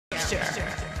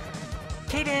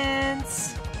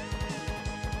Cadence.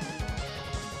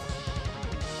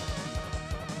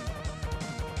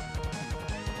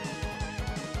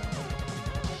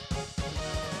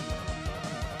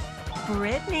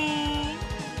 Brytknee.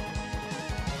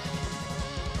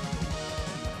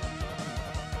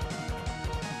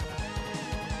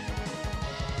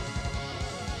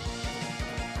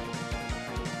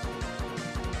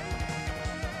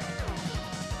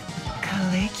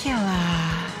 Calligula.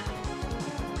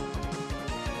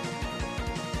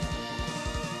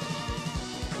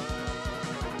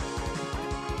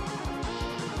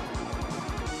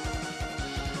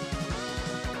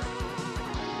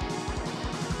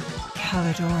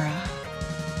 Callidora.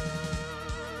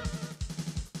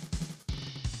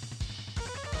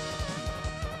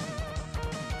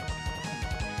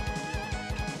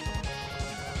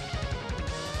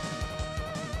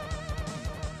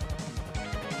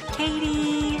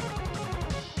 Katie.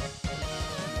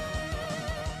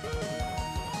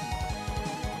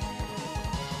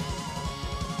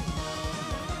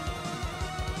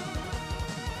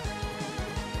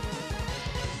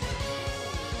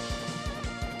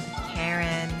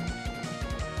 Karen.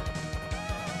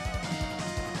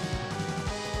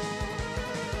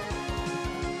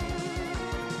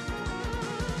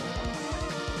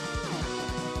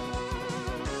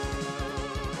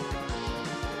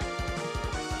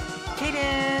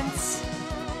 Cadence.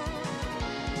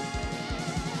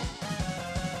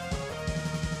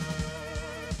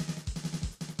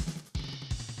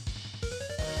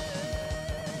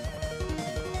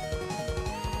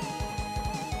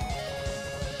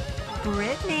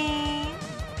 Brytknee.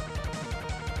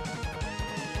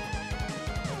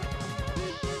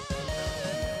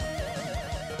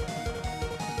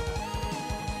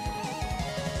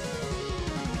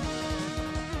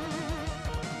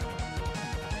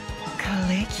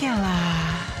 Calligula.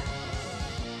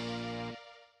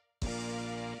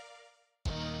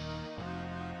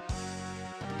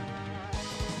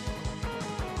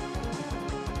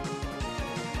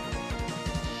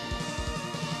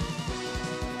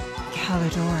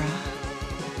 Callidora.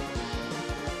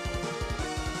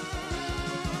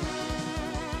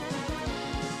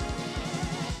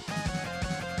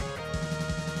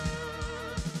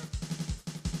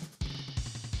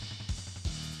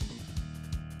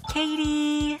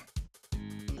 Katie.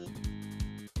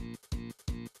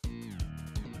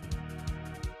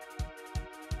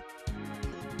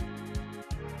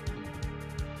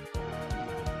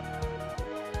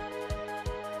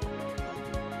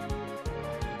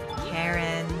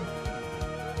 Karen.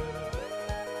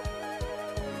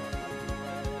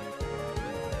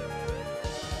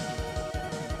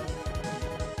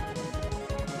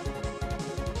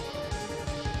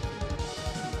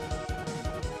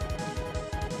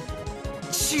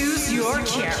 Choose your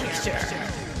character.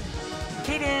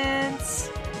 Cadence.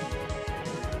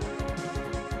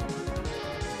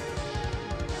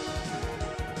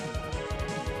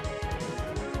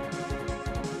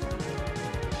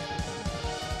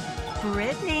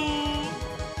 Brytknee.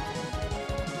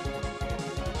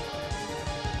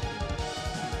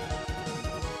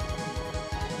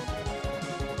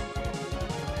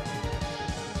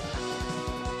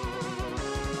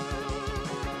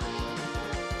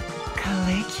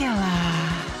 Calligula.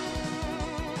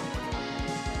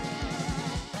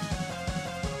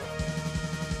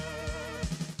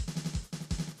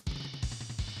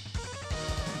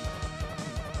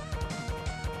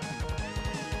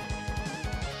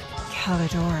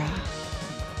 Callidora.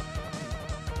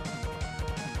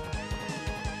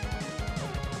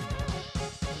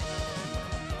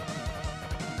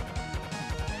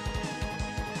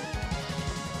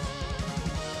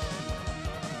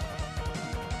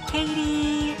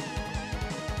 Katie.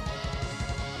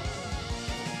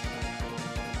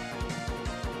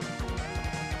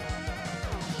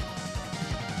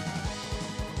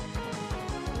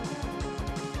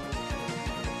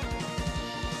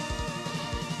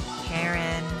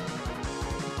 Karen.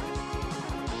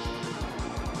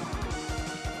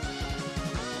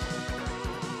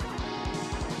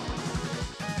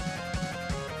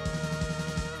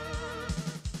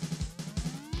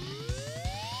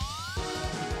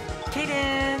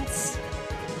 Cadence.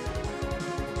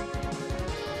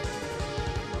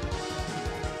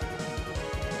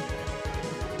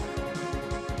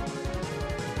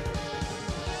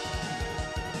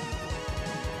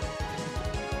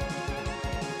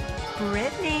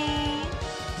 Brytknee.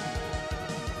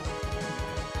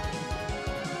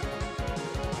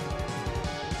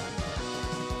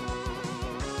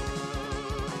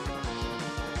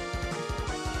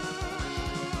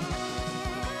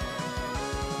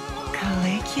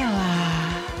 Calligula.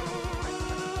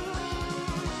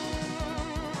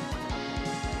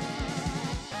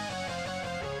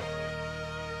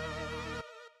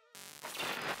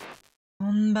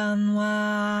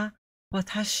 konbanwa.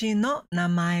 Watashi no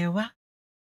namae wa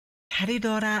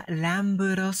Callidora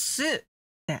Lambros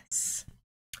desu.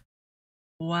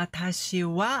 Watashi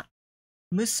wa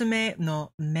musume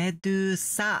no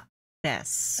medusa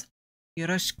desu.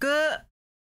 Yoroshiku.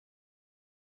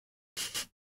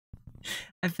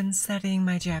 I've been studying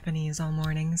my Japanese all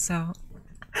morning, so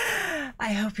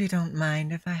I hope you don't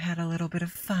mind if I had a little bit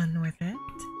of fun with it.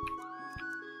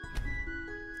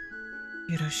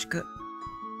 Yoroshiku.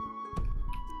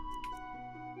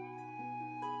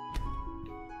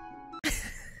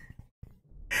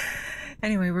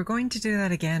 Anyway, we're going to do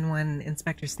that again when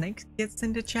Inspector Snake gets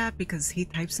into chat because he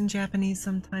types in Japanese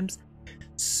sometimes.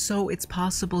 So it's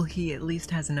possible he at least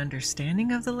has an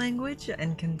understanding of the language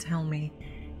and can tell me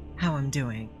how I'm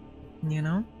doing, you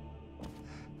know?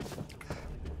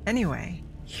 Anyway,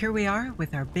 here we are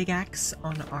with our big axe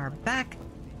on our back,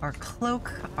 our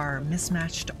cloak, our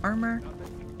mismatched armor,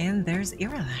 and there's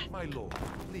Ireland. My lord,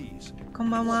 please.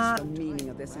 Konbanwa. What's the meaning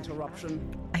of this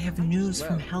interruption? I have news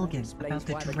from Well, Helgen explains about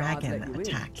the why the gods dragon let you in.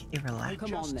 attack, Ireland.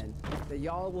 Come on then. The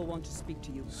Jarl will want to speak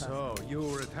to you So, personally. you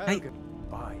were at Helgen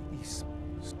by these.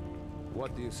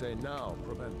 What do you say now,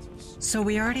 Proventus? So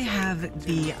we already have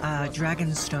the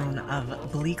dragon stone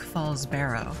of Bleak Falls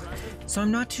Barrow. So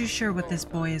I'm not too sure what this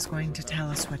boy is going to tell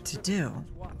us what to do.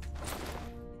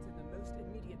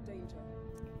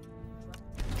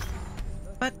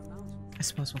 But I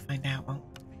suppose we'll find out, won't we?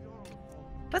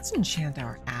 Let's enchant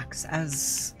our axe,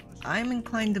 as I'm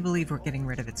inclined to believe we're getting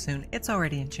rid of it soon. It's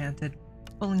already enchanted.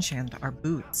 We'll enchant our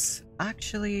boots.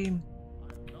 Actually,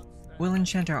 we'll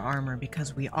enchant our armor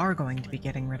because we are going to be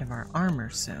getting rid of our armor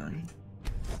soon.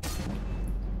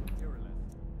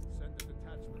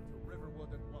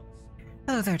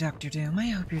 Hello there, Dr. Doom. I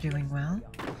hope you're doing well.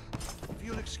 If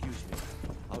you'll excuse me,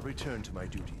 I'll return to my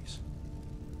duties.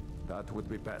 That would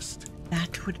be best.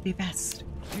 That would be best.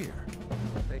 Here.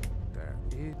 There.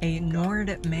 A Nord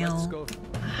Let's male go.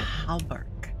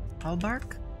 Halbark.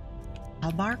 Halbark?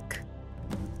 Halbark?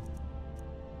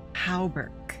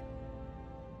 Halbark.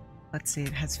 Let's see,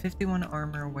 it has 51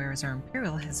 armor, whereas our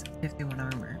Imperial has 51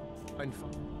 armor.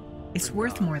 It's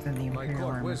worth more than the Imperial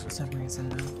armor for some reason,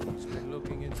 though. He's been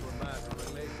looking into a matter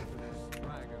related to this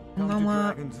dragon. Come to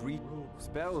Konbanwa. dragons read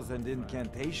spells and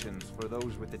incantations for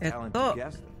those with the talent Eto. to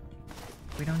guess them.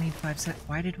 We don't need 5 set.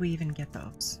 Why did we even get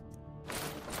those?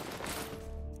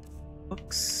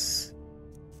 Books.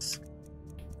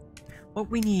 What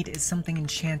we need is something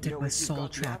enchanted You know, with if you've soul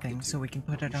got the trapping so aptitude, we can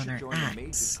put it you on should our join the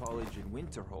Mages axe. College in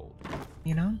Winterhold.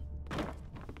 You know?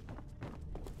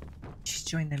 She's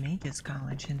joined the Mages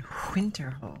College in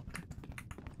Winterhold.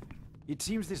 It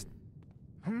seems this...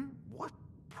 What?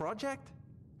 Project?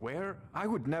 Where? I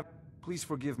would never... Please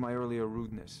forgive my earlier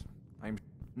rudeness. I'm...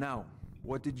 Now,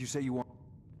 what did you say you want?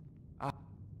 Ah,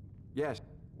 yes.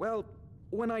 Well,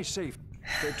 when I say...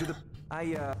 Go to the...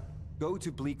 go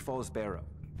to Bleak Falls Barrow.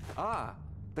 Ah,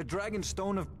 the Dragon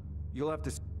Stone of... You'll have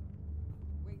to...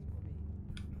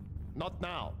 Not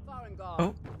now.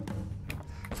 Oh,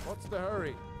 What's the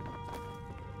hurry?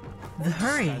 the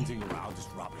hurry Standing around is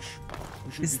rubbish.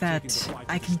 We should is be that taking the flight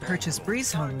I to can the purchase storm.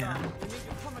 Breeze home now.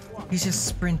 He's just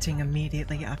sprinting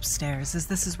immediately upstairs, as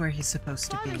this is where he's supposed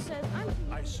to be.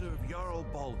 I serve Jarl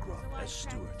Balgraf as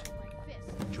steward.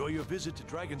 Enjoy your visit to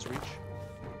Dragon's Reach.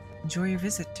 Enjoy your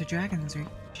visit to Dragon's Reach.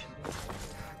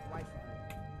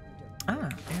 Ah,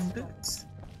 and boots.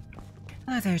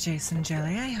 Hello there, Jason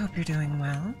Jelly. I hope you're doing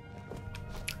well.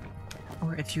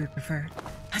 Or if you would prefer,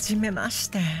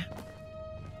 hajimemashite.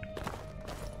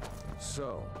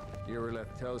 So,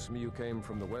 Irileth tells me you came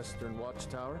from the Western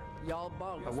Watchtower? Jarl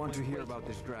Balgraf I want to went hear west. about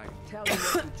this dragon. Tell me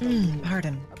what you told me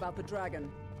Pardon. about the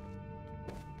dragon.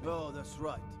 Oh, that's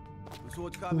right. The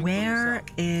sword's coming Where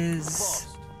from the south. is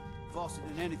Fast. Faster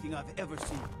than anything I've ever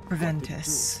seen.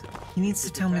 Proventus? He needs to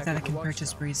tell me that I can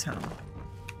purchase Breeze home.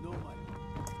 No, my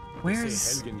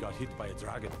Where's... Helgen got hit by a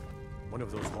dragon. One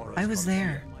of those horrors. I was from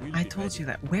there. We'll I be told ready. you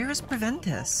that. Where is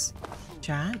Proventus?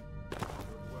 Chat?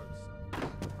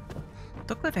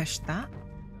 Doko deshita?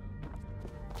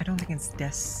 I don't think it's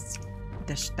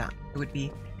deshita. It would be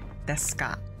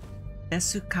desuka.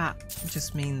 Desuka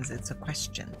just means it's a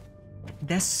question.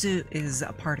 Desu is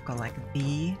a particle like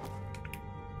the,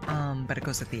 but it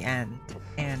goes at the end.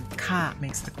 And ka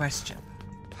makes the question.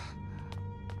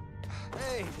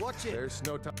 Hey, watch it. There's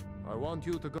no time. I want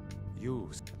you to go.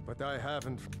 Use, but I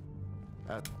haven't.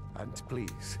 And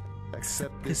please,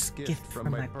 accept This gift from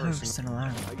my personal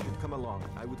armor. I should come along.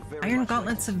 I would very Iron much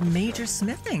Gauntlets like of Major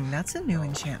Smithing. That's a new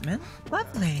enchantment.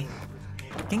 Lovely.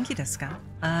 Genki desu ka?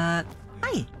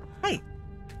 Hi. Hi.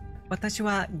 Watashi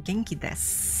wa genki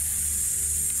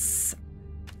desu.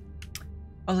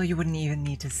 Although you wouldn't even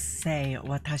need to say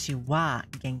watashi wa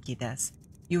genki desu.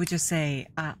 You would just say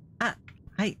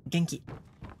hai genki.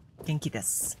 Genki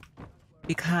desu.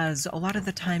 Because a lot of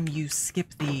the time you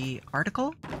skip the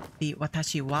article, the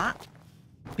watashi wa,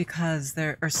 because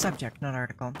they're, or subject, not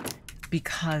article,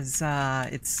 because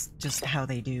it's just how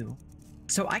they do.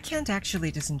 So I can't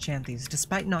actually disenchant these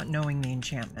despite not knowing the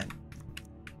enchantment.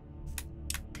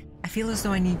 I feel as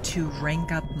though I need to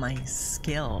rank up my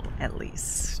skill at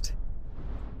least.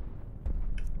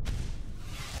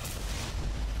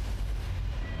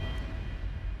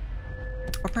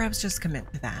 Or perhaps just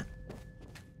commit to that.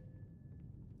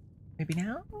 Maybe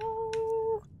now?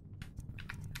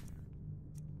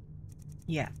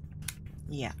 Yeah.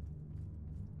 Yeah.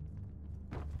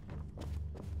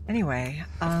 Anyway,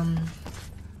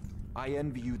 I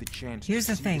envy you the chance. Here's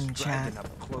to the see thing, this dragon chat.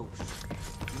 up close.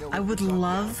 You know I what would we're talking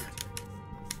love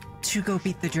to go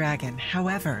beat the dragon.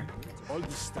 However,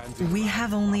 we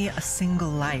have only a single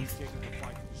life.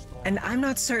 And I'm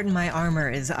not certain my armor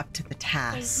is up to the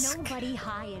task. Ain't nobody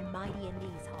high and mighty in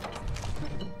these halls.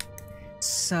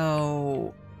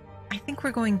 So I think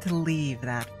we're going to leave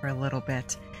that for a little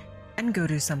bit and go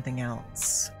do something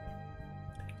else.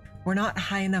 We're not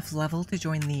high enough level to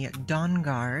join the Dawn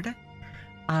Guard,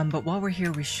 but while we're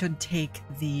here we should take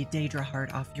the Daedra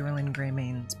Heart off Yorlin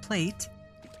Greymane's plate.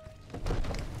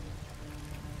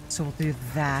 So we'll do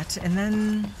that, and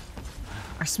then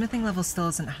our smithing level still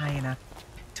isn't high enough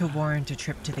to warrant a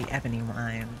trip to the Ebony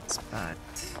Mines, but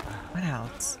what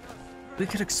else? We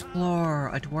could explore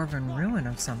a dwarven ruin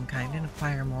of some kind and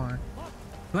acquire more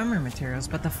Dwemer materials,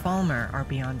 but the Falmer are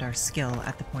beyond our skill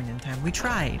at the point in time. We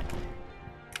tried,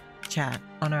 chat,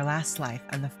 on our last life,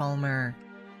 and the Falmer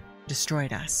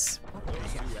destroyed us.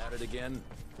 You at it again?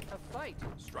 A fight.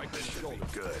 Strike this shoulder.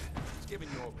 Good. It's giving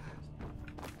you over.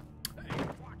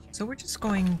 So we're just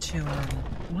going to,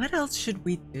 what else should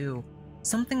we do?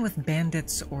 Something with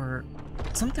bandits, or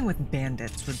something with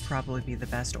bandits would probably be the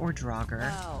best, or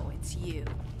Draugr. Oh, it's you.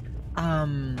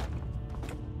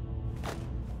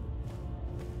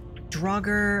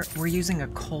 Draugr, we're using a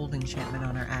cold enchantment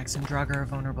on our axe, and Draugr are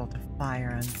vulnerable to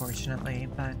fire, unfortunately,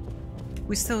 but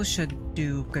we still should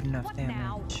do good enough What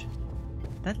damage.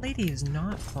 That lady is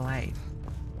not polite.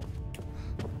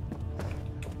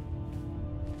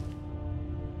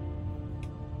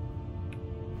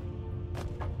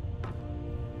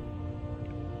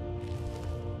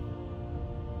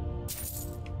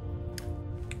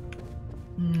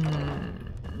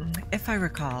 If I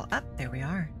recall, there we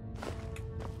are.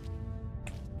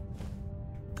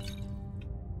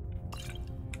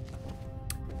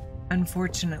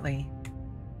 Unfortunately,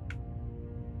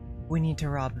 we need to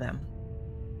rob them.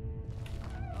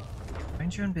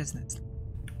 Mind your own business.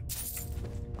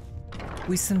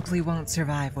 We simply won't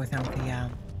survive without the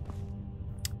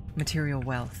material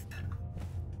wealth.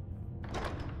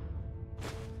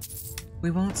 We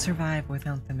won't survive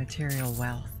without the material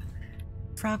wealth.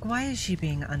 Frog, why is she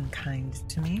being unkind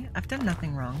to me? I've done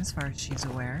nothing wrong as far as she's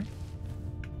aware.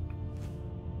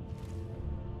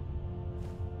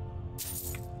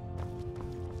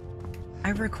 I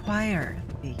require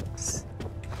these.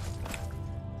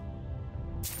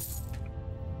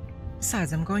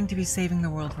 Besides, I'm going to be saving the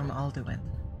world from Alduin.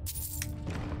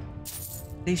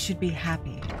 They should be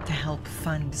happy to help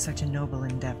fund such a noble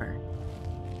endeavor.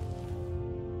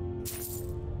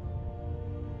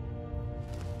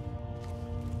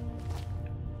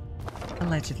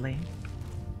 Allegedly.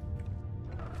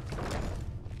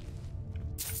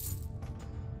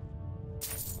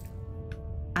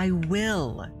 I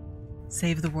will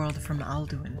save the world from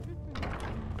Alduin.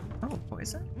 Oh,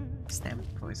 poison? Stamp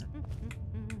poison.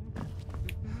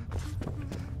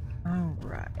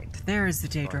 Alright, there is the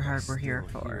Daedra Heart we're here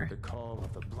for. The call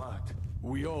of the blood.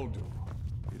 We all do.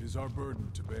 It is our burden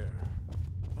to bear.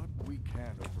 But we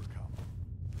can overcome.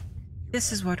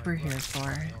 This is what we're here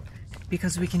for,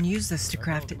 because we can use this to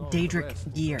craft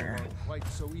Daedric gear, Quite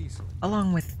so easily.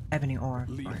 along with ebony ore. of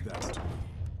Leave course. that to me.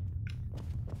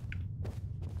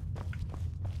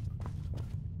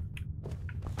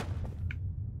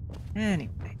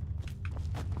 Anyway.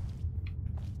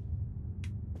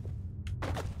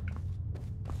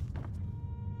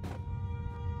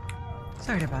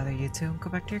 Sorry to bother you two. Go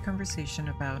back to your conversation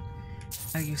about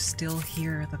how you still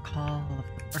hear the call of,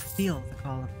 or feel the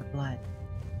call of the blood.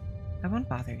 I won't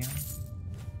bother you.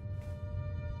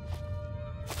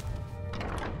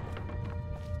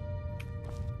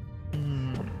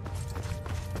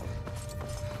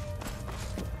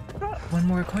 Oh, one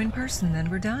more coin purse and then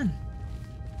we're done.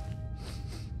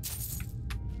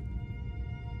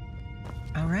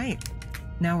 Alright,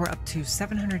 now we're up to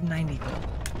 790 gold.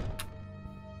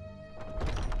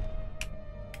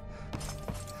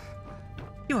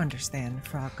 You understand,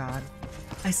 Frog God.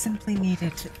 I simply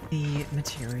needed the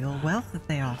material wealth that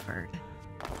they offered.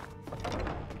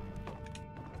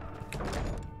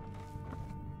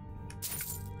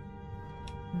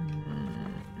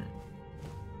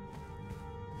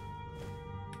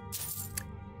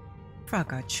 Frog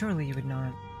God, surely you would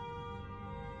not.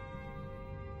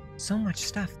 So much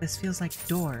stuff. This feels like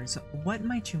doors. What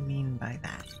might you mean by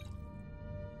that?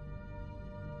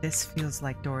 This feels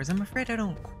like doors. I'm afraid I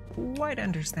don't quite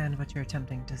understand what you're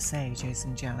attempting to say,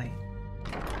 Jason Jelly.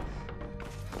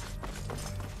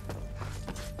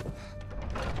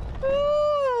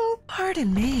 Ooh,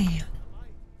 pardon me.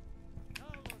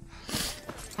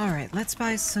 Alright, let's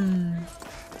buy some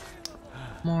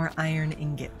more iron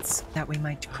ingots that we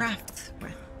might craft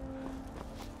with.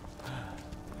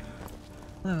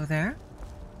 Hello there.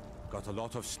 Got a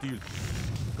lot of steel.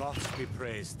 Gods be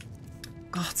praised.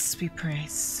 Gods be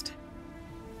praised.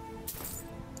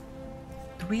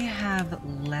 Do we have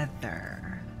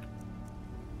leather?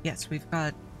 Yes, we've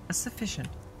got a sufficient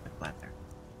of leather.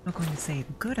 I'm not going to say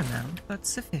a good amount, but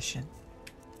sufficient.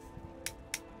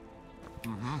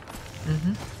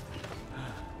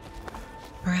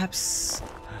 Perhaps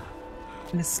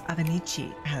Miss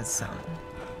Avenici has some.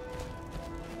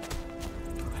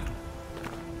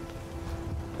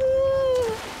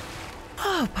 Ooh.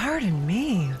 Oh, pardon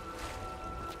me.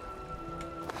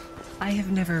 I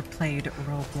have never played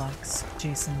Roblox,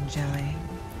 Jason Jelly.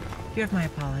 You have my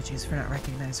apologies for not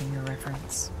recognizing your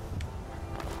reference.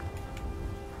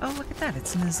 Oh, look at that,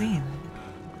 it's Nazim.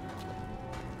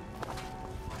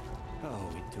 Oh,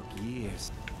 it took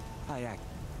years.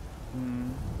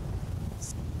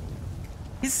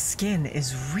 His skin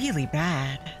is really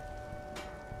bad.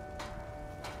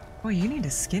 Boy, you need a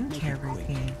skincare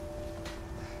routine.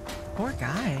 Poor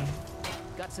guy.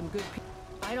 Got some good people.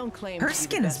 I don't claim Her to be the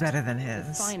skin is best, better than the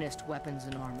his. finest weapons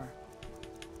and armor.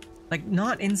 Like,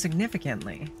 not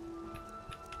insignificantly.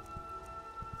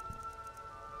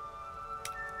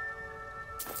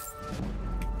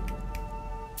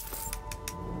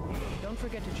 Don't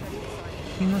forget to check the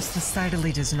side. He most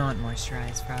decidedly does not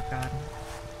moisturize, Frog God.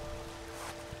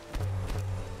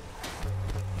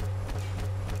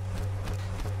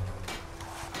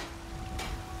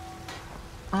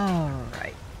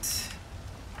 Alright.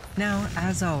 Now,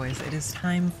 as always, it is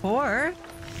time for...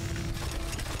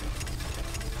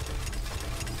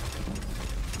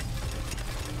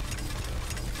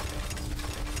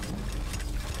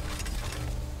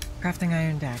 crafting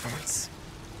iron daggers.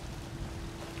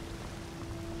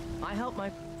 I help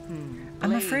my.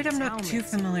 I'm afraid I'm not blades, too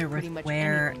helmets, familiar pretty with much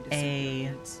where anything to suit a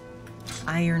your needs.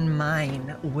 iron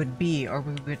mine would be, or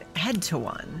we would head to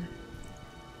one.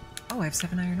 Oh, I have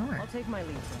 7 iron ore. I'll take my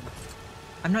leave then.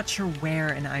 I'm not sure where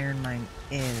an iron mine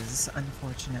is,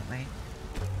 unfortunately.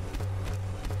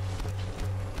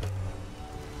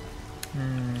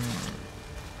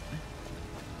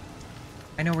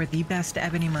 I know where the best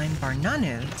ebony mine bar none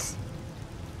is.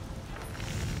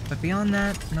 But beyond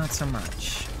that, not so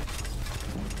much.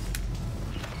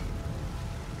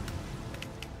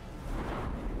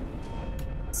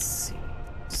 Let's see.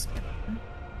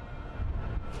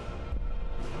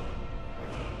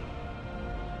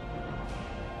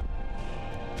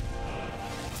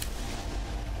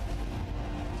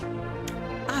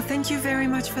 Thank you very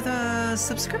much for the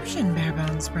subscription,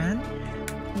 Barebones Brand.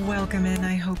 Welcome in.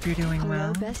 I hope you're doing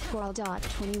well.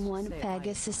 bestgirl.21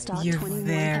 Pegasus. You're 21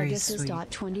 very Pegasus.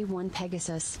 sweet. 21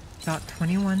 Pegasus.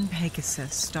 .21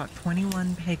 Pegasus.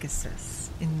 .21 Pegasus.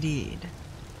 Indeed.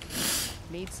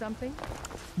 Need something?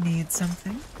 Need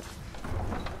something?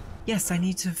 Yes, I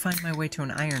need to find my way to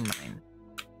an iron mine.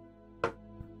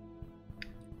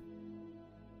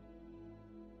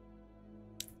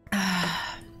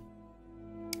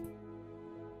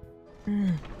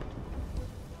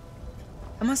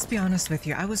 I must be honest with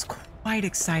you, I was quite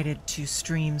excited to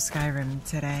stream Skyrim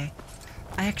today.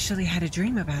 I actually had a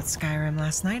dream about Skyrim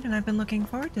last night, and I've been looking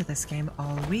forward to this game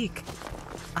all week.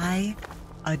 I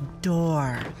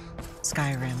adore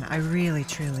Skyrim. I really,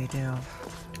 truly do.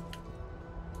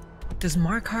 Does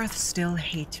Markarth still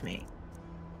hate me?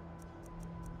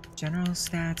 General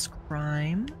stats,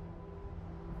 crime.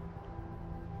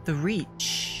 The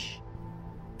Reach.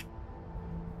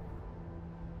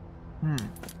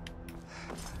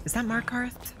 Is that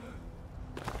Markarth?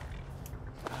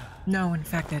 No, in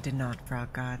fact I did not,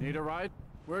 Frog God. Need a ride?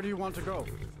 Where do you want to go?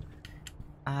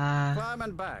 Uh, Climb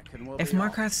and back, and we'll if be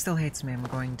off. Markarth still hates me, I'm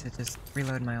going to just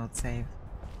reload my old save.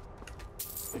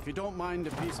 If you don't mind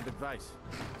a piece of advice,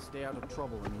 stay out of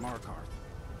trouble in Markarth.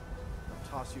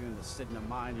 They'll toss you into Sidna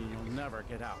mine and you'll never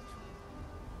get out.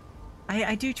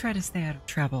 I do try to stay out of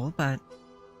trouble, but,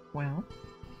 well...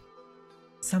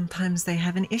 Sometimes they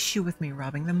have an issue with me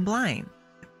robbing them blind.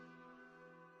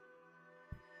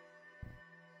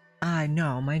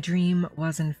 No, my dream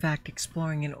was in fact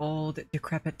exploring an old,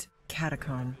 decrepit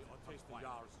catacomb.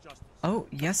 Oh,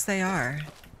 yes they are.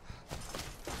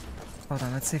 Hold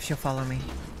on, let's see if she'll follow me.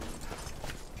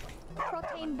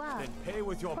 Protein bar. Then pay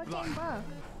with your blood. Protein bar.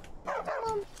 Let's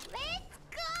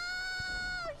go!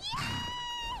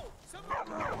 Yay!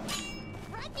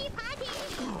 Party, party!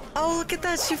 Oh, look at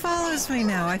that, she follows me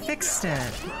now. I fixed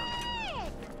it.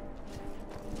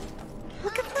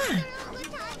 Look at that.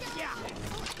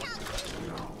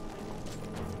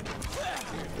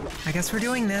 I guess we're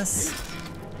doing this.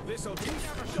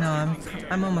 No,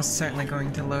 I'm almost certainly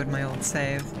going to load my old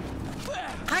save.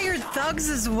 Hired thugs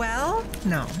as well?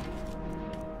 No.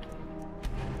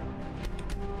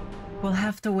 We'll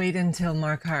have to wait until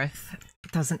Markarth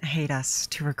doesn't hate us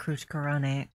to recruit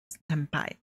Korone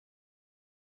Senpai.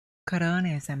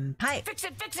 Korone Senpai. Fix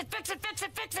it, fix it, fix it, fix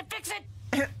it, fix it, fix it!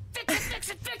 Fix it, fix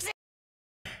it, fix it!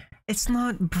 It's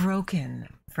not broken,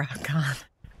 Frogcon.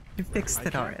 You fixed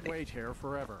it I already. can't wait here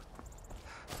forever.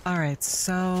 Alright,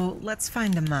 so let's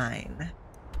find a mine.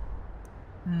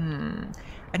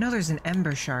 I know there's an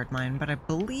Ember Shard mine, but I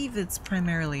believe it's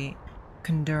primarily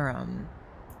Condurum.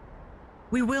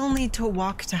 We will need to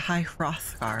walk to High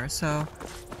Hrothgar, so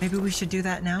maybe we should do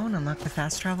that now and unlock the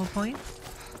fast travel point?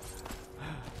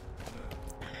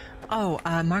 Oh,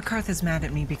 Markarth is mad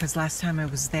at me because last time I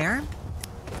was there,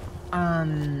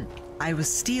 I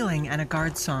was stealing and a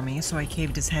guard saw me, so I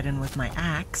caved his head in with my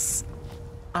axe.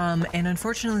 And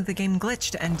unfortunately the game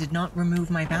glitched and did not remove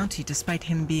my bounty despite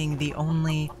him being the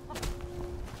only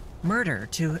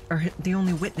the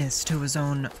only witness to his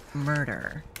own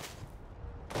murder.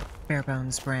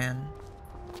 Barebones Bran.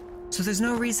 So there's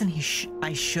no reason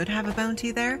I should have a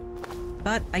bounty there,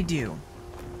 but I do.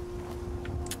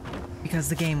 Because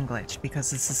the game glitched, because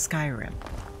this is Skyrim.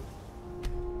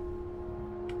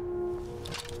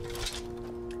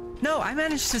 No, I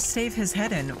managed to stave his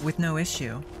head in with no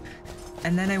issue.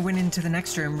 And then I went into the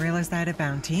next room, realized I had a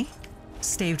bounty,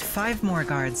 staved 5 more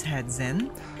guards' heads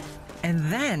in, and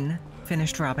then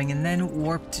finished robbing, and then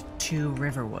warped to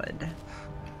Riverwood.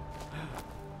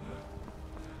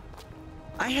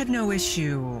 I had no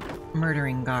issue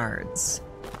murdering guards.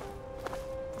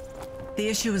 The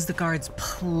issue is the guards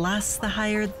plus the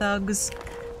hired thugs,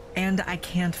 and I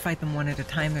can't fight them one at a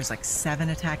time. There's like 7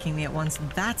 attacking me at once.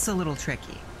 That's a little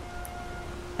tricky.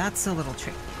 That's a little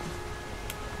tricky.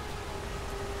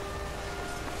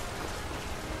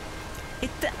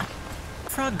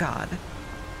 Frog God.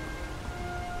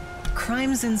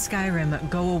 Crimes in Skyrim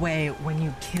go away when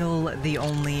you kill the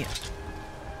only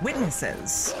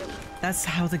witnesses. That's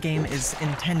how the game is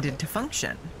intended to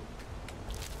function.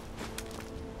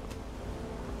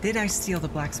 Did I steal the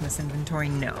blacksmith's inventory?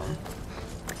 No.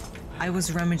 I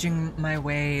was rummaging my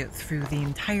way through the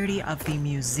entirety of the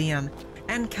museum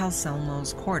and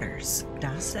Calselmo's quarters.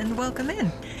 Dust and welcome in.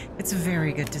 It's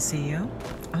very good to see you.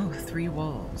 Oh, 3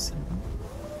 wolves.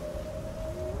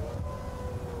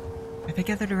 Are they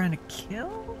gathered around a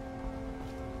kill?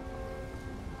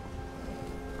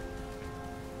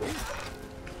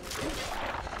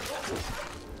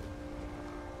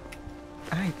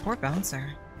 Ay, poor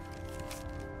bouncer.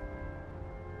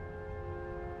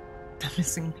 The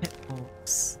missing pit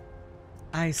wolves.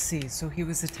 I see, so he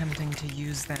was attempting to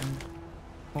use them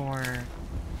for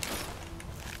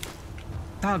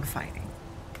dogfighting.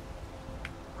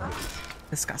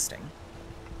 Disgusting.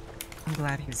 I'm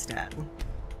glad he's dead.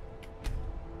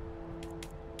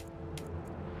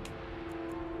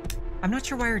 I'm not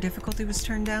sure why our difficulty was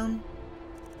turned down.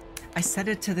 I set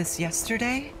it to this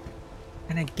yesterday,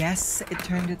 and I guess it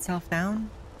turned itself down.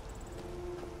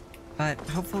 But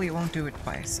hopefully it won't do it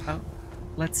twice. Oh,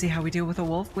 let's see how we deal with a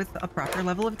wolf with a proper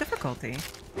level of difficulty.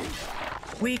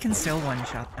 We can still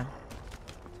one-shot them.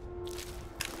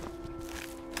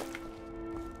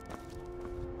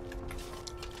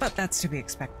 But that's to be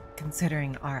expected,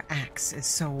 considering our axe is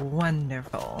so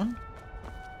wonderful.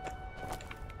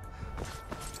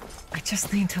 I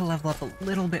just need to level up a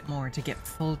little bit more to get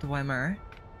full Dwemer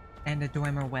and a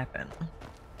Dwemer weapon.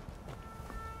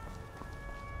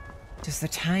 Just a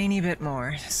tiny bit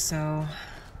more, so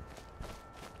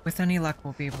with any luck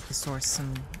we'll be able to source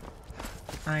some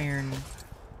iron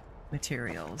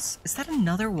materials. Is that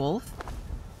another wolf?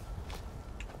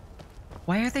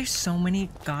 Why are there so many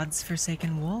God's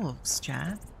Forsaken wolves,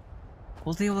 chat?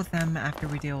 We'll deal with them after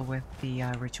we deal with the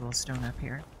ritual stone up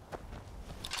here.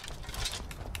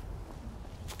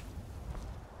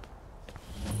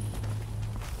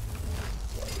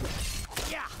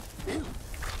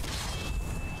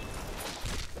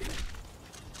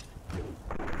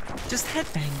 Just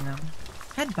headbang them.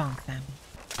 Headbonk them.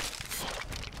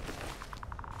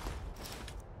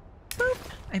 Boop!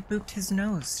 I booped his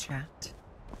nose, chat.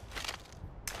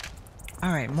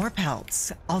 Alright, more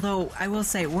pelts. Although, I will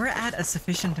say, we're at a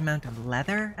sufficient amount of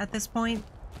leather at this point.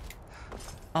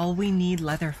 All we need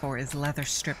leather for is leather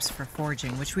strips for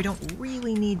forging, which we don't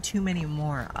really need too many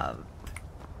more of.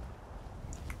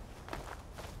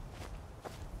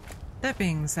 That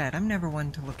being said, I'm never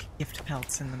one to look gift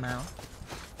pelts in the mouth.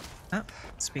 Oh,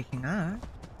 speaking of...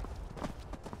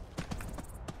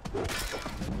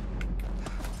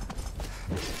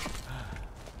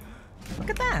 Look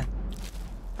at that!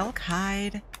 Elk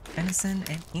hide, venison,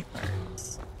 and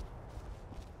antlers.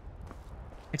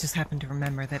 I just happened to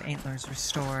remember that antlers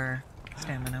restore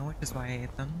stamina, which is why I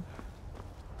ate them.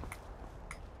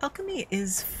 Alchemy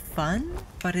is fun,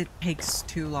 but it takes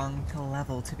too long to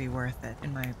level to be worth it,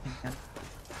 in my opinion.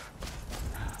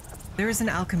 There is an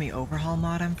alchemy overhaul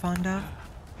mod I'm fond of,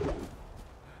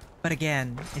 but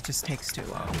again, it just takes too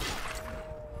long.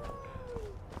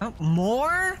 Oh,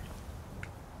 more?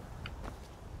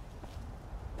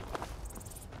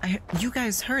 You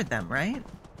guys heard them, right?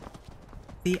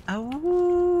 The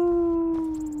awoo.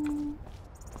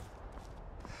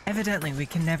 Evidently, we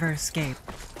can never escape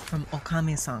from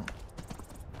Okami-san.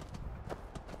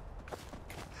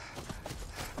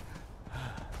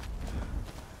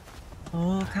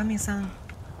 Okami-san.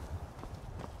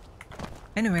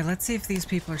 Anyway, let's see if these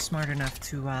people are smart enough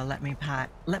to let me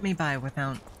buy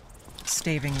without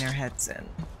staving their heads in.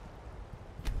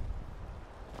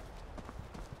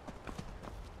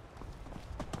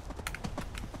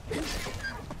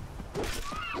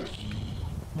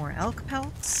 More elk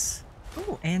pelts.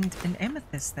 Oh, and an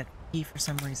amethyst that he for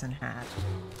some reason had.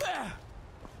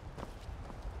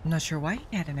 I'm not sure why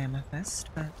he had an amethyst,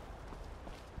 but...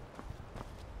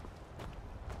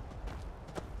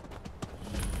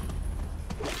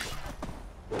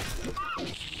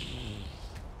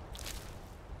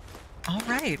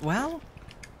 Alright, well...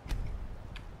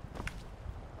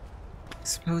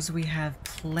 Suppose we have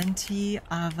plenty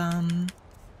of,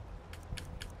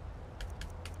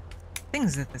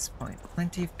 things at this point.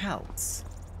 Plenty of pelts.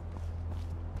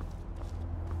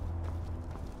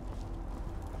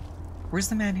 Where's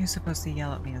the man who's supposed to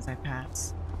yell at me as I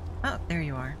pass? Oh, there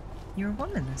you are. You're a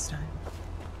woman this time.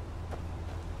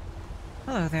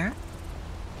 Hello there.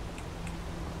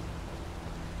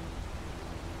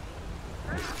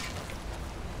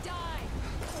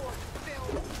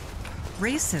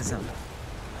 Racism.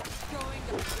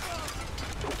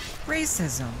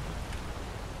 Racism.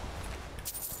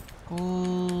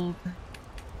 Gold.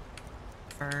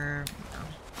 Fur. No.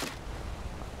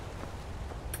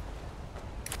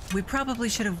 We probably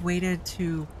should have waited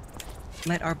to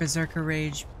let our Berserker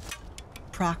Rage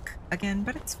proc again,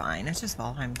 but it's fine. It's just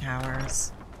Valheim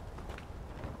Towers.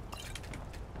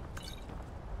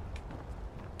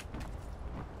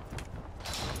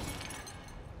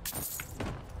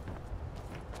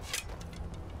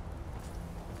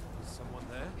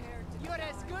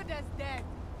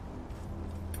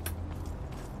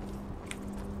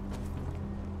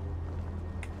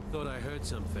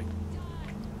 Something.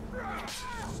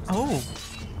 Oh,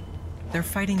 they're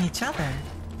fighting each other.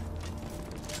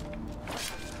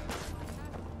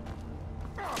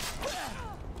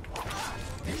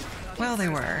 Well, they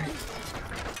were.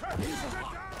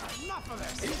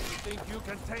 Think you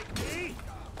can take me?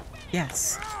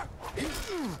 Yes.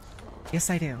 Yes,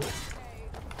 I do.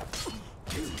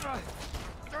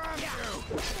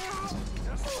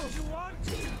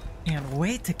 Can't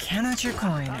wait to count out your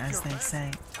coin, as they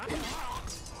say.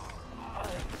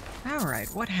 Alright,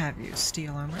 what have you?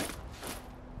 Steel armor?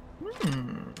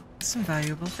 Some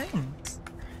valuable things.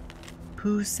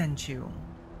 Who sent you?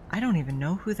 I don't even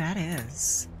know who that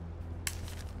is.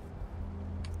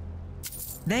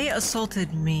 They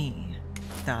assaulted me,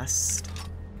 Dust.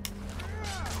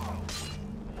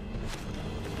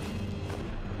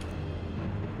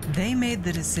 They made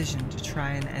the decision to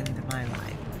try and end my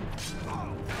life.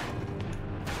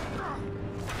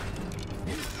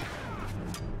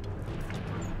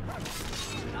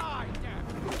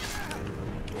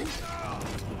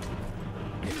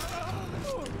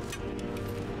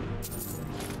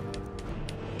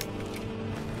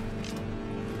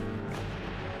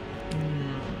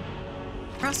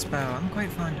 Crossbow. I'm quite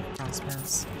fond of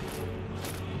crossbows.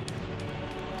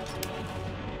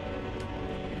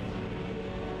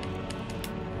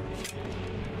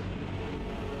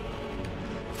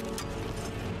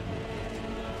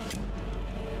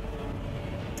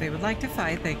 If they would like to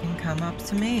fight, they can come up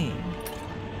to me.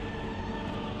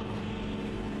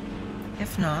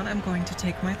 If not, I'm going to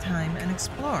take my time and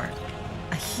explore.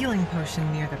 a healing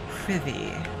potion near the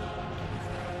privy.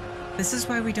 This is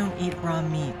why we don't eat raw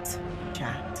meat,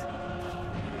 chat.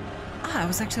 I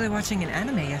was actually watching an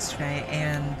anime yesterday,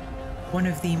 and one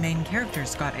of the main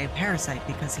characters got a parasite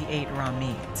because he ate raw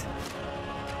meat.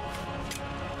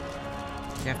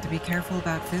 You have to be careful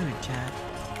about food, chat.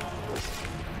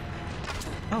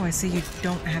 Oh, I see you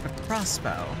don't have a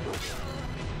crossbow.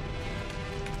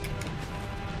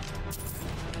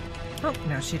 Oh,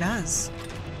 now she does.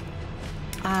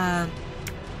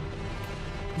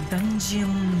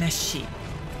 Dungeon Meshi.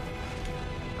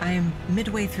 I am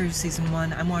midway through season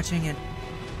 1. I'm watching it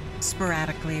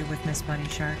sporadically with Miss Bunny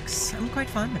Sharks. I'm quite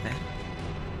fond of it.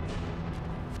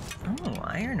 Oh,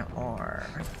 iron ore.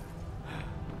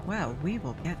 Well, we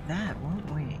will get that,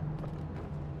 won't we?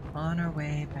 On our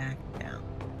way back down.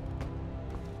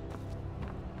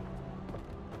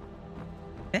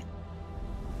 Eh?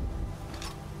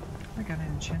 I got an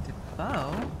enchanted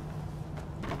bow.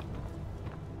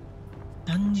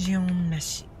 Dungeon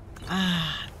Meshi.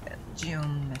 Ah,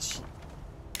 Dungeon Meshi.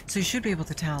 So you should be able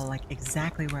to tell, like,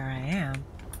 exactly where I am.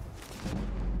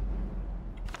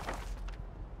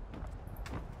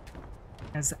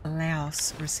 As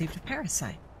Laos received a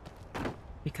parasite.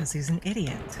 Because he's an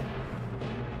idiot.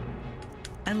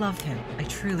 I love him, I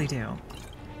truly do.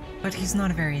 But he's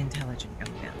not a very intelligent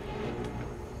young man.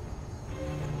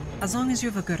 As long as you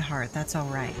have a good heart, that's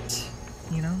alright.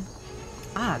 You know?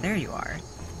 Ah, there you are.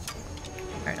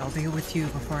 Alright, I'll deal with you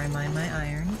before I mine my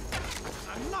iron.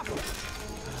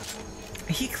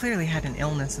 He clearly had an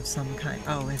illness of some kind.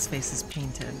 Oh, his face is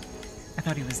painted. I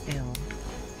thought he was ill.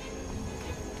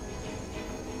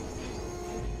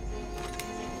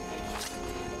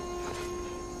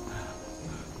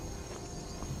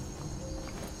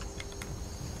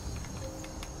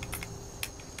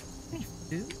 Any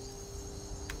food?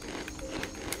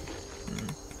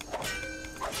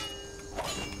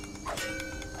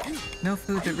 No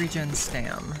food that regens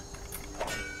stam.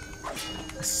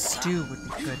 A stew would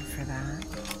be good for that.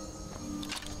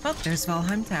 Oh, there's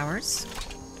Valheim Towers.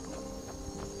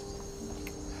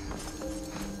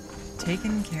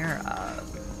 Taken care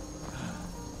of.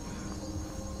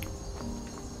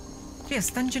 Yes,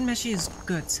 Dungeon Meshi is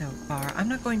good so far. I'm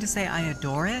not going to say I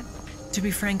adore it. To be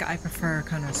frank, I prefer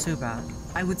Konosuba.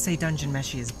 I would say Dungeon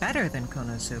Meshi is better than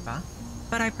Konosuba,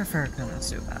 but I prefer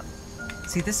Konosuba.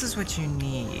 See, this is what you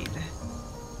need.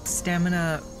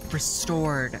 Stamina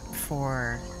restored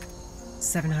for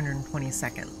 720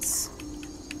 seconds.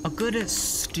 A good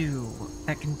stew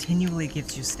that continually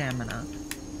gives you stamina.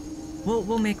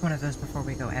 We'll make one of those before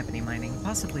we go ebony mining,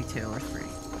 possibly 2 or 3.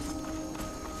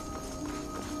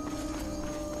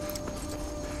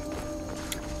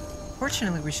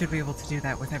 Fortunately, we should be able to do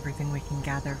that with everything we can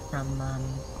gather from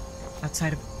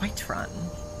outside of Whiterun.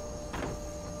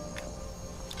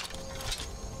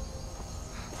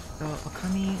 So,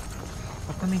 Okami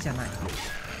janai.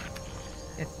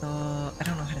 I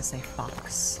don't know how to say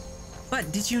fox.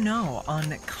 But did you know,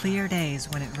 on clear days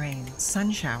when it rains,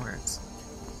 sun showers,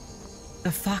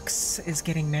 the fox is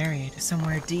getting married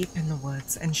somewhere deep in the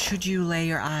woods, and should you lay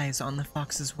your eyes on the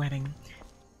fox's wedding,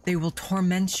 they will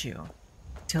torment you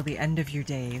till the end of your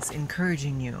days,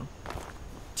 encouraging you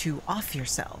to off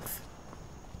yourself.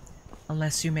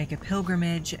 Unless you make a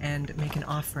pilgrimage and make an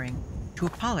offering to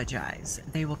apologize,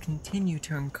 they will continue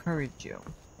to encourage you.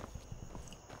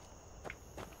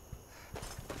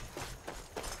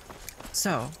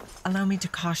 So, allow me to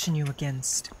caution you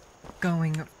against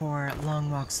going for long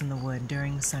walks in the wood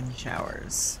during sun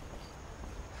showers.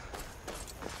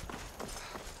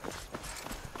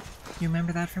 You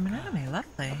remember that from an anime?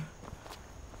 Lovely.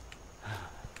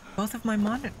 Both of my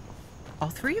all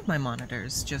 3 of my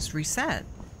monitors just reset.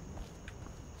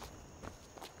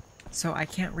 So I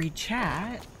can't read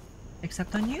chat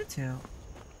except on YouTube.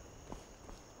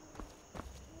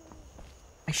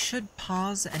 I should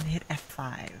pause and hit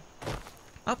F5.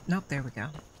 Oh, nope, there we go.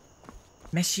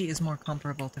 Meshi is more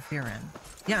comparable to Firen.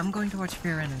 Yeah, I'm going to watch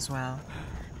Firen as well.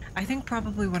 I think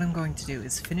probably what I'm going to do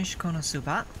is finish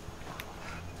Konosuba.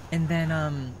 And then,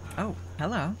 oh,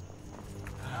 hello.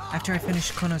 After I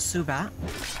finish Konosuba,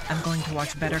 I'm going to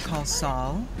watch Better Call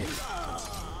Saul.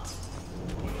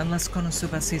 Unless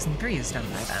Konosuba Season 3 is done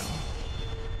by then.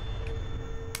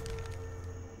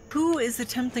 Who is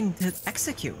attempting to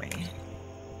execute me?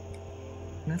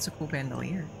 That's a cool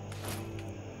bandolier.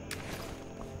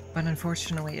 But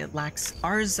unfortunately it lacks...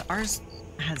 Ours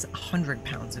has 100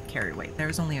 pounds of carry weight.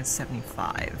 Theirs only has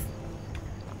 75.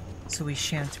 So we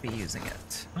shan't be using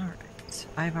it. Alright.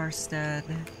 Ivarstead.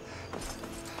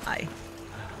 Aye.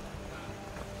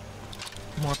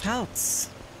 More pelts.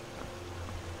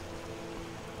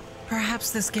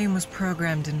 Perhaps this game was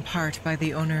programmed in part by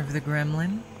the owner of the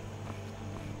gremlin?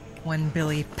 One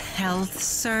Billy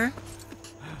Peltzer?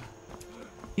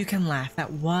 You can laugh, that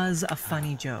was a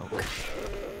funny joke.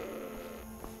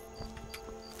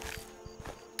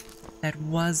 That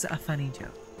was a funny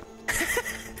joke.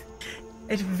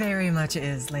 It very much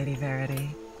is, Lady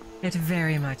Verity. It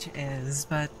very much is,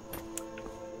 but...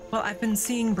 Well, I've been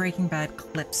seeing Breaking Bad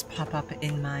clips pop up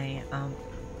in my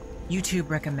YouTube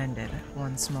recommended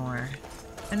once more.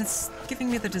 And it's giving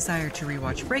me the desire to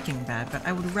rewatch Breaking Bad, but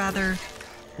I would rather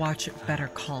watch Better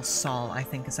Call Saul, I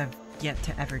think, as I've yet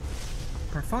to ever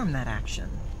perform that action.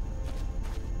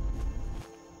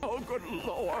 Oh, good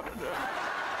lord.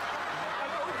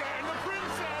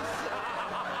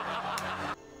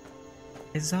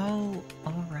 Is all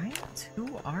right?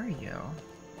 Who are you?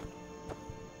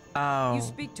 Oh. You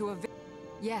speak to a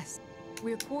Yes.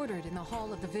 We're quartered in the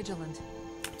Hall of the Vigilant.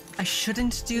 I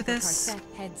shouldn't do Keeper this.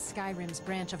 Karset heads Skyrim's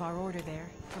branch of our order there,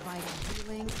 providing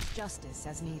healing justice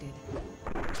as needed.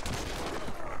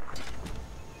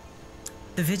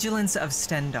 The vigilance of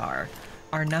Stendar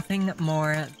are nothing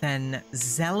more than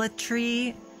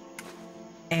zealotry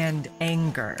and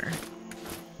anger.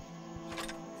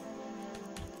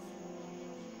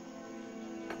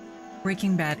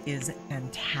 Breaking Bad is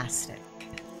fantastic,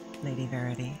 Lady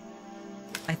Verity.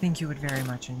 I think you would very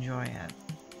much enjoy it.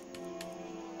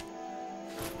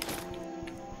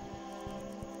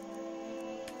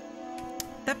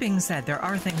 That being said, there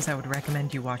are things I would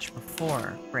recommend you watch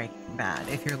before Breaking Bad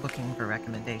if you're looking for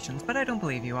recommendations, but I don't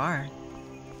believe you are.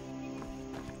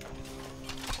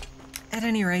 At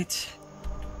any rate,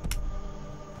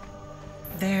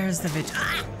 there's the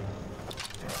ah!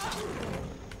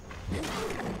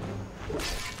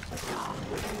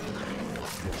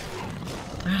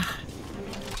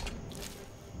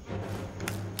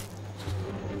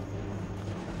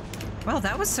 Well,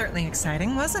 that was certainly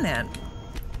exciting, wasn't it?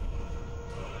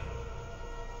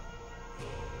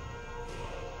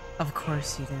 Of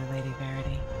course you do, Lady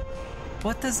Verity.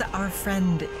 What does our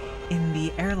friend in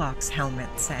the airlock's helmet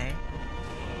say?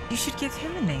 You should give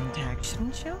him a name tag,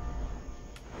 shouldn't you?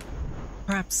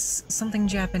 Perhaps something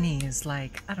Japanese,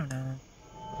 like, I don't know,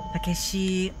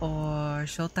 Takeshi or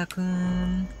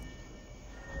Shota-kun.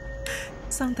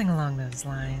 Something along those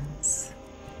lines.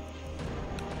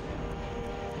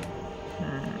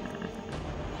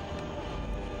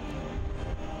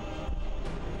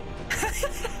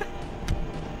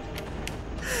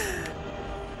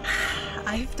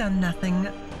 I've done nothing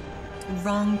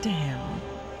wrong to him,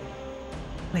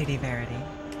 Lady Verity.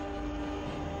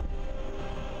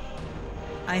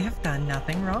 I have done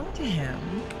nothing wrong to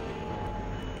him.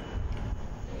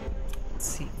 Let's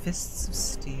see, Fists of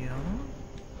Steel.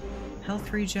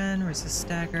 Health regen, resist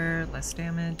stagger, less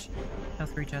damage.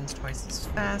 Health regen's twice as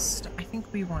fast. I think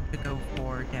we want to go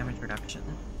for damage reduction.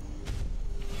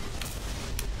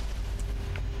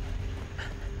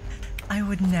 I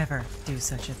would never do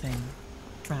such a thing,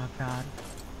 Frog God.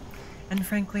 And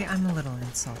frankly, I'm a little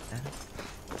insulted.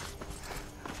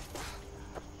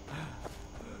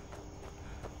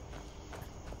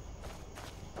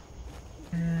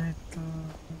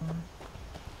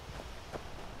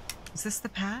 Is this the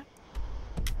path?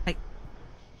 Hey.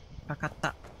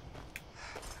 Wakatta.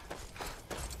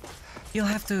 You'll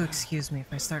have to excuse me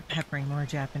if I start peppering more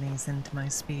Japanese into my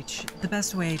speech. The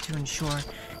best way to ensure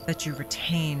that you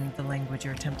retain the language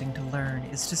you're attempting to learn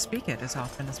is to speak it as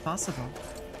often as possible.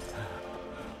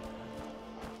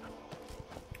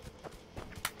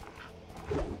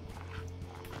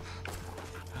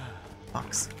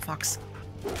 Fox, fox.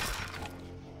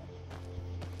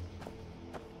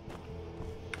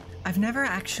 I've never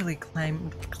actually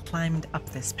climbed up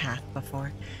this path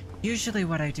before. Usually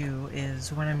what I do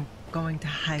is when I'm going to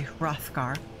High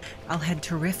Hrothgar, I'll head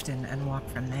to Riften and walk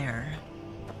from there.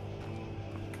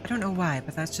 I don't know why,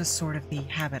 but that's just sort of the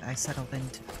habit I settled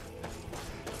into.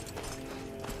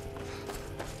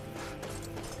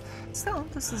 Still,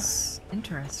 this is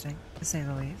interesting, to say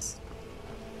the least.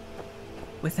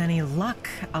 With any luck,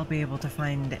 I'll be able to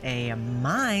find a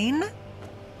mine,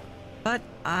 but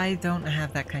I don't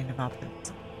have that kind of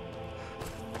optimism.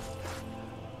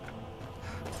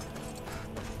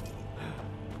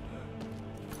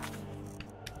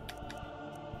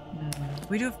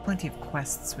 We do have plenty of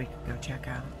quests we could go check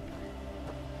out.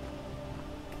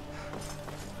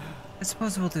 I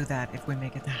suppose we'll do that if we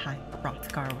make it to High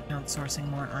Hrothgar without sourcing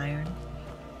more iron.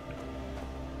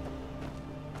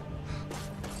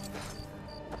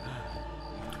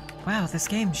 Wow, this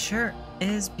game sure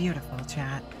is beautiful,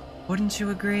 chat. Wouldn't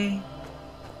you agree?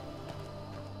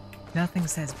 Nothing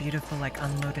says beautiful like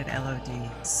unloaded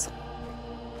LODs.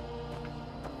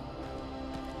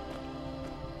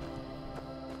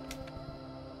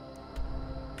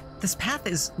 This path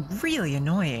is really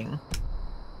annoying.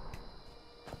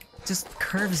 Just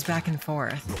curves back and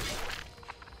forth.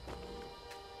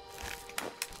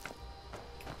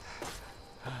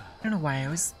 I don't know why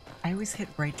I always hit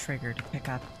right trigger to pick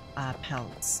up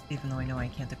pelts, even though I know I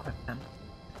can't equip them.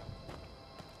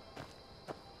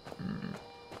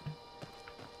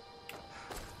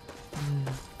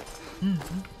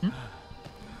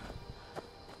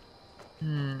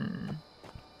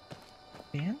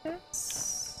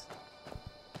 Bandits?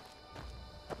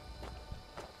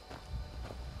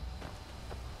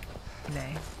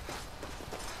 Nay.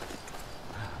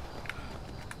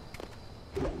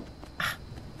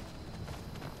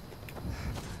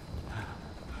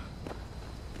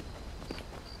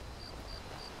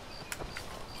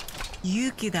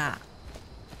 Yuki-da!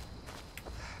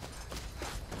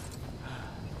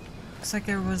 Looks like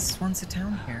there was once a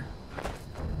town here.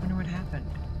 I wonder what happened.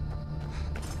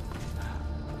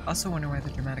 Also wonder why the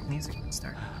dramatic music would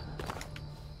start.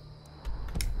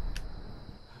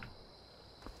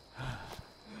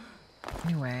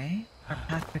 Anyway, our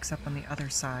path picks up on the other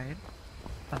side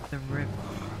of the river.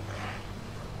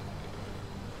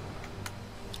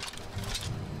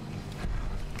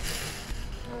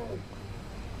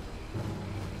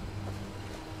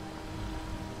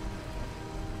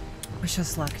 Wish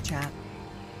us luck, chat.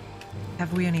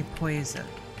 Have we any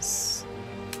poisons?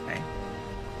 Okay.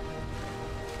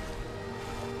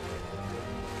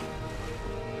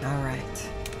 Alright.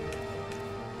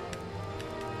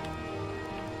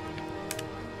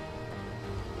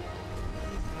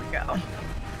 Here we go.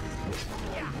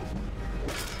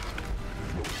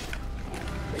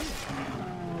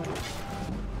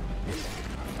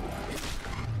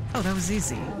 Oh, that was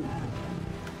easy.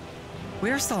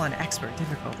 We're still on expert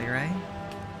difficulty, right?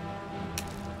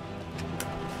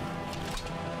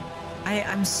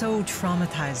 I'm so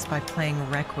traumatized by playing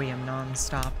Requiem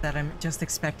non-stop that I'm just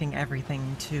expecting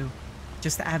everything to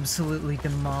just absolutely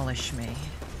demolish me.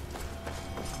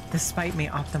 Despite me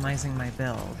optimizing my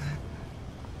build.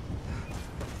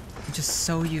 I'm just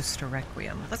so used to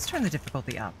Requiem. Let's turn the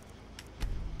difficulty up.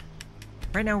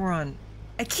 Right now we're on...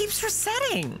 It keeps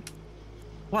resetting!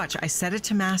 Watch, I set it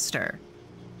to master.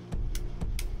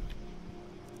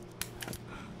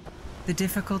 The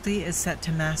difficulty is set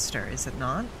to master, is it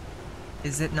not?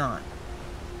 Is it not?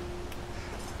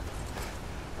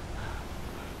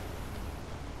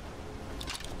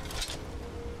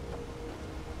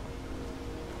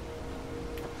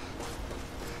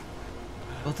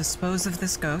 We'll dispose of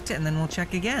this goat and then we'll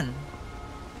check again.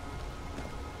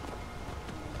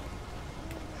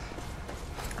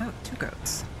 Oh, 2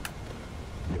 goats.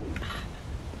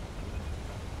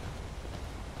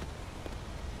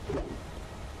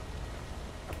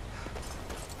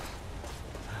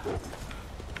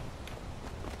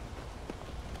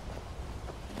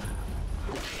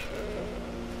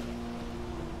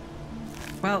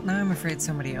 Well, now I'm afraid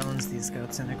somebody owns these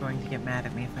goats and they're going to get mad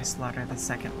at me if I slaughter the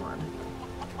second one.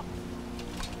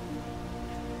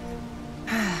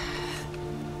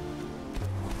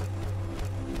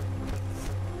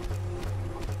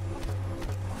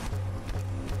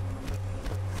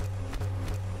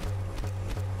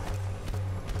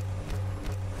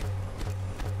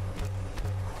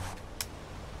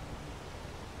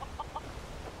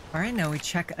 Alright, now we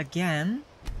check again.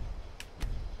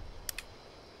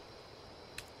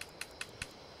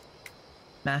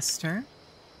 Master.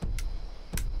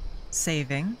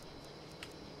 Saving.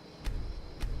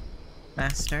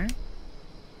 Master.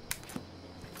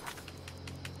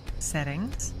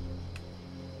 Settings.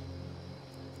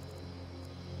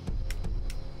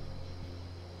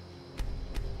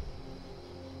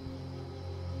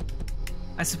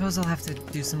 I suppose I'll have to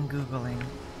do some Googling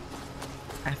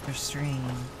after stream.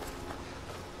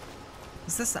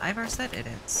 Is this the Ivar set? It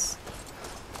is.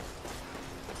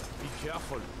 Be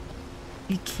careful.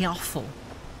 Be careful.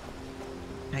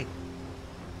 Right.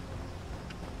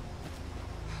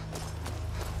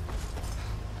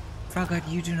 Frogod,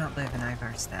 you do not live in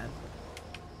Ivarstead.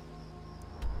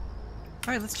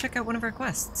 Alright, let's check out one of our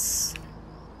quests.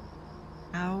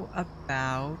 How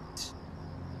about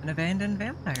an abandoned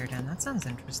vampire den? That sounds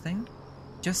interesting.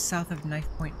 Just south of Knife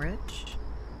Point Ridge.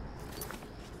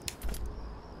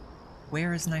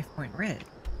 Where is Knife Point Ridge?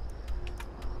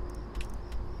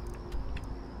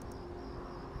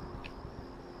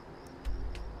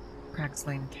 Crags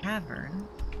Lane Cavern.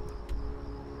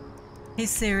 Hey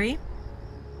Siri,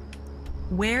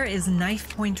 where is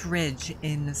Knife Point Ridge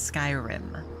in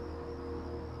Skyrim?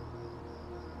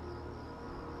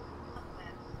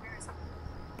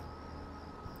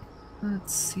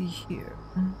 Let's see here.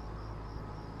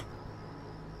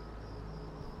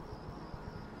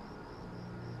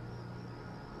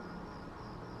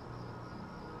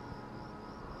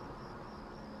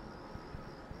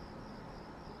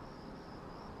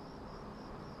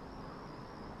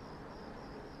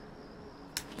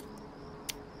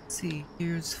 Let's see,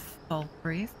 here's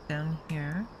Falkwraith down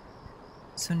here.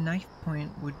 So knife point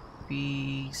would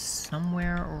be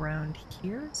somewhere around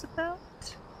here, is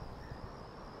about?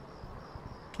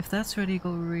 If that's Red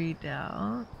Eagle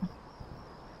Redoubt.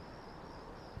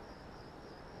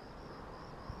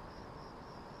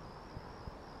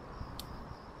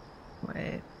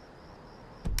 Wait.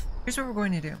 Here's what we're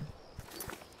going to do.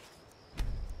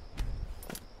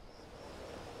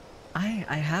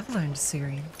 I have learned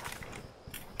Syrian.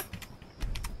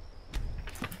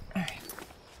 Alright.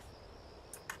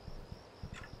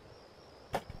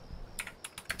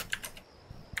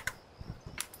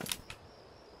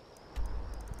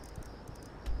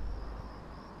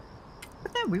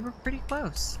 But then we were pretty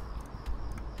close.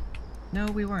 No,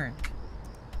 we weren't.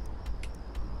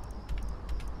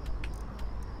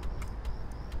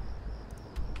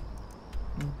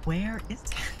 Where is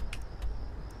it?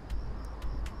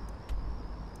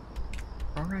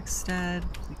 Rorikstead,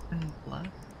 Bleakman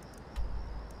Blood,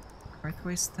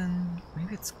 Karthwasten.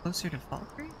 Maybe it's closer to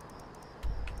Falkreath?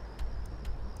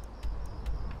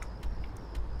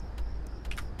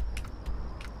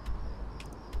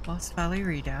 Lost Valley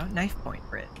Redoubt, Knife Point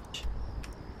Bridge.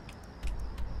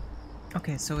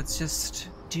 Okay, so it's just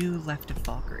due left of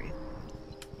Falkreath.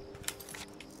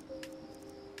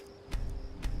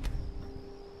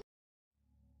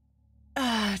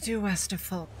 Due west of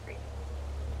Falkreath.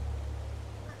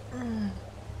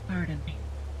 Pardon me.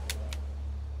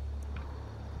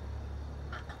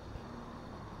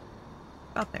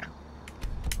 About there.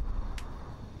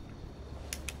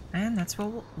 And that's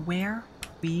where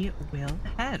we will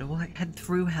head. We'll head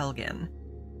through Helgen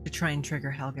to try and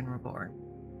trigger Helgen Reborn.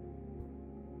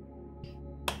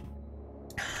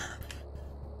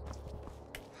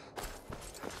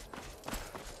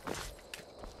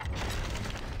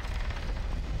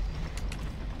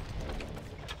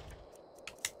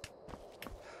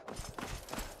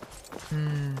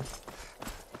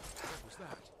 What was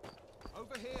that?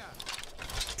 Over here.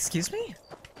 Excuse me?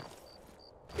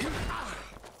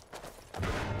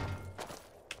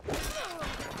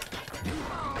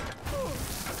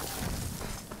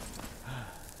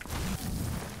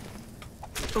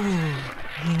 Ooh,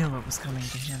 he knew what was coming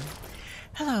to him.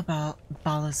 Hello,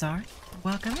 Balazar.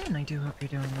 Welcome in. I do hope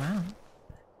you're doing well.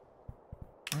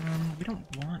 We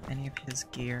don't want any of his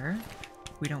gear.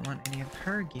 We don't want any of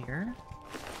her gear.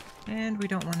 And we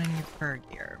don't want any of her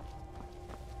gear.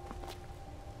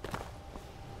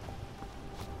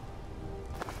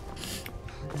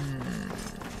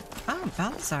 Oh,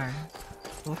 Balazar.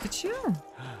 Look at you.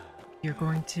 You're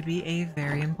going to be a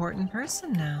very important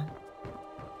person now.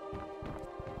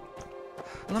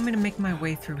 Allow me to make my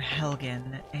way through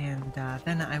Helgen, and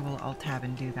then I will alt-tab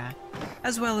and do that.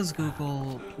 As well as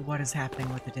Google what is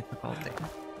happening with the difficulty.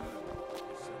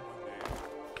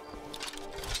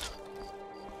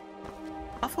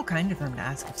 Awful kind of them to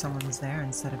ask if someone's there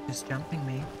instead of just jumping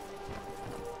me.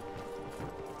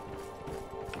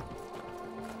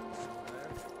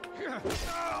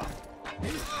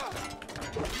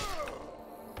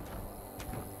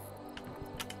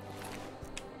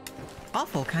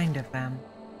 Awful kind of them.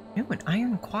 Ooh, an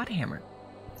iron quad hammer.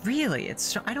 Really?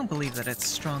 I don't believe that it's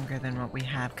stronger than what we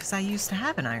have, because I used to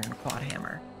have an iron quad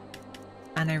hammer.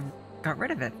 And I got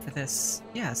rid of it for this.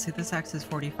 Yeah, see, this axe is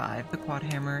 45. The quad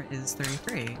hammer is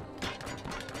 33.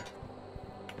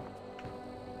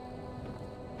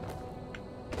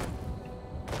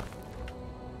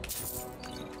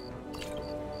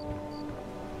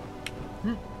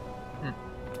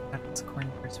 That was a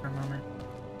coin purse for a moment.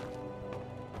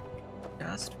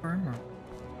 Just for a moment.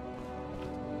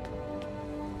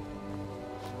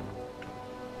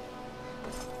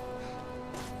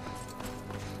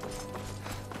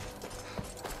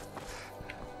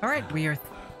 Alright, we are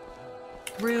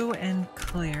through and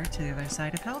clear to the other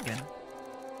side of Helgen.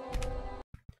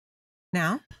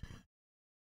 Now,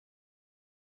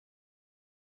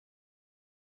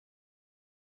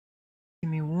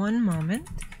 give me one moment.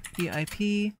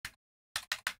 VIP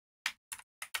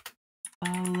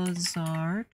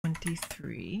Balazar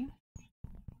 23.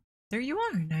 There you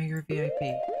are. Now you're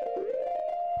VIP.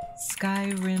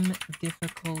 Skyrim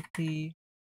difficulty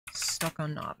stuck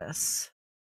on novice.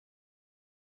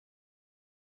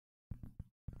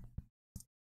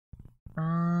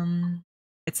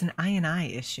 It's an I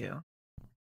issue.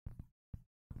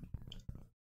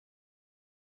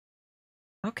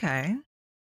 Okay.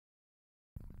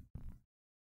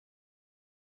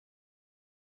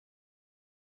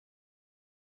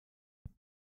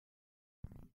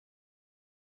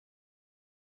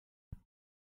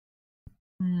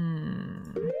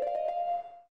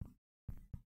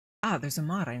 Ah, there's a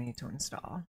mod I need to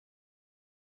install.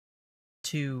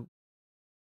 to...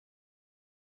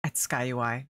 At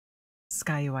SkyUI.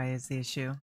 SkyUI is the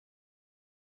issue.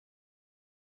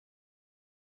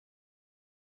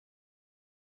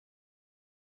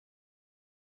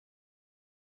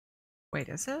 Wait,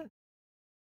 is it?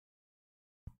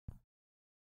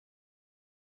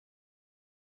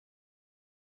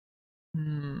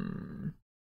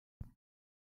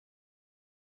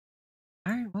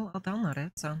 Alright, well, I'll download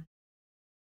it, so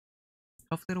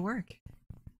hopefully it'll work.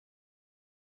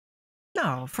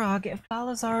 No, Frog, if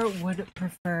Balazar would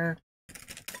prefer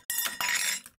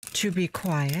to be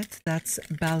quiet, that's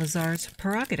Balazar's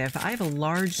prerogative. I have a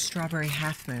large strawberry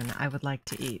half moon I would like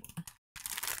to eat.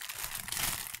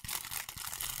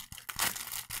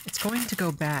 It's going to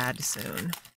go bad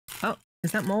soon. Oh,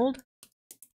 is that mold?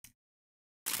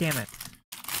 Damn it.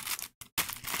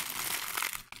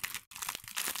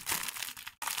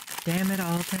 Damn it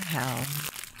all to hell.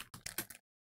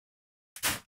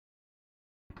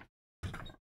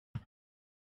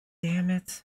 Damn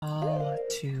it all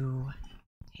to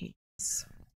Hades.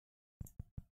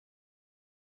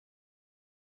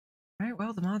 Alright,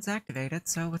 well, the mod's activated,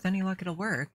 so with any luck it'll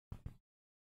work.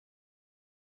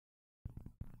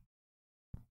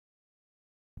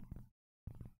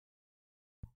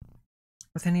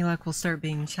 With any luck, we'll start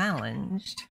being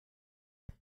challenged.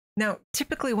 Now,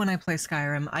 typically when I play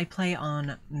Skyrim, I play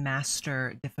on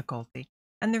Master difficulty.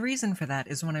 And the reason for that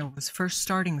is when I was first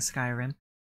starting Skyrim,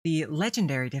 the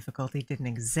Legendary difficulty didn't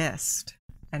exist,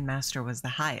 and Master was the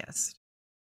highest.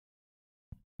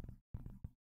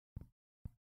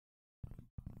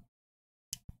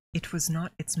 It was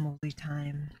not its moldy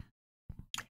time.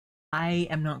 I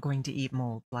am not going to eat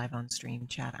mold live on stream,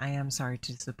 chat. I am sorry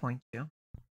to disappoint you.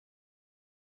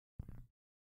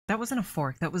 That wasn't a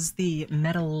fork, that was the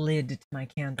metal lid to my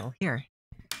candle. Here.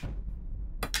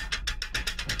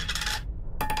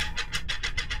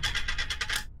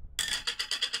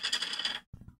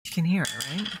 You can hear it,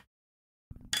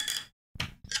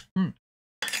 right?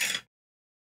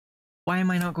 Why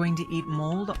am I not going to eat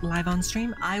mold live on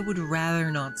stream? I would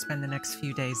rather not spend the next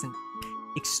few days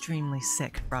extremely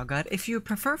sick, Froggut. If you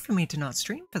prefer for me to not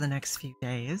stream for the next few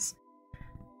days,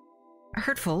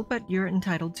 hurtful, but you're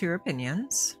entitled to your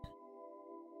opinions.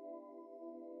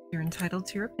 You're entitled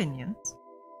to your opinions.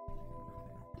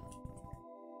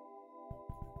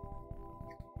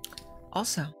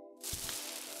 Also,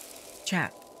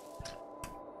 chat.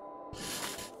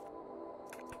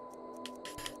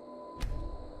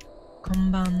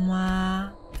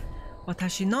 Konbanwa.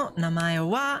 Watashi no namae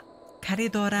wa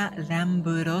Callidora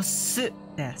Lambros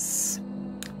desu.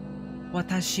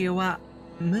 Watashi wa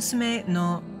musume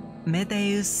no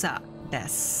medusa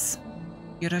desu.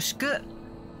 Yoroshiku.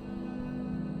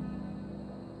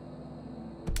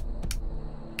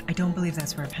 I don't believe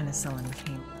that's where penicillin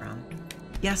came from.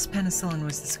 Yes, penicillin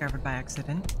was discovered by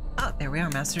accident. Oh, there we are,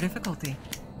 Master difficulty.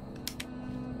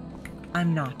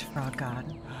 I'm not Frog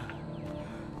God.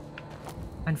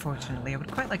 Unfortunately, I would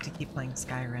quite like to keep playing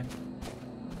Skyrim.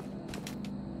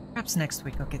 Perhaps next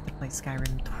week I'll get to play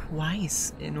Skyrim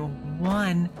twice in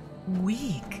 1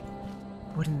 week.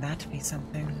 Wouldn't that be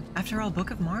something? After all,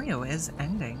 Book of Mario is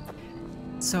ending.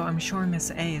 So I'm sure Miss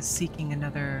A is seeking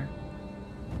another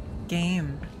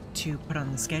game to put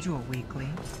on the schedule weekly.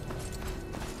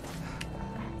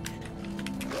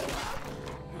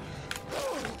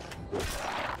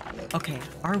 Okay,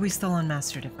 are we still on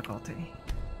Master difficulty?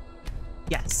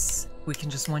 Yes, we can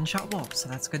just one-shot wolves, so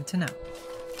that's good to know.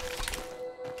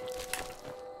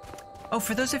 Oh,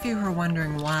 for those of you who are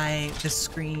wondering why the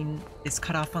screen is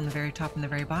cut off on the very top and the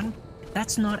very bottom,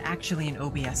 that's not actually an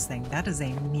OBS thing, that is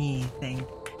a me thing.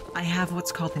 I have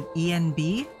what's called an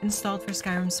ENB installed for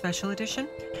Skyrim Special Edition,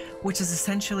 which is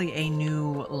essentially a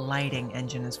new lighting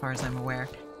engine as far as I'm aware.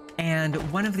 And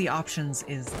one of the options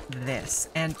is this.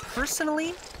 And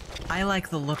personally, I like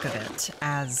the look of it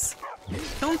as...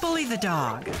 Don't bully the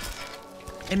dog!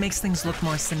 It makes things look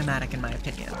more cinematic in my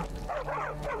opinion.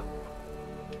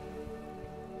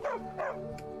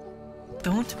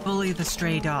 Don't bully the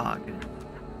stray dog.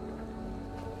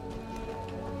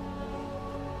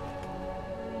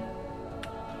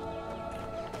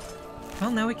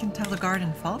 Well, now we can tell the guard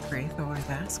in Falkreath, Orth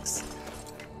asks.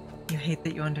 You hate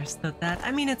that you understood that?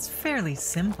 I mean, it's fairly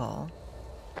simple.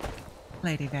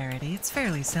 Lady Verity, it's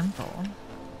fairly simple.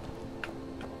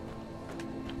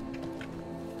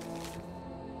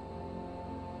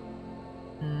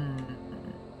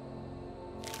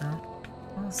 Oh,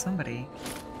 well, somebody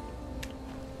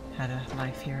had a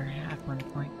life here at one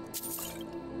point.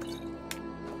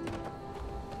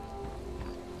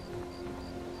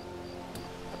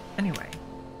 Anyway.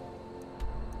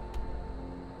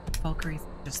 Falkreath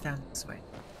just down this way.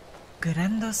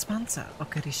 Grando sponsor,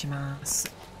 okarishimasu.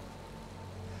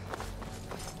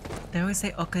 They always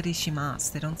say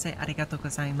okarishimasu, they don't say arigatou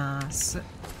gozaimasu.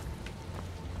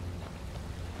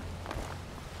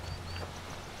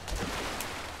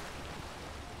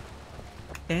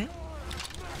 Eh?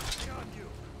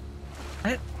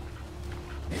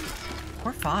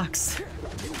 Poor Fox.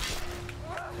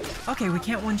 Okay, we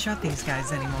can't one-shot these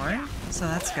guys anymore, so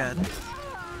that's good.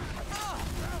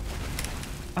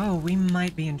 Oh, we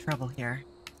might be in trouble here.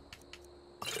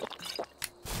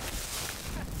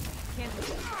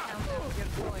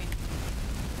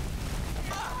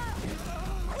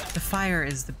 The fire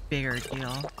is the bigger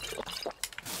deal.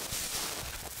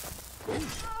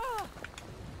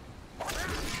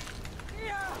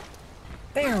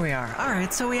 There we are.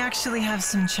 Alright, so we actually have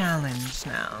some challenge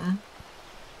now.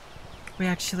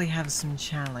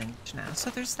 So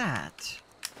there's that.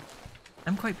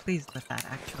 I'm quite pleased with that,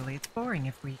 actually. It's boring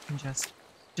if we can just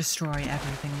destroy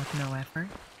everything with no effort.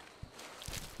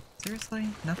 Seriously?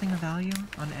 Nothing of value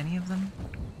on any of them?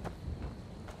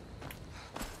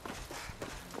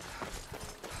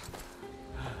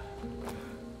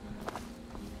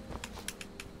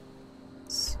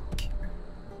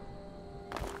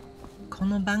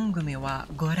 Kono bangumi wa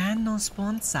goran no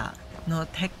sponsor no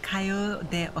tekkai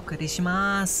de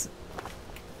okarishimasu.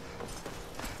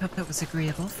 Hope that was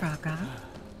agreeable, Fraga.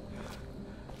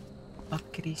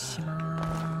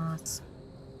 Okarishimasu.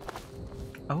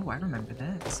 Oh, I remember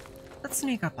this. Let's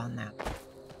sneak up on that.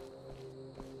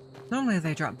 Normally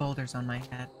they drop boulders on my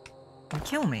head and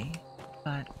kill me,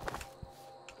 but...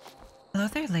 Hello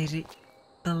there, lady.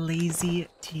 The lazy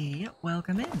tea.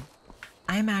 Welcome in.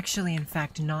 I'm actually, in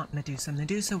fact, not Medusa.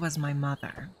 Medusa was my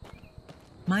mother.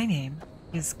 My name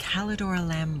is Callidora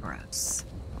Lambros.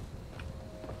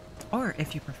 Or,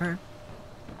 if you prefer,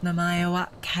 namae wa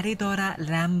Callidora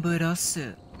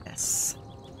Lambros desu.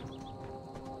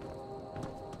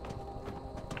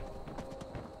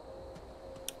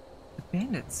 The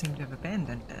bandits seem to have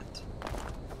abandoned it.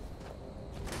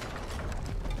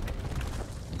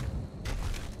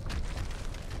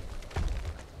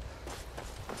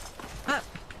 Ah!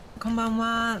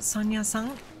 Konbanwa,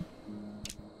 Sonia-san.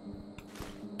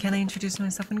 Can I introduce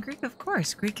myself in Greek? Of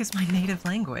course. Greek is my native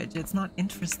language. It's not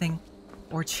interesting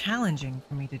or challenging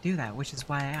for me to do that, which is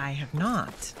why I have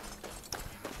not.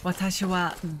 Watashi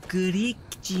wa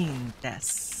Greek-jin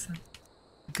desu.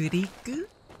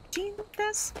 Greek-jin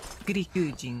desu?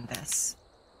 Greek-jin desu.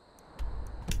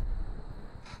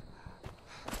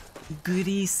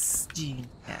 Greece-jin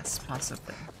desu,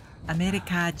 possibly.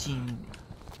 America-jin.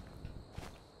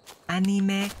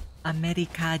 Anime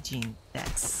America-jin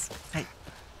desu. Hai.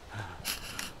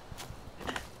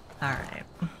 Alright.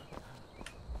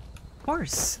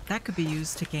 Horse. That could be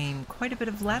used to gain quite a bit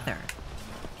of leather.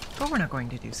 But we're not going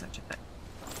to do such a thing.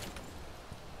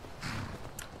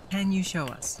 Can you show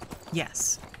us?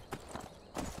 Yes.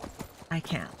 I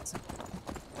can't.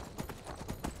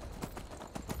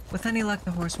 With any luck,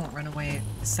 the horse won't run away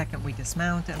the second we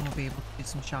dismount, and we'll be able to do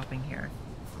some shopping here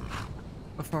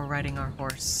before riding our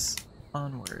horse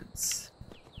onwards.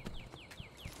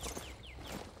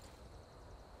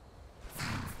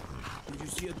 Did you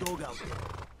see a dog out there?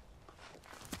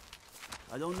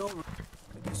 I don't know.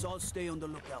 I guess I'll stay on the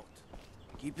lookout.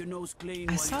 Keep your nose clean.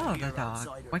 I saw the dog.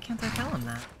 Why can't I tell him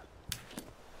that?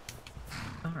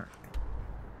 Alright.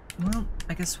 Well,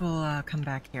 I guess we'll come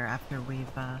back here after we've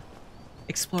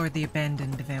explored the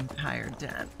abandoned vampire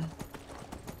den.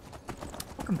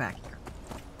 We'll come back here.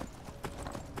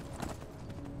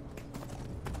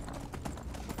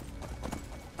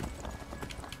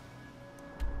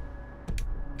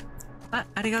 Ah,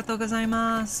 arigatou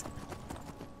gozaimasu.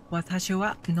 Watashi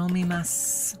wa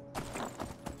nomimasu.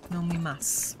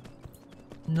 Nomimasu.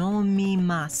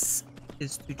 Nomimasu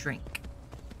is to drink.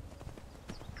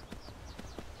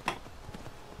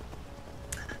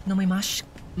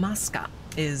 Nomimaska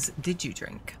is did you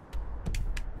drink?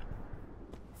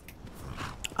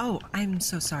 Oh, I'm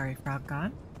so sorry, Frog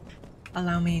God.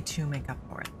 Allow me to make up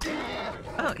for it.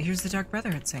 Oh, here's the Dark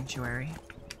Brotherhood Sanctuary.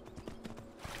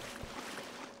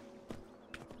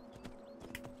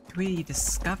 Can we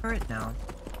discover it? No.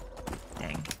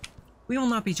 Dang. We will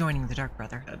not be joining the Dark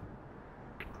Brotherhood.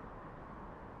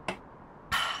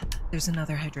 There's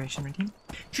another hydration routine.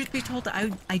 Truth be told,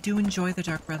 I do enjoy the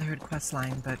Dark Brotherhood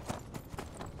questline, but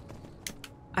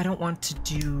I don't want to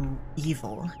do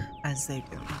evil as they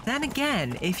do. Then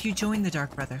again, if you join the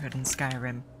Dark Brotherhood in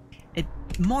Skyrim, it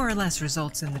more or less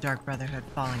results in the Dark Brotherhood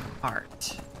falling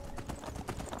apart.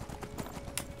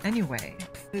 Anyway,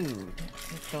 food.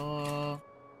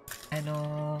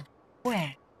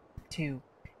 Where to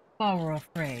borrow a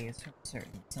phrase from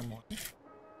certain someone.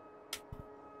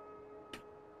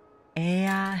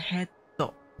 Airhead.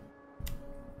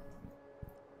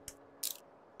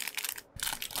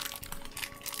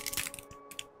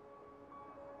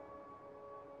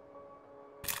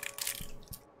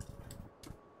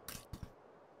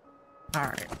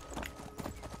 Alright.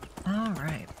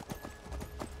 Alright.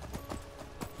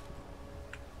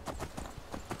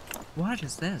 What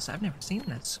is this? I've never seen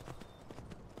this.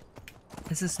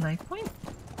 Is this knife point?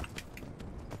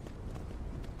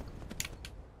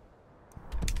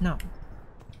 No.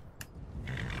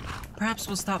 Perhaps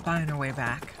we'll stop by on our way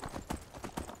back.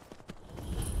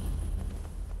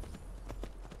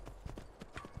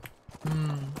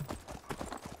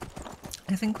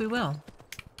 I think we will.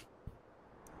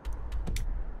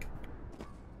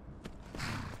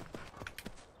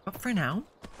 But for now...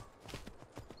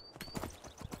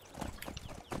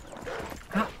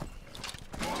 Ah.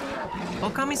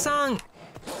 Okami-san!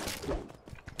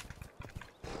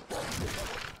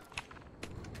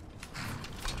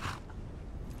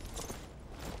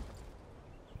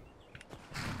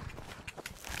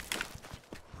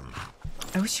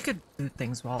 I wish you could loot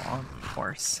things while on the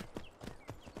horse.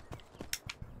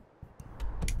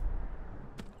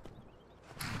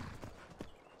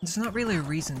 There's not really a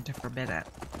reason to forbid it.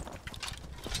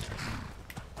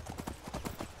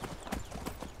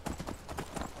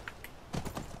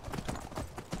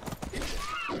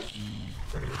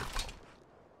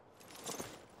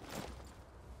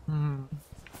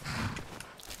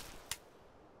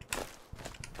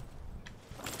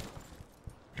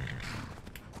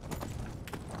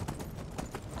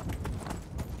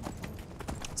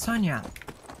 Sonia,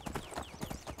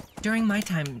 during my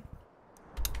time,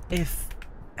 if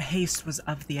haste was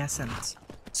of the essence,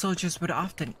 soldiers would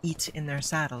often eat in their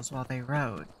saddles while they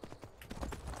rode.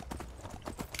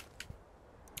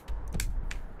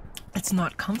 It's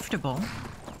not comfortable,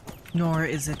 nor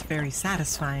is it very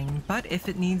satisfying, but if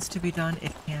it needs to be done,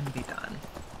 it can be done.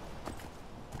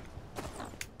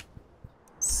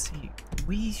 Let's see,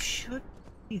 we should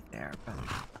be there, but...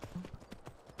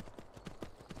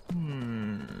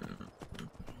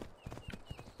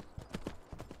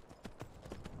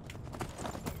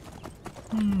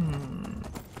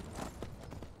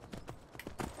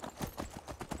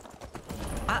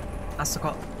 Ah,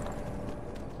 asoko.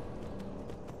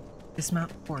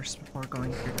 Dismount horse before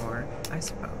going through door, I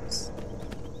suppose.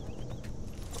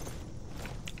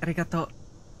 Arigato,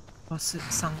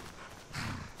 boss-san.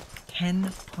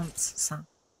 Ken Ponce-san.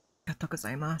 Arigatou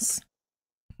gozaimasu.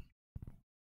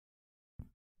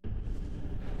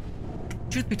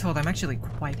 Truth be told, I'm actually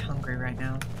quite hungry right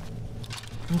now.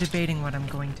 I'm debating what I'm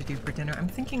going to do for dinner. I'm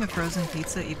thinking of frozen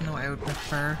pizza, even though I would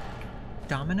prefer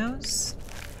Domino's.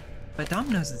 But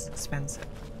Domino's is expensive.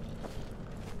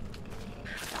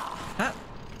 Ah!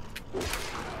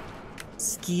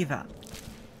 Skiva.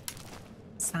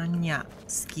 Sanya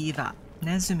Skiva.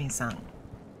 Nezumi-san.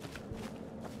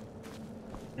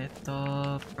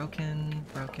 Broken.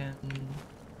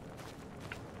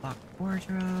 Locked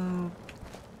wardrobe.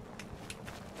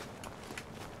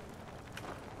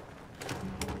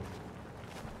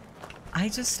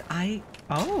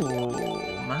 Oh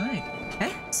my.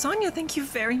 Eh, Sonia, thank you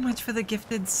very much for the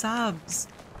gifted subs.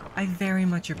 I very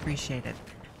much appreciate it.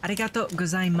 Arigatou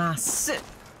gozaimasu.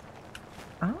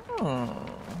 Oh.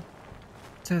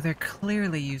 So there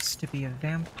clearly used to be a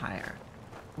vampire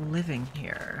living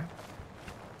here.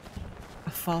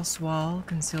 A false wall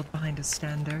concealed behind a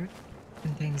standard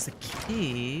contains a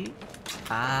key.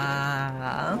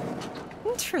 Ah.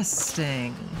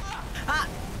 Interesting. Ah!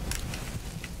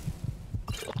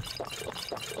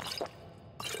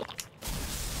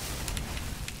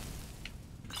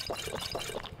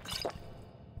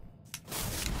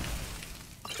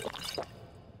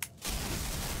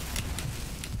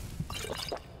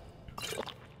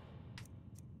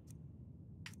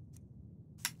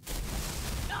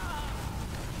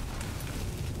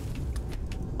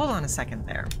 Hold on a second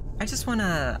there. I just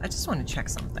wanna check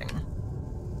something.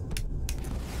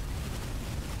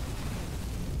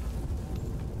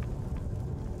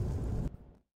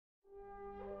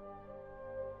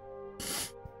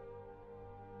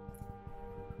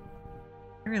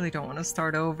 I really don't want to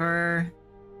start over.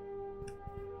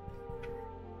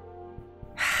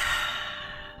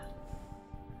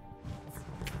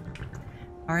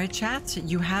 Alright, chat,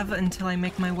 you have until I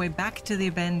make my way back to the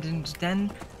abandoned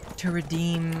den to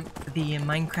redeem the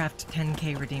Minecraft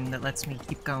 10k redeem that lets me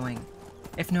keep going.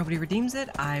 If nobody redeems it,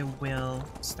 I will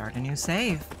start a new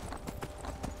save.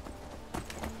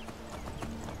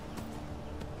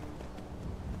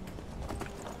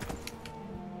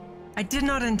 I did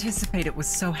not anticipate it was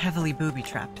so heavily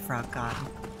booby-trapped, Frog God.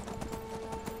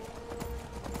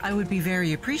 I would be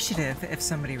very appreciative if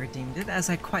somebody redeemed it, as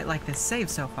I quite like this save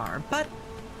so far, but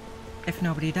if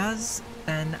nobody does,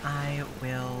 then I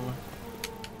will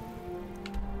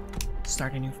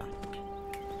start a new fight.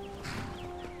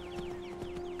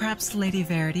 Perhaps Lady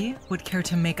Verity would care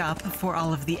to make up for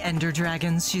all of the ender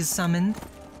dragons she's summoned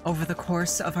over the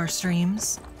course of our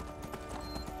streams.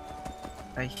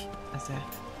 Ay, as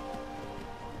if.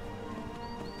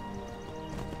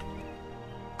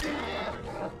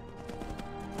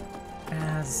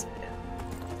 As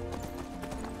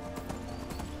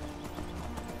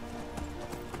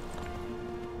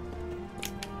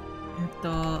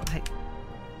はい。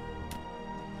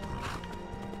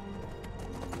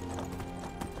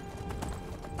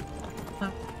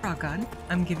Frog God,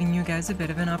 I'm giving you guys a bit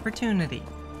of an opportunity.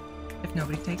 If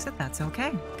nobody takes it, that's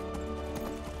okay.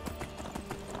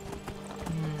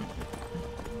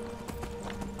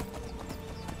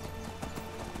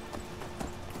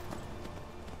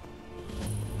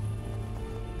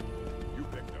 You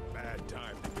picked a bad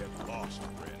time to get lost,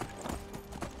 friend.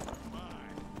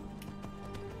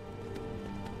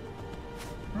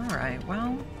 Alright,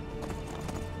 well.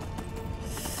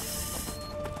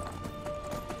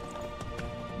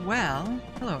 Well,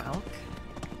 hello, Elk.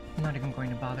 I'm not even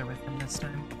going to bother with him this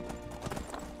time.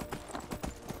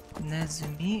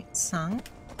 Nezumi-san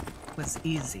was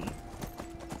easy.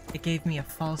 It gave me a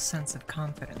false sense of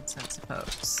confidence, I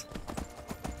suppose.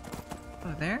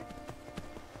 Oh, there?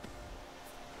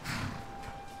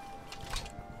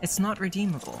 It's not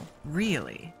redeemable,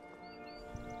 really.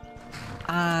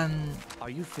 Are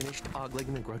you finished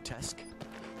ogling the grotesque?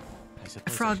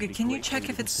 Frog, can you check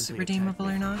if it's redeemable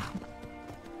or not?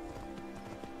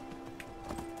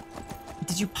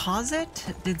 Did you pause it?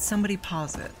 Did somebody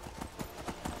pause it?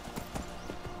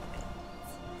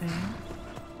 Okay.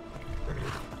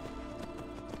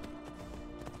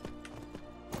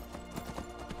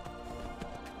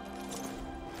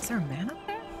 Is there a man up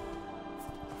there?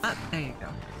 Ah, there you go.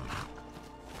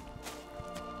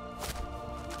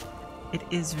 It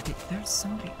is redeemable. There's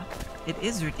somebody up there. It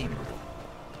is redeemable.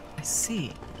 I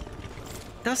see.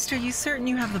 Dust, are you certain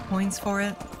you have the points for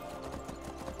it?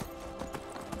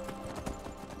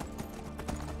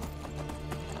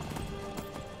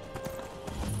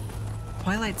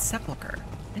 Twilight Sepulchre.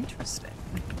 Interesting.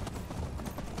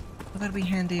 Well, that'll be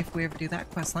handy if we ever do that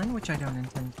questline, which I don't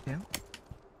intend to do.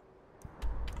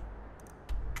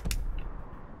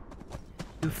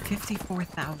 You have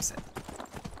 54,000.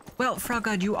 Well, Frog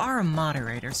God, you are a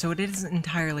moderator, so it is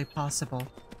entirely possible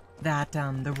that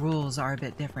the rules are a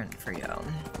bit different for you.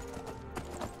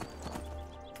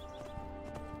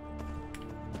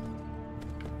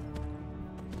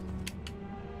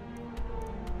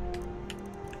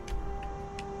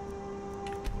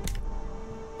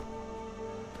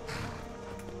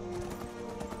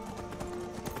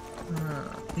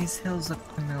 These hills look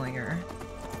familiar.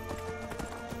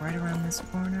 Right around this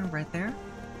corner, right there.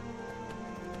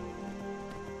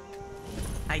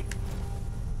 Hi.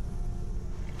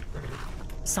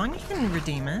 Sonya can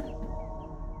redeem it.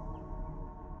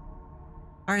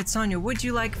 Alright, Sonya, would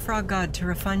you like Frog God to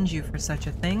refund you for such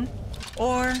a thing?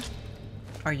 Or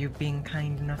are you being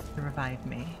kind enough to revive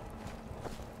me?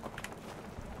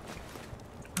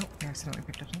 Oh, I accidentally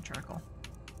picked up some charcoal.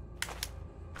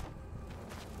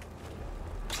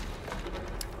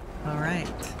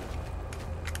 Alright.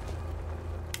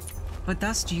 But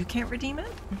Dust, you can't redeem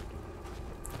it?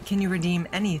 Can you redeem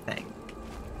anything?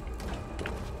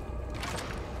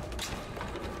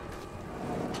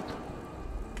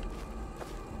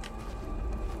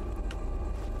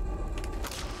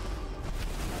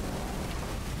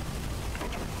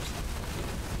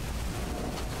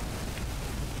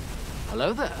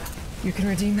 Hello there. You can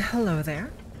redeem hello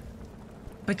there.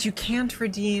 But you can't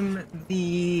redeem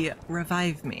the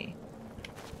revive me.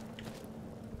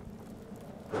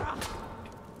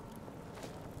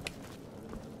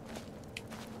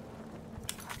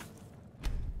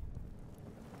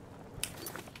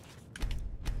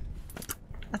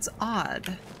 That's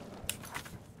odd.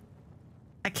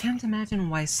 I can't imagine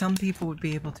why some people would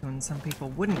be able to and some people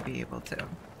wouldn't be able to.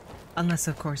 Unless,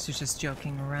 of course, you're just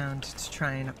joking around to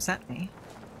try and upset me.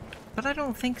 But I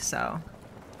don't think so.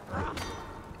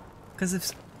 Because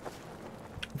if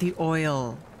the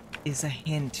oil is a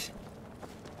hint,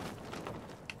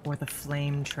 or the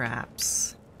flame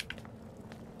traps.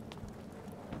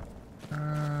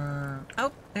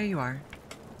 Oh, there you are.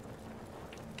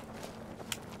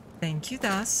 Thank you,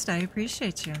 Dust. I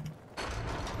appreciate you.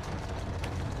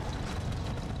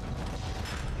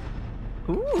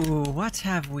 Ooh, what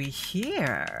have we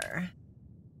here?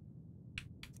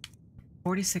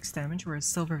 46 damage, whereas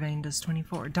Silver Vein does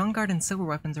 24. Dawnguard and silver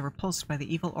weapons are repulsed by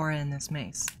the evil aura in this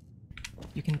mace.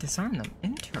 You can disarm them.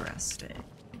 Interesting.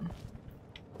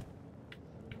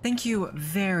 Thank you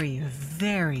very,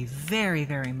 very, very,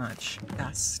 very much,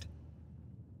 Dust.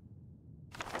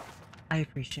 I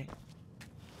appreciate it.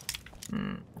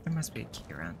 There must be a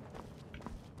key around.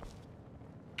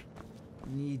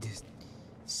 Need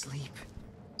sleep.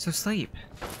 So sleep.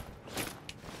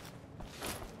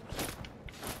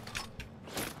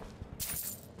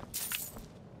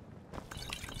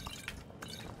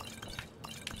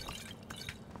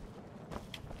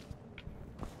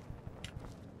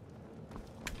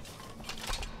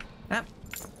 Yep.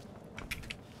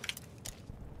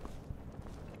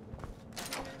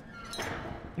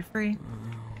 You're free.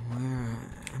 Where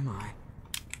am I?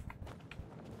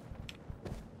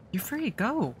 You're free.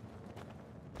 Go.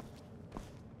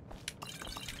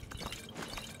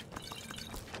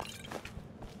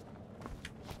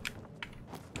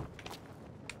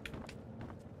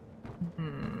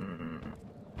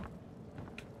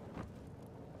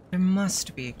 There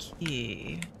must be a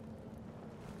key.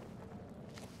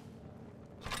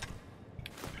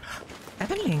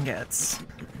 Ebony ingots.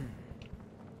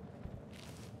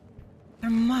 There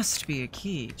must be a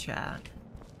key, chat.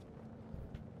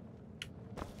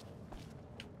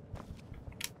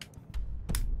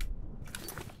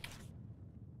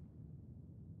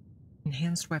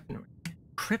 Enhanced weaponry.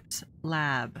 Crypt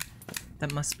lab.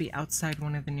 That must be outside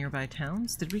one of the nearby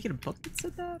towns. Did we get a book that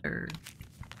said that, or?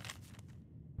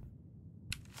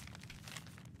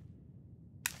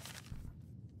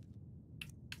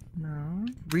 No.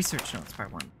 Research notes,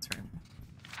 part 1. That's right.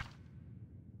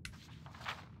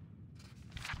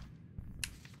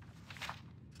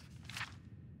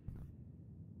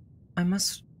 I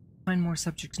must find more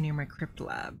subjects near my crypt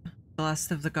lab. The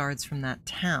last of the guards from that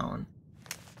town.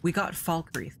 We got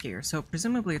Falkreath gear, so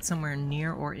presumably it's somewhere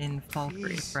near or in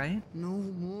Falkreath, right? No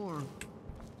more. Do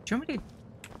you want me to...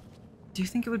 Do you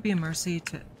think it would be a mercy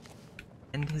to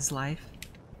end his life?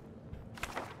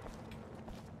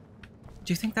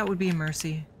 Do you think that would be a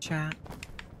mercy, chat?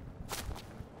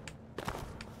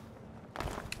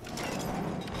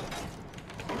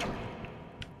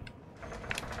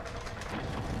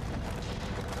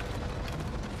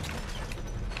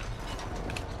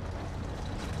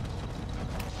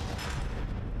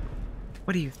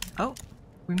 What do you... Oh,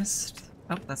 we missed...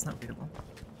 Oh, that's not readable.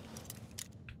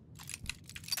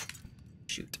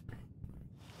 Shoot.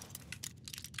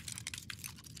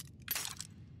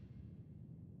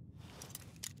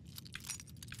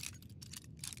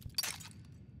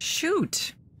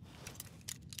 Shoot!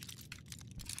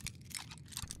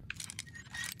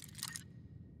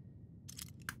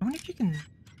 I wonder if you can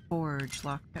forge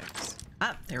lockpicks.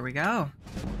 Ah, there we go.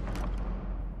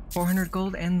 400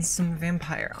 gold and some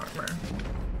vampire armor.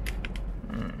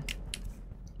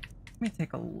 Let me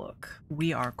take a look.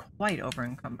 We are quite over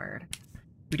encumbered.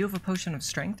 We do have a potion of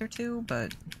strength or two,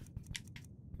 but...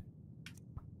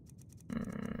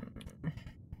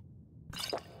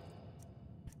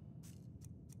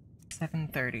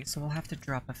 730, so we'll have to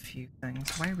drop a few things.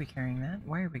 Why are we carrying that?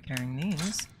 Why are we carrying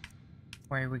these?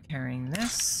 Why are we carrying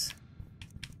this?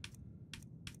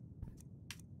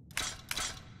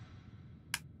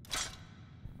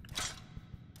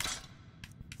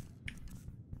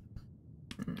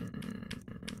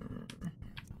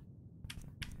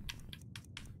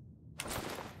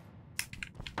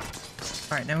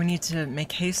 Alright, now we need to make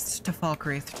haste to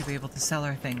Falkreath to be able to sell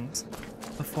our things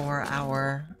before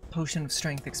our potion of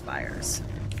strength expires.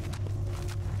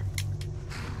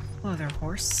 Hello there,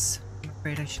 horse. I'm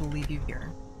afraid I shall leave you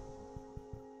here.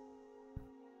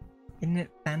 Isn't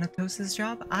it Thanatos'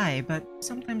 job? Aye, but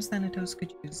sometimes Thanatos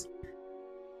could use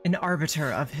an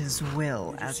arbiter of his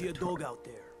will as see a dog out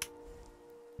there.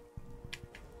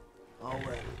 All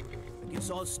right. I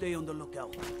guess I'll stay on the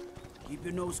lookout. Keep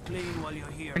your nose clean while you're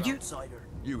here, outsider.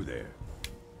 You there.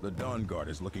 The Dawn Guard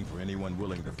is looking for anyone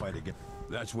willing to fight again.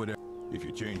 That's what... If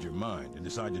you change your mind and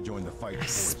decide to join the fight before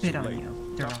spit it's too on late,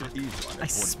 you, Dr. Evelyn I at Fort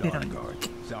spit Dawn on Guard,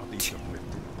 southeast of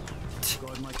Ripton.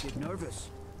 Guard might get nervous.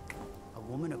 A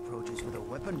woman approaches with a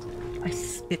weapon drawn. I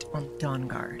spit on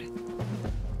Dawnguard.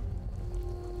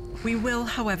 We will,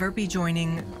 however, be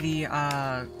joining the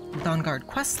Dawnguard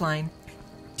questline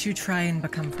to try and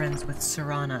become friends with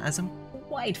Serana, as I'm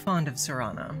quite fond of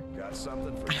Serana. Got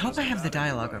something for I hope I have the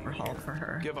dialogue overhauled for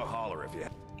her. Give a holler if you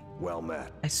well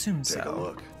met. I assume so. Take a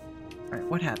look. Alright,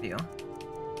 what have you?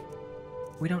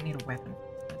 We don't need a weapon.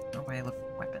 No way I look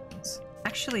for weapons.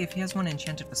 Actually, if he has one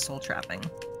enchanted with soul trapping,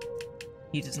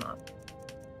 he does not.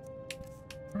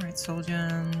 Alright, soul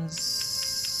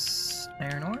gems...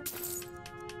 Iron ore?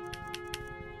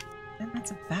 And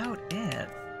that's about it.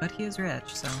 But he is rich,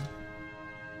 so...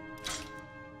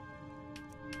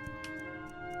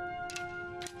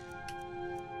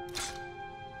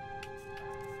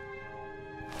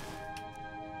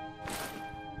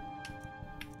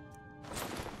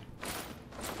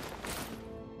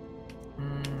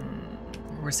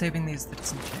 We're saving these to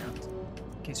disenchant,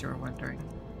 in case you were wondering.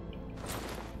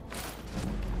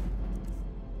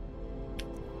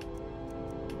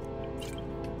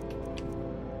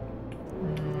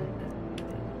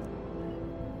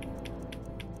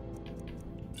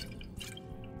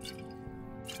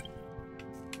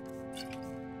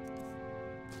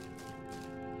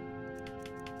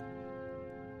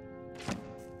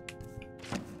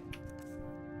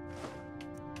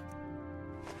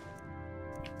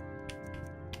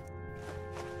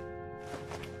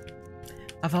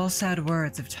 Of all sad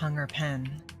words of tongue or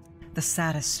pen, the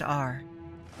saddest are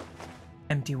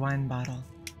empty wine bottle.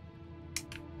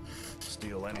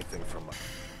 Steal anything from us.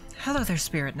 Hello there,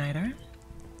 Spirit Knighter.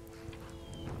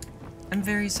 I'm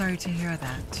very sorry to hear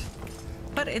that.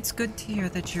 But it's good to hear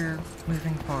that you're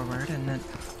moving forward and that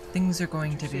things are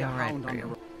going to be alright for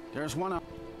you. There's one up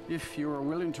if you are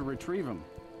willing to retrieve him.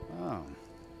 Oh.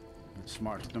 It's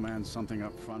smart to demand something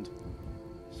up front.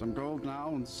 Some gold now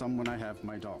and some when I have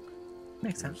my dog.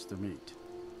 Makes sense. The meat.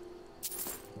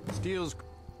 Steel's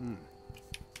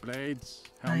blades,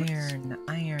 helmets.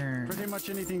 Iron. Pretty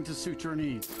much anything to suit your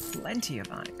needs. Plenty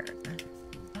of iron.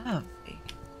 Lovely.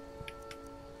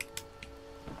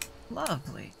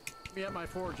 Lovely. Be at my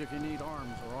forge if you need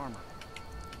arms or armor.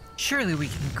 Surely we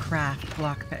can craft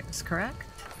lockpicks, correct?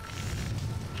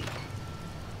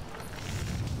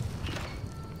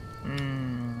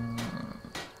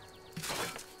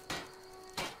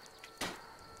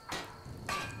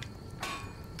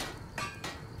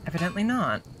 Evidently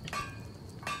not.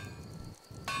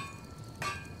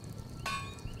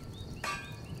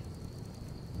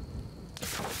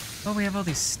 Oh, we have all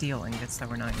these steel ingots that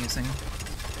we're not using.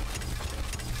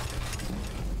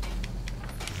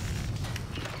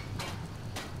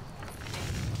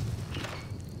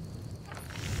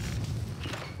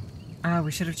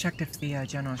 We should have checked if the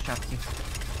general shopkeep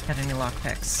had any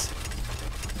lockpicks.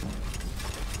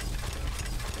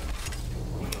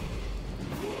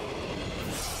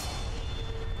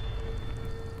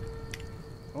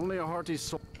 Only a hearty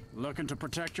soul. Looking to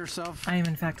protect yourself? I am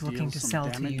in fact looking Deal to some sell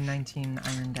damage? to you 19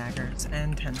 iron daggers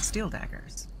and 10 steel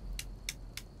daggers.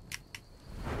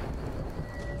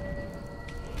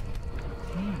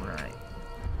 Alright.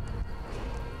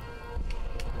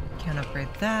 Can't upgrade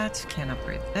that, can't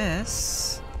upgrade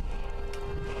this.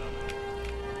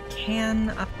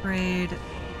 Can upgrade,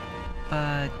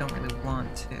 but don't really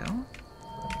want to.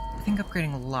 I think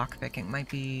upgrading lockpicking might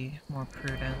be more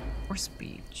prudent. Or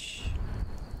speech.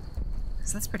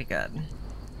 Because that's pretty good.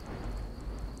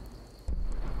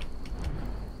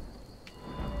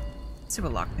 Let's see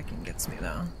what lockpicking gets me,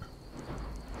 though.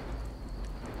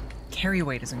 Carry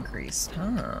weight is increased,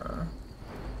 huh?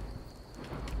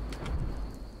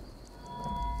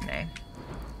 Nay.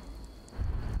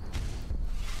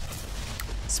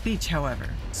 Speech, however,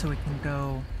 so we can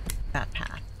go that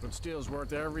path. Good steel's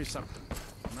worth every something.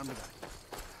 Remember that.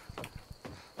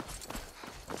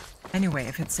 Anyway,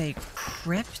 if it's a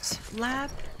crypt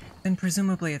lab, then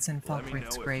presumably it's in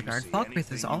Falkreath's graveyard.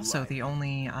 Falkreath is also the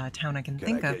only town I can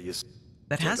think of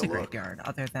that has a graveyard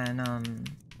other than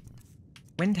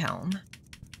Windhelm.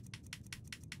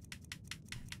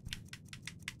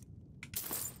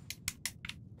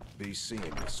 Be seeing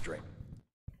the string.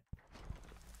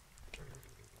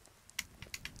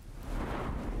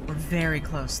 We're very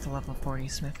close to level 40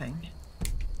 smithing.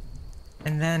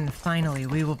 And then, finally,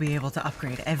 we will be able to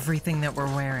upgrade everything that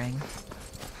we're wearing.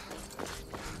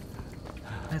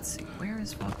 Let's see, where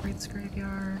is Falkreath's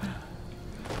graveyard?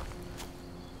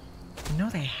 I know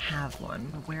they have one,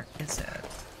 but where is it?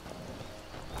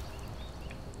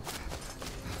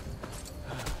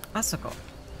 Asuko.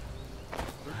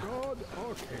 The god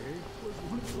Arche was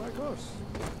once like us,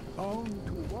 bound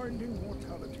to winding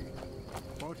mortality.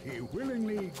 But he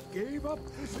willingly gave up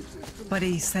his existence. But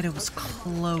he said it was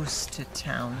close to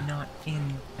town, not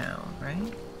in town,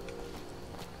 right?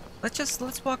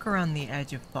 Let's walk around the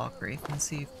edge of Falkreath and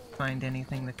see if we find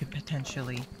anything that could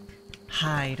potentially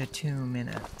hide a tomb in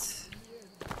it.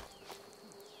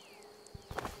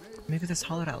 Maybe this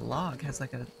hollowed out log has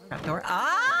like a trapdoor.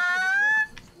 Ah!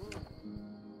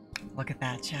 Look at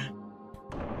that, chat.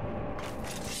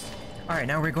 Alright,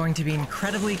 now we're going to be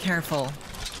incredibly careful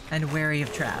and wary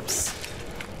of traps.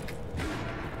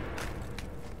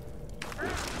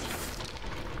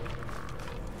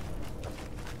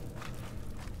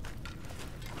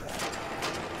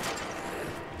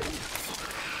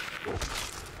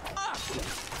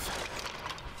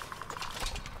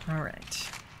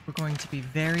 going to be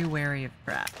very wary of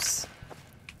traps.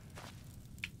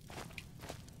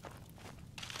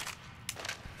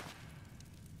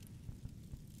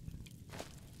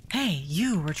 Hey,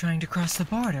 you were trying to cross the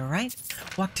border, right?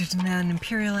 Walked into an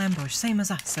Imperial ambush, same as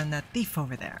us and that thief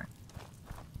over there.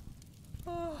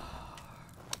 I'll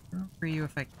free you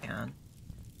if I can.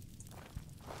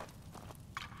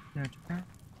 No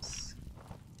traps.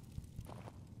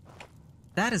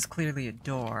 That is clearly a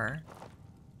door.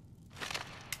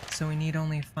 So we need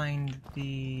only find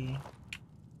the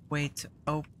way to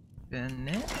open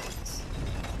it.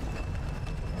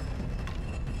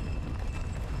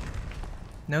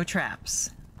 No traps.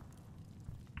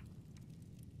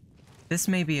 This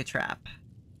may be a trap.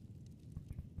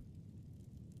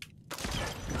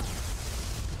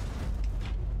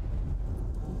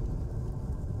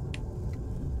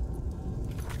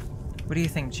 What do you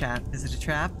think, chat? Is it a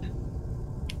trap?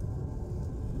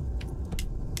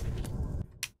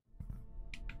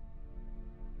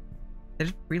 Did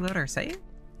it reload our save?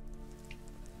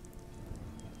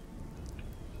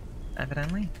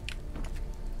 Evidently.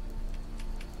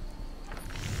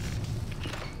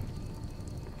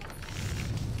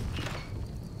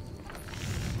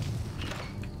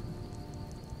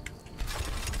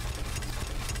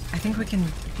 I think we can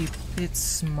be a bit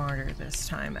smarter this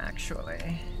time,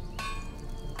 actually.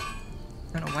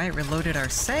 I don't know why it reloaded our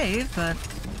save, but...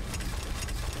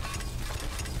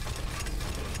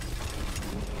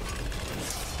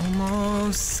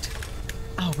 Almost.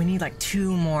 Oh, we need like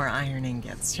 2 more iron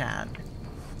ingots, chat.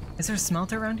 Is there a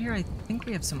smelter around here? I think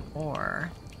we have some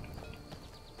ore.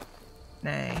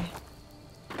 Nay.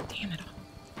 Damn it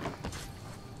all.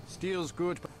 Steel's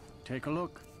good, but take a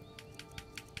look.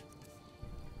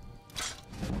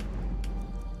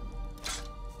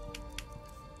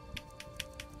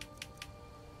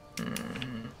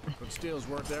 But steel's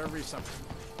worth every something.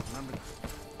 Remember that.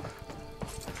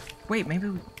 Wait, maybe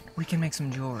we can make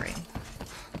some jewelry.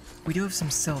 We do have some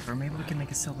silver. Maybe we can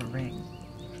make a silver ring.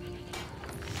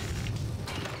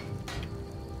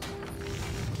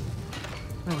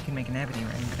 Well, we can make an ebony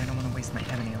ring, but I don't want to waste my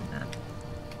ebony on that.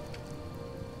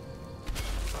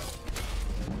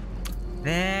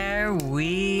 There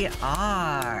we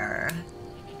are.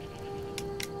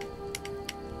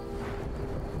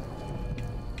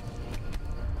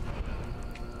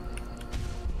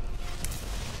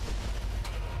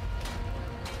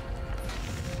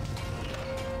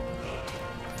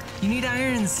 You need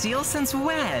iron and steel? Since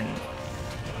when?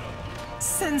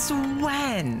 Since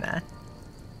when?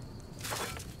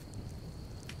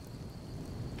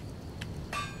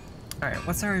 Alright,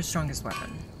 what's our strongest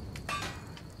weapon?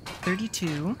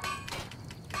 32.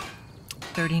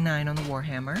 39 on the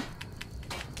warhammer.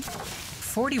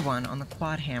 41 on the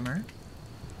quad hammer.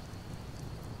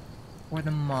 Or the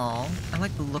maul. I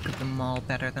like the look of the maul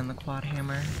better than the quad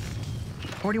hammer.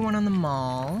 41 on the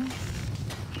maul.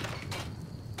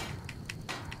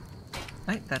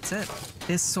 Right, that's it.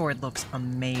 This sword looks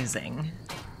amazing.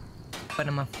 But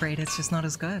I'm afraid it's just not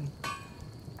as good.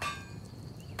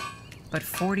 But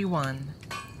 41.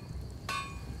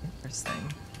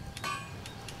 Interesting.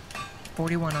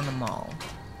 41 on the maul.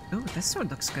 Ooh, this sword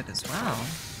looks good as well.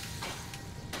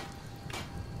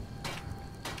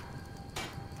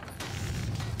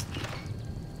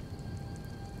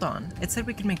 Hold on. It said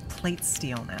we could make plate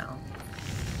steel now.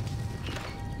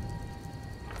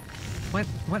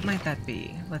 What might that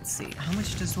be? Let's see. How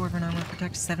much does dwarven armor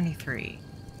protect? 73.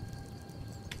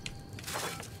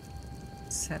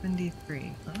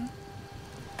 73, huh?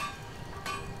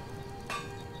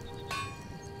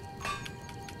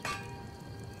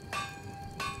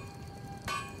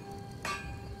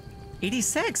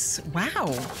 $86!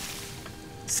 Wow!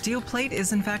 Steel plate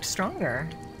is in fact stronger.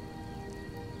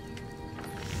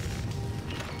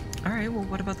 Alright, well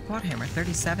what about the quad hammer?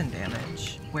 37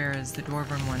 damage. Whereas the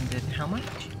dwarven one did how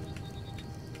much?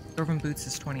 Dwarven boots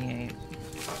is 28.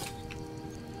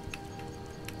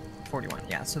 41,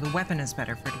 yeah, so the weapon is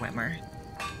better for Dwemer.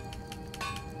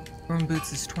 Dwarven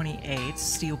boots is 28.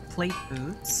 Steel plate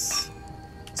boots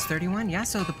is 31. Yeah,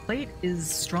 so the plate is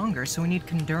stronger, so we need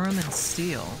Condurum and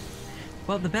steel.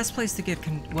 Well, the best place to get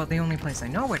well, the only place I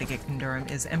know where to get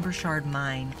Condurum is Embershard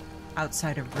Mine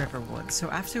outside of Riverwood. So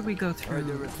after we go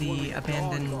through the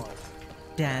abandoned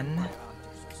den,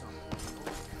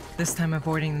 this time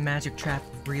avoiding the magic trap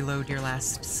of reload your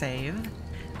last save,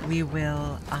 we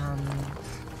will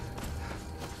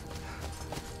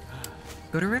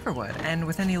go to Riverwood, and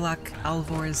with any luck,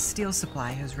 Alvor's steel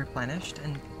supply has replenished,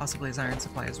 and possibly his iron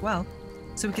supply as well,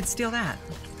 so we could steal that.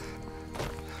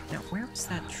 Now, where was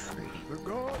that tree? The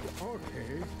god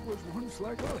Arche was once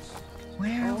like us.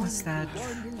 Where was that?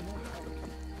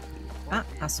 Ah,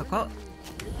 asoko.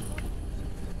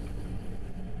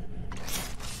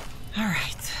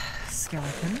 Alright,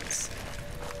 skeletons.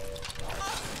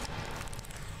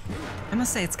 I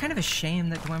must say, it's kind of a shame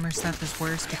that Dwemer stuff is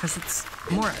worse because it's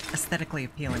more aesthetically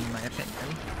appealing, in my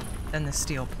opinion, than the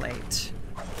steel plate.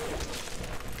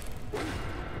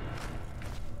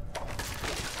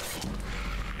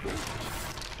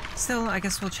 Still, I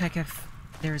guess we'll check if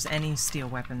there's any steel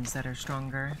weapons that are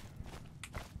stronger.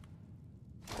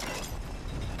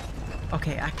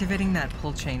 Okay, activating that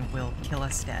pull chain will kill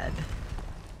us dead.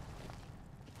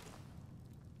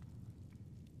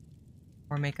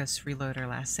 Or make us reload our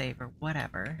last save, or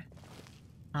whatever.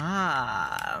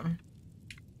 Ah.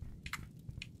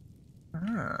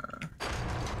 Ah.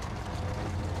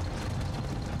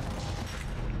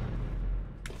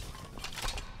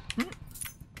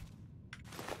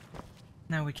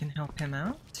 Now we can help him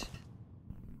out.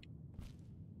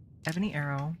 Ebony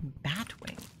arrow, bat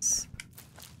wings.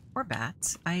 Or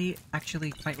bats. I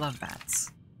actually quite love bats.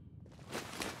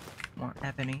 More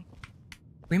ebony.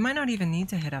 We might not even need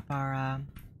to hit up our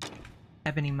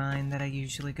ebony mine that I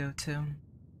usually go to.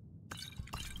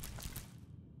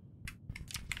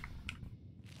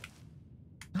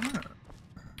 Ah.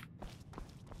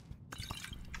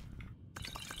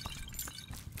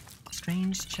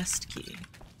 Strange chest key.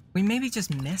 We maybe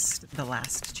just missed the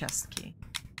last chest key.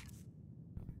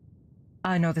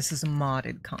 I know this is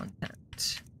modded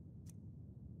content.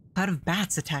 Cloud of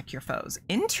bats attack your foes.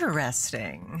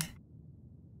 Interesting.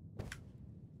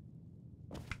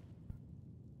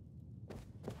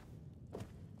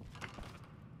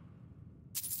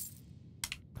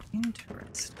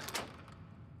 Interesting.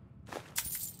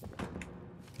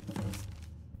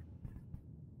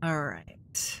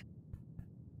 Alright.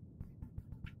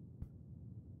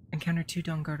 Encounter 2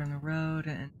 Dawn Guard on the road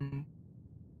and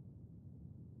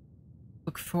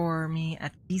look for me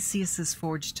at Theseus's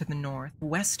Forge to the north,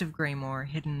 west of Greymore,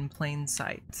 hidden in plain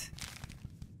sight.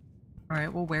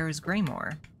 Alright, well, where is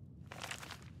Greymore?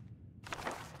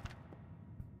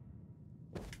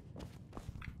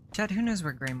 Chad, who knows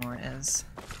where Greymore is?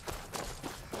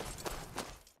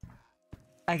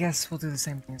 I guess we'll do the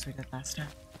same thing as we did last time.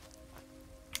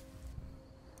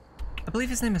 I believe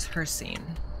his name is Hersine.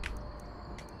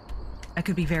 I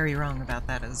could be very wrong about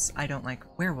that, as I don't like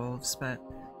werewolves, but...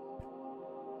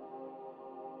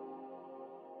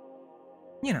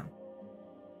 you know.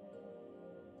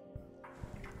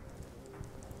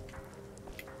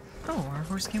 Oh, our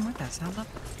horse came with us. How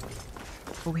lovely.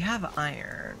 Well, we have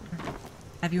iron.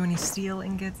 Have you any steel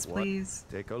ingots, please?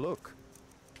 What? Take a look.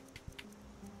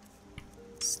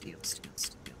 Steel, steel,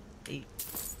 steel. 8.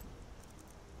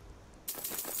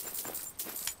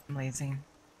 I'm lazy.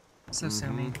 So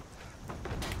sue me.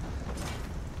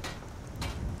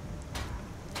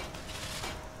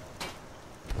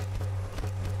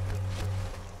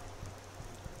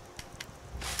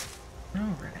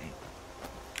 Alright.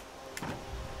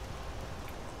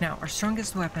 Now, our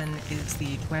strongest weapon is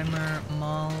the Dwemer,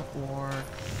 Maul, or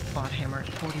Bot Hammer at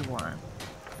 41.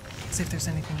 Let's see if there's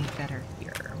anything better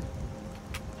here.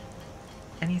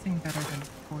 Anything better than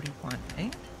 41, eh?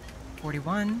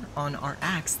 41 on our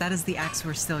axe. That is the axe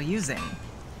we're still using.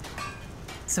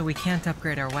 So we can't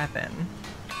upgrade our weapon.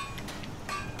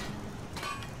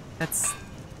 That's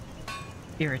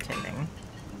irritating.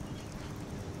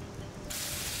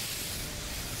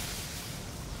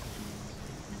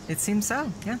 It seems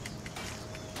so, yeah.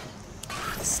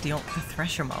 The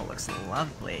Thresher Maul looks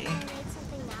lovely.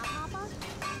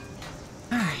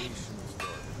 Alright.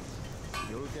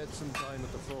 You'll get some time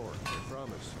at the fort, I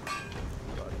promise.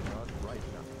 But not right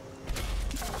now.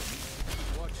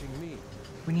 Watching me.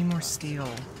 We need more steel.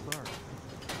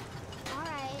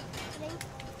 Alright.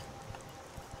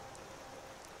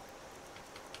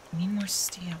 We need more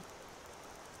steel.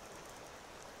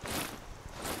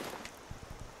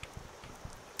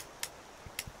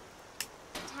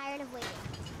 Tired of waiting.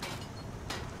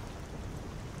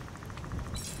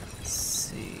 Let's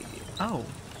see. Oh.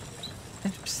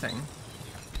 Interesting.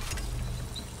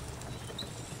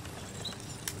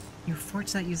 You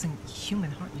forged that using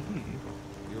human heart.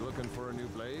 You looking for a new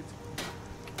blade?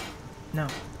 No.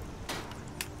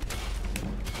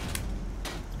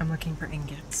 I'm looking for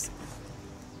ingots.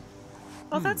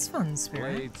 Oh, that's fun,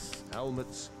 Spirit. Blades,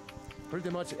 helmets, pretty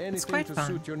much anything It's quite to fun.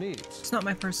 suit your needs. It's not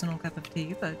my personal cup of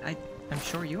tea, but I'm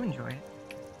sure you enjoy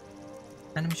it.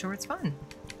 And I'm sure it's fun.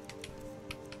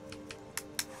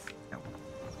 No.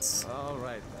 All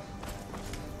right.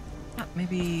 Ah,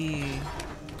 maybe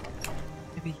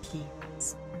he.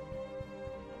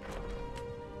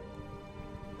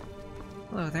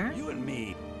 Hello there. You and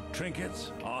me,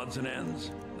 trinkets, odds and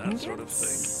ends, that sort of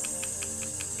thing.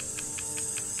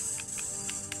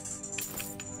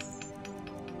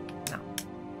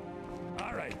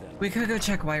 We could go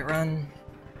check Whiterun,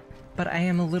 but I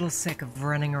am a little sick of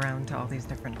running around to all these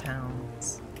different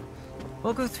towns.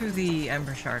 We'll go through the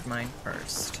Ember Shard mine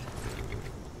first.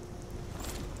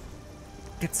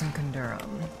 Get some Condurum.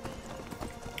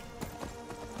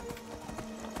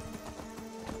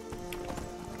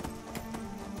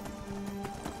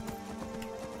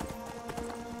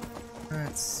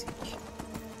 Let's see.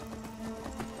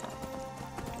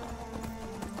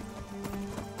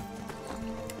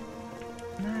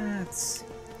 Let's...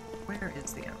 Where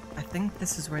is the... I think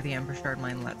this is where the Ember Shard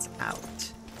mine lets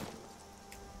out.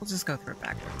 We'll just go through it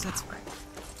backwards. That's fine.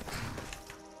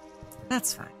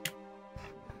 That's fine.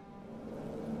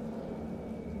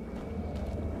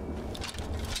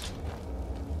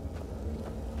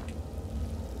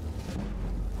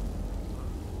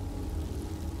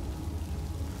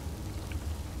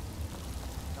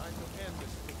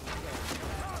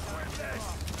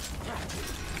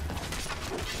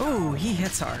 Oh, he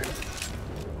hits hard.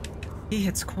 He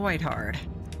hits quite hard.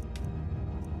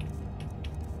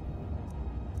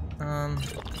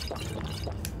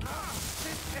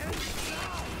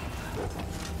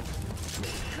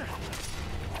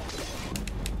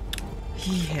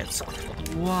 He hits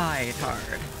quite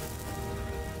hard.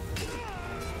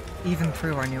 Even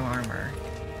through our new armor.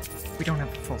 We don't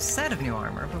have a full set of new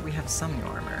armor, but we have some new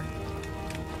armor.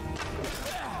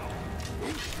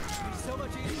 So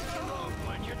much easier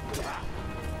when you're...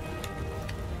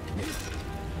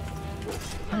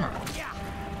 Come on.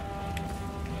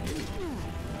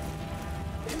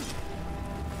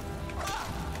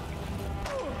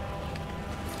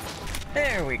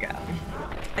 There we go.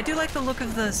 I do like the look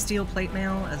of the steel plate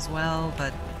mail as well,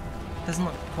 but it doesn't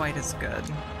look quite as good.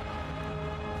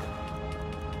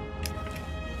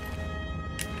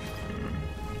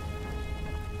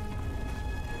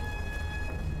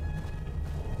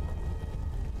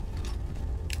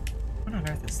 What on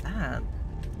earth is that?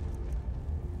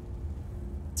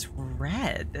 It's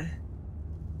red.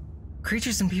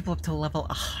 Creatures and people up to level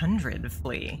 100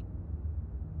 flee.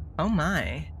 Oh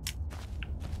my.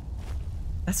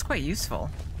 That's quite useful.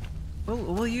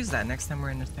 We'll use that next time we're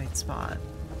in a tight spot.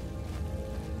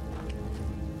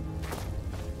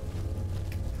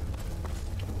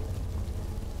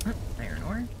 Oh, iron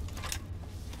ore.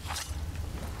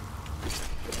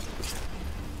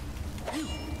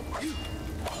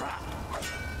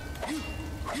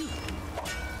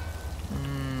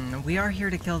 We are here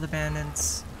to kill the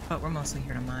bandits, but we're mostly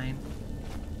here to mine.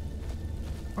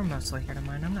 We're mostly here to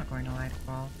mine, I'm not going to lie to you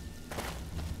all.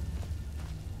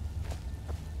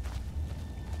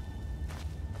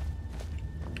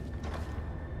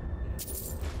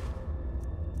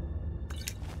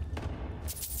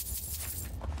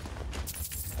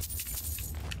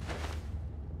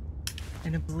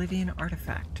 An Oblivion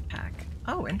artifact pack.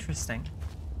 Oh, interesting.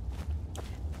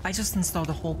 I just installed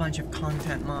a whole bunch of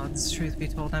content mods, truth be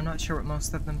told. I'm not sure what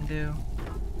most of them do.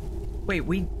 Wait,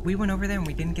 we went over there and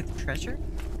we didn't get the treasure?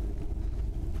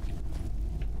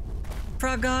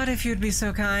 Frog God, if you'd be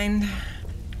so kind.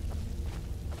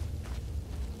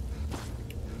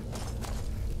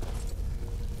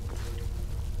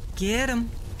 Get him.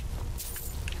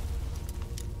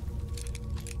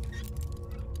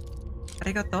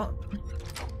 Arigato.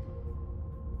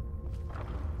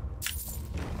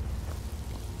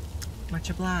 Much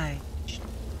obliged.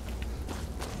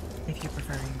 If you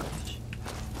prefer English.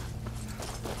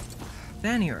 At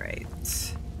any rate.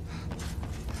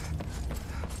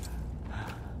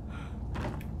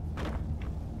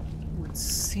 It would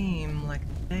seem like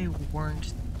they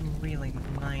weren't really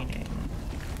mining.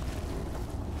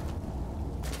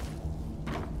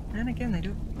 And again, they do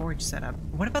have a forge set up.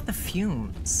 What about the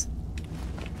fumes?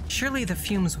 Surely the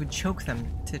fumes would choke them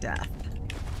to death.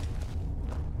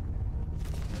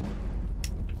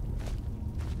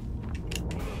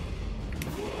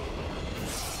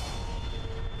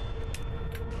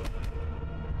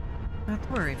 Not to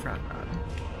worry, Frog God.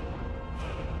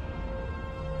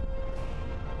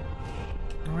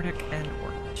 Nordic and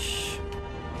Orcish.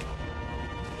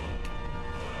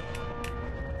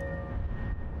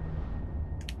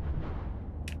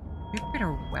 We upgrade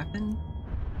our weapon.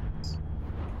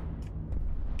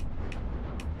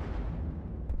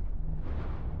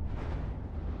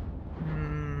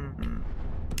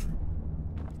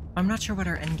 I'm not sure what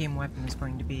our endgame weapon is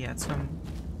going to be yet, so I'm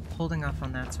holding off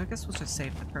on that. So I guess we'll just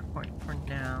save the perk point for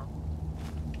now.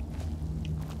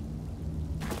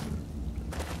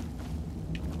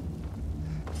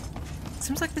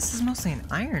 Seems like this is mostly an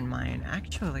iron mine,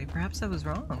 actually. Perhaps I was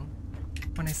wrong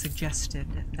when I suggested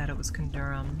that it was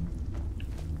Condurum.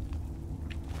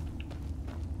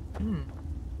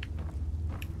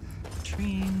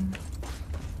 Latrine.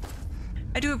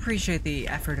 I do appreciate the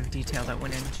effort of detail that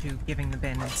went into giving the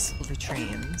bandits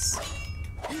latrines.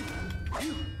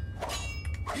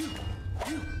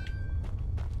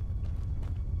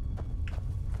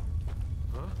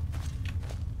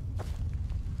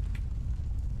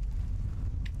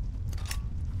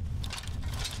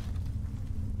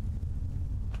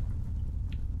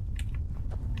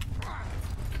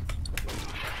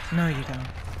 No, you don't.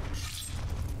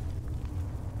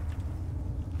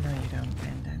 No, you don't,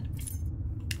 Bandit.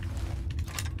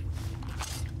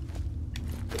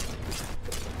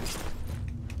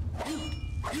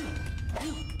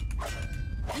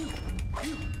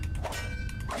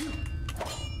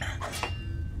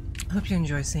 I hope you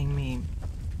enjoy seeing me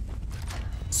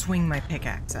swing my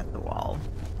pickaxe at the wall.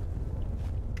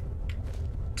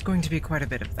 It's going to be quite a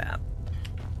bit of that.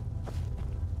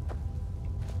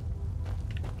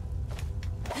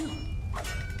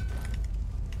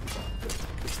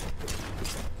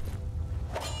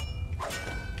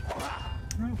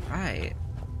 Alright.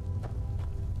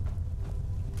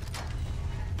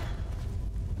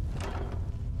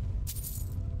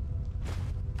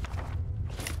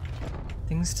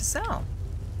 Things to sell.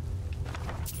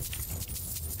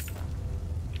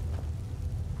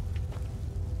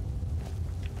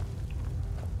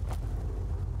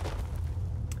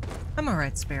 I'm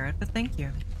alright, Spirit, but thank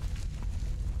you.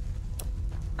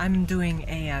 I'm doing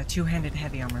a two-handed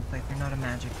heavy armor playthrough, not a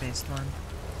magic-based one.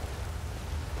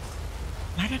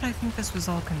 Why did I think this was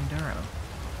all Callidora?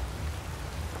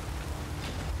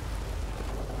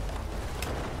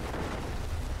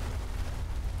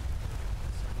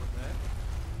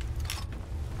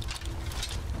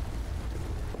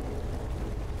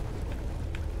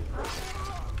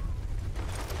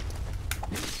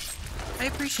 I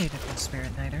appreciate it, though,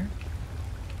 Spirit Knighter.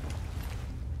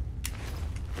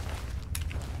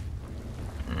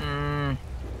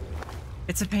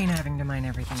 It's a pain having to mine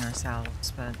everything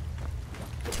ourselves, but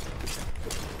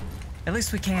at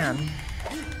least we can.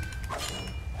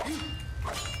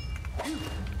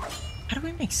 How do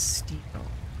we make steel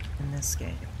in this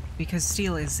game? Because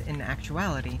steel is, in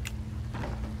actuality,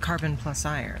 carbon plus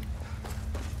iron.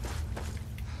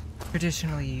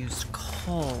 Traditionally used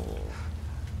coal.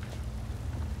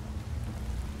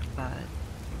 But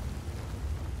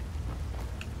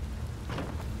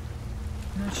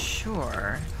I'm not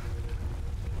sure.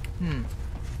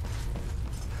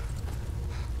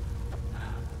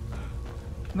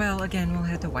 Well, again, we'll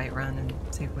head to Whiterun and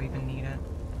see if we even need it.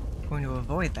 Going to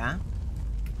avoid that.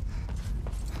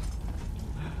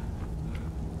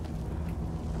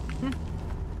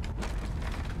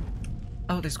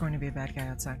 Oh, there's going to be a bad guy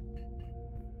outside.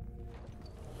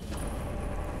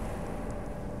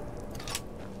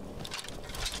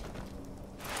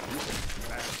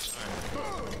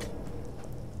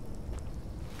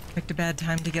 Picked a bad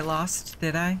time to get lost,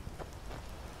 did I?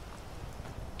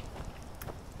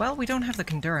 Well, we don't have the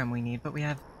Condurum we need, but we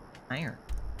have iron.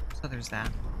 So there's that.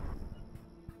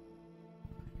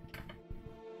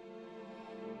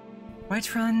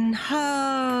 Whiterun,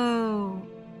 ho!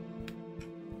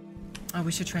 Oh,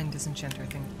 we should try and disenchant our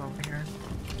thing over here.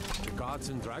 The gods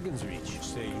and dragons reach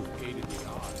say you've aided the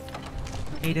Jarl.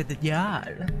 Aided the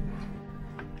Jarl?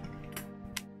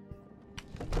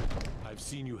 I've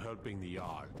seen you helping the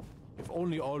Jarl. If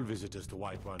only all visitors to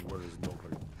Whiterun were as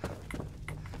noble.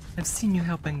 I've seen you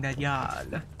helping that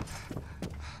Jarl.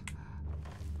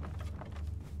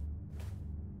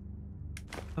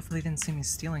 Hopefully you didn't see me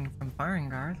stealing from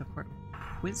Farengar, the court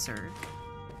wizard.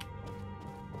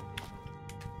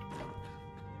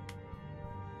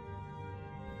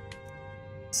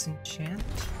 Disenchant?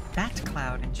 Bat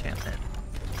Cloud enchantment.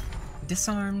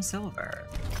 Disarm silver.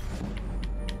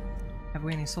 Have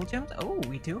we any soul gems? Oh,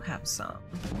 we do have some.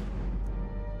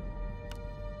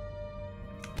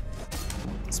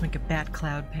 Let's make a Bat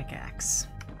Cloud pickaxe.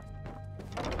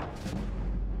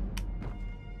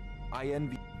 I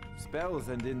envy spells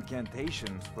and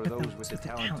incantations for those with the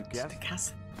talent to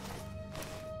cast.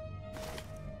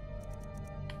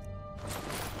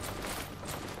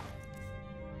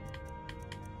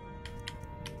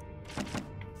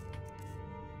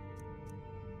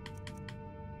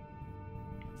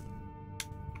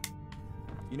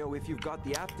 You know, if you've got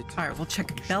the aptitude. Alright, we'll check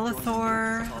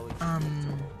Bellathor,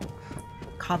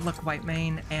 Codluck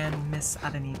Whitemane, and Miss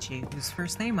Adenichi, whose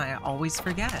first name I always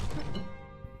forget.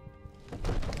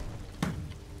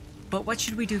 But what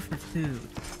should we do for food?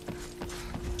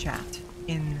 Chat.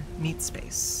 In meat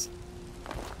space.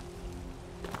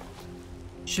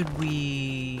 Should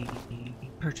we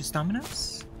purchase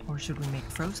Domino's? Or should we make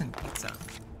frozen pizza?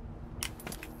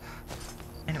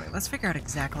 Anyway, let's figure out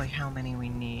exactly how many we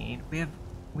need.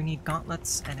 We need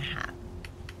gauntlets and a hat.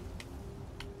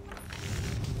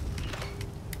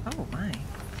 Oh my.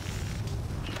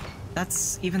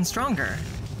 That's even stronger.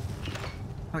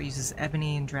 Oh, it uses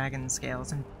ebony and dragon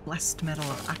scales and blessed metal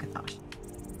of Akatosh.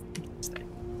 Interesting.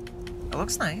 It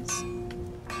looks nice.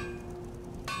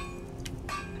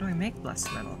 How do I make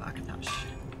blessed metal of Akatosh?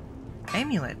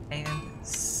 Amulet and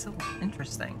silk.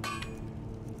 Interesting.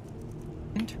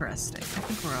 Interesting. I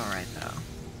think we're alright though.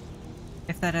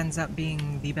 If that ends up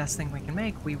being the best thing we can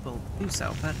make, we will do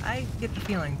so, but I get the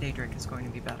feeling Daedric is going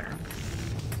to be better.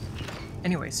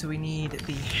 Anyway, so we need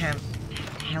the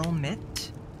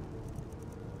helmet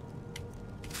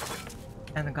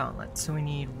and the gauntlet. So we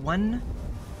need 1,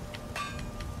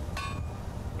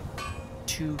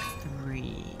 2,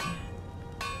 3.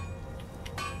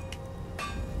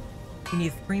 We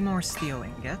need 3 more steel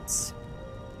ingots.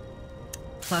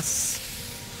 Plus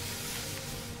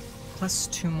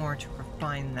 2 more to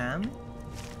refine them.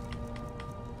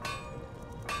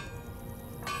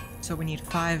 So we need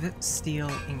 5 steel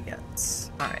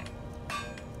ingots. Alright.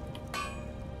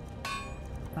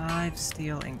 5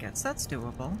 steel ingots. That's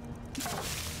doable.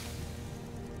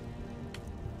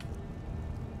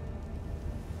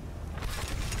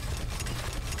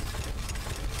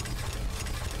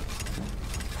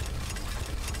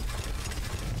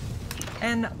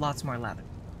 And lots more leather.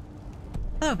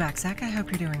 Hello, Backsack. I hope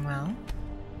you're doing well.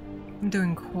 I'm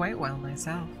doing quite well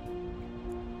myself.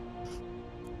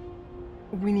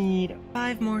 We need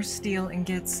 5 more steel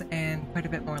ingots and quite a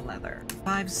bit more leather.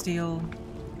 5 steel,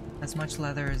 as much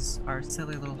leather as our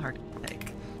silly little heart can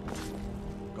take.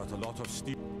 Got a lot of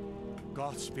steel.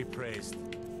 Gods be praised.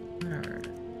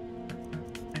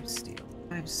 5 steel.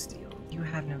 5 steel. You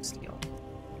have no steel.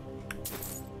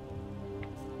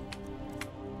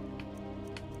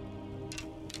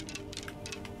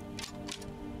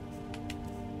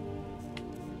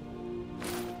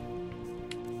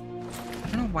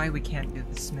 I don't know why we can't do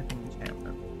the smithing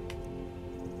enchantment.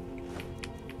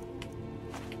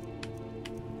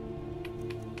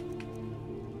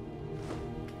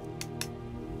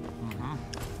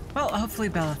 Well, hopefully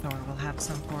Bellathor will have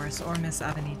some for us, or Miss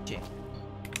Avenici.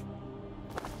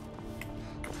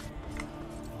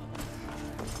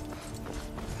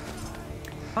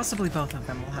 Possibly both of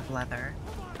them will have leather.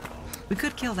 We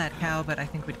could kill that cow, but I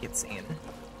think we'd get seen.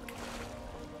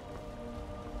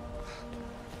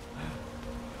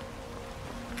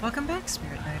 Welcome back,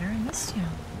 Spirit Knighter. I missed you.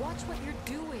 Watch what you're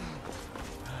doing.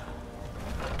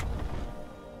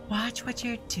 Watch what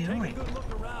you're doing. Take a good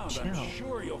look around. Chill. I'm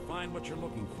sure you'll find what you're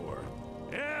looking for.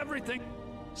 Everything.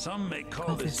 Some may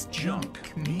call this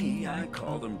junk. Me, I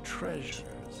call them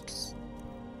treasures.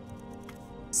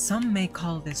 Some may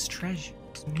call this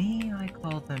treasures. Me, I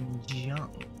call them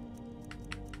junk.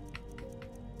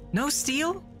 No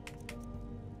steel?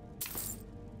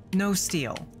 No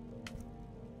steel.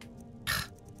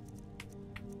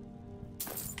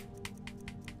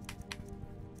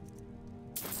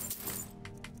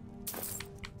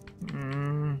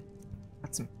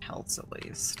 Got some pelts at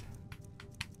least.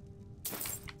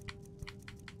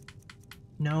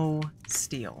 No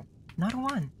steel. Not a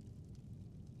 1.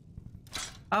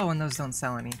 Oh, and those don't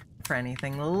sell any for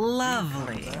anything.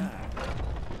 Lovely.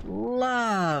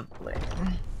 Lovely.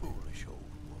 Foolish old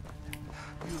woman.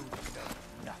 You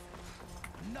know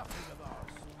nothing of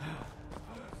ours.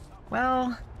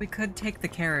 Well, we could take the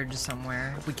carriage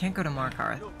somewhere. We can't go to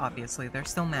Markarth, obviously. They're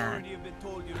still mad.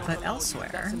 But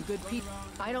elsewhere... Some good people.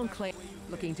 I don't claim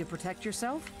looking to protect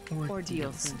yourself or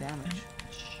deal some damage.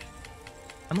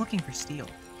 I'm looking for steel.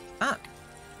 Ah!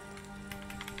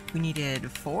 We needed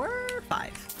 4 or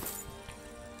 5?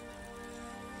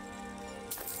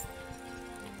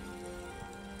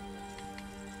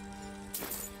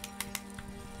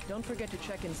 Don't forget to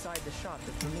check inside the shop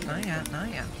if you need Not yet, not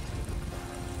yet.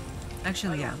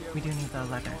 Actually, yeah, we do need the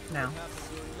leather now.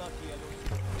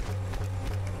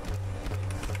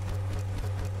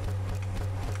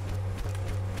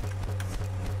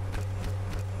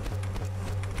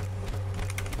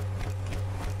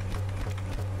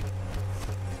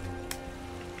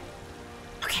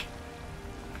 Okay.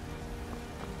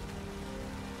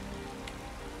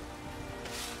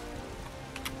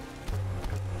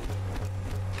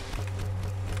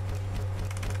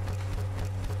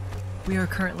 We are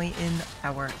currently in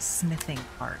our smithing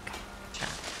arc, chat.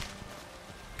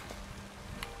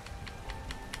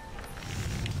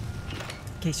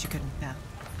 In case you couldn't tell.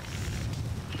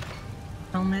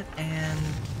 Helmet and...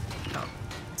 oh.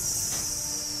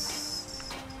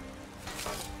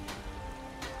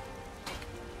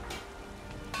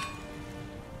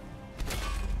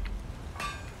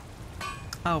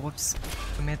 Oh, whoops.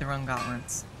 We made the wrong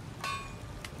gauntlets.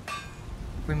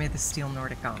 We made the steel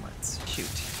Nordic gauntlets. Shoot.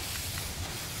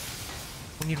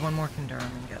 We need one more Callidora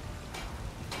ingot.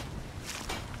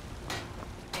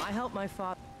 I help my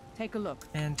father. Take a look.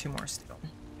 And 2 more steel.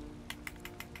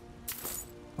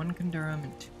 1 Callidora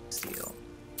and 2 steel.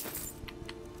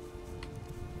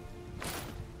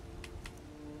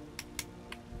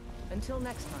 Until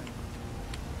next time.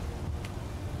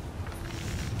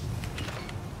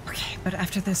 Okay, but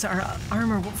after this, our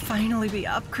armor will finally be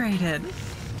upgraded.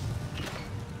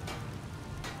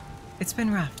 It's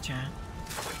been rough, chat.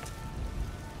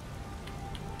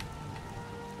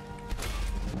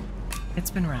 It's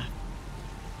been rough.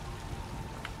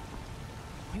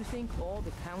 You think all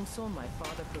the counsel my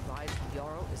father provides the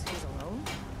Jarl is his alone?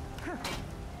 Huh.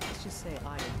 Let's just say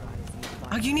I advise the advice.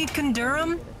 Oh, you need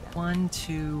Callidora? 1,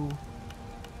 2. You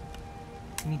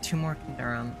need 2 more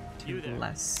Callidora. 2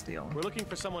 less steel. We're looking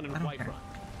for someone in Whiterun.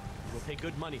 We'll pay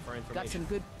good money for information. Got some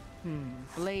good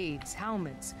blades,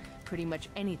 helmets, pretty much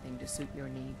anything to suit your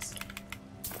needs.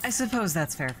 I suppose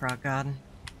that's fair, Frog God.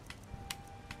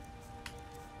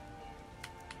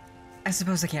 I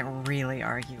suppose I can't really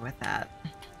argue with that.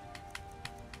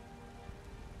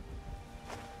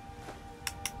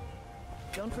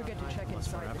 Don't forget to check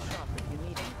inside the shop if you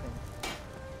need anything.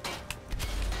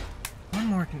 1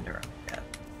 more Callidora.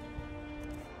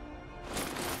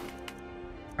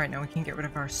 Alright, now we can get rid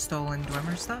of our stolen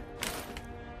Dwemer stuff.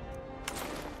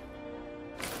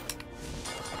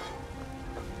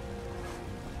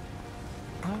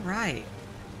 Alright.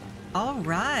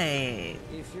 Alright.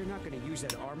 If you're not going to use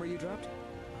that armor you dropped,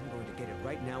 I'm going to get it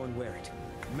right now and wear it.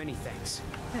 Many thanks.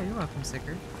 Yeah, you're welcome,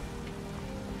 Sigurd.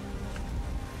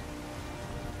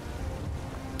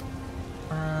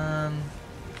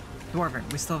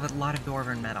 Dwarven. We still have a lot of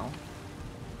Dwarven metal.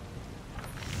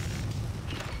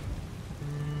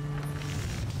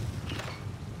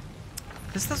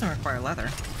 This doesn't require leather.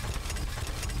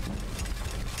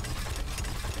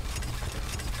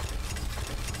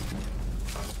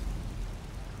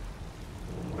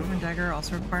 Dwarven dagger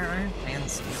also require iron and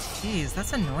steel. Jeez,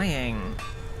 that's annoying.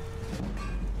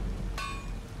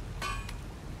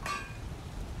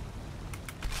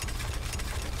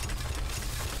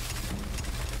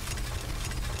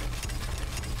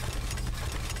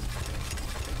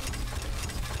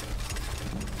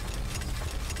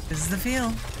 This is the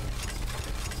feel.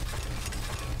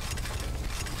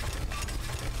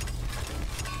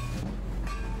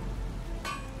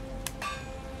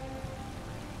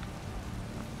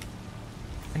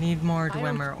 I need more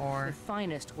Dwemer ore. The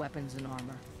finest weapons and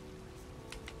armor.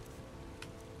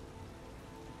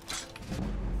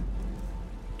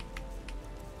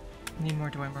 I need more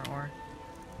Dwemer ore.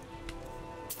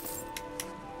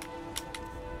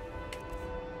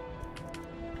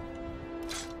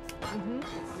 Mm-hmm.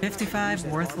 55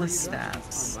 worthless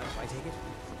stabs.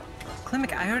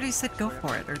 Klimek, I already said go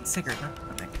for it. Or Sigurd, not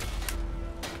Klimek.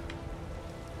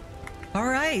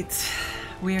 Alright.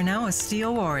 We are now a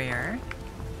steel warrior.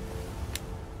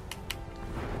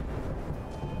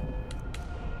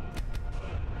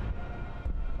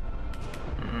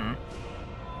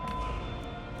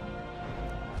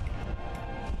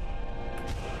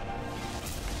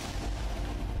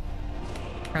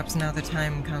 Perhaps now the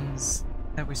time comes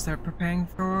that we start preparing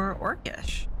for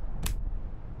Orcish.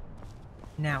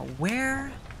 Now,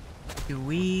 where do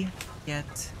we get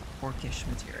Orcish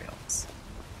materials?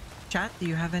 Chat, do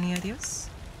you have any ideas?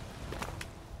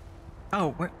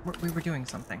 Oh, we were doing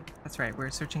something. That's right, we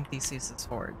were searching Theseus's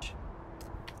forge.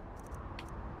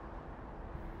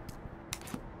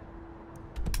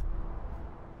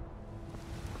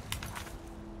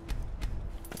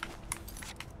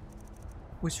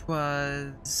 Which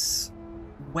was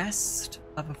west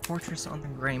of a fortress on the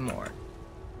Greymoor.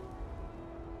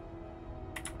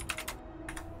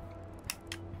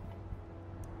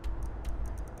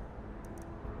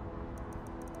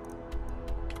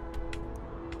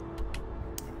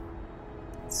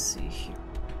 Let's see here.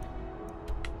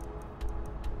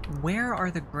 Where are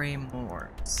the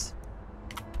Greymoors?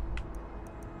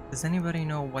 Does anybody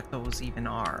know what those even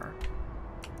are?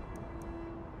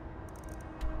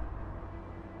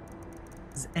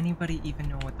 Does anybody even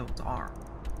know what those are?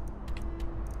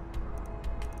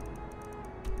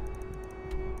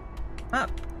 Oh,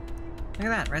 look at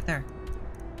that, right there.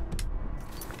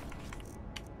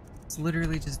 It's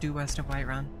literally just due west of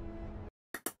Whiterun.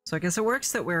 So I guess it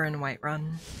works that we're in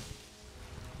Whiterun.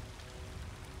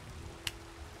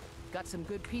 Got some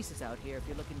good pieces out here if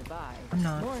you're looking to buy. I'm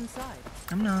not. More inside.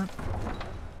 I'm not.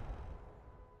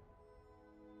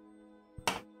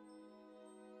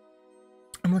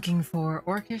 I'm looking for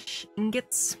Orcish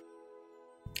ingots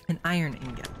and iron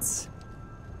ingots.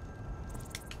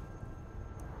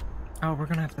 Oh, we're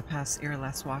gonna have to pass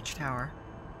Earless Watchtower.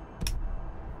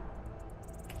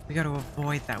 We gotta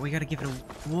avoid that. We gotta give it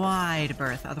a wide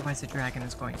berth, otherwise the dragon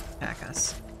is going to attack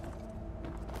us.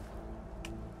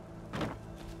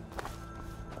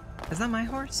 Is that my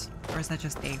horse? Or is that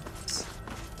just a horse?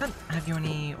 Have you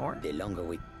any ore? The longer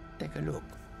we take a look.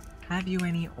 Have you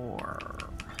any ore?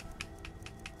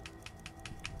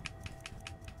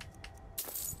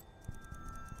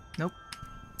 Nope.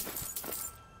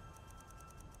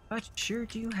 But sure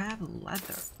do have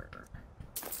leather.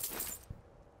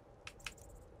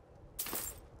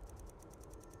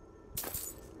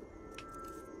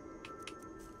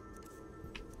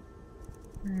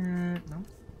 No.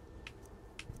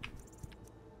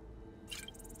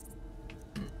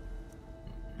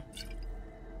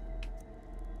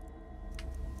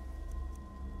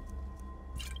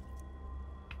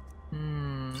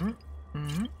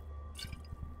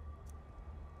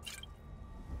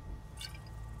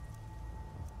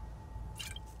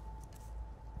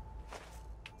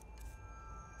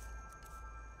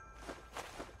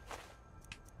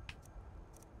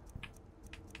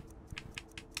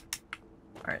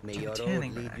 Alright, to the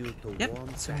tanning rack. Yep,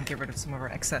 so we can get rid of some of our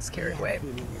excess carry weight.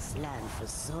 Been in this land for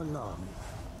so long.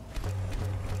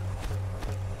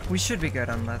 We should be good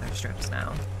on leather strips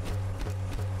now.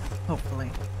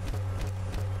 Hopefully.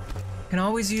 Can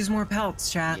always use more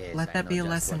pelts, chat. Yes, Let that be a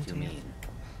lesson to me. me.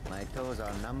 My toes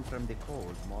are numb from the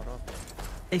cold more often.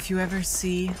 If you ever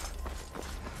see...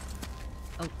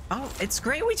 Oh, it's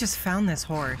great we just found this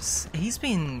horse. He's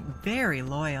been very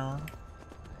loyal.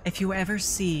 If you ever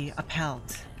see a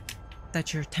pelt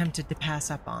that you're tempted to pass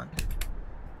up on,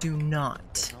 do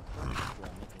not.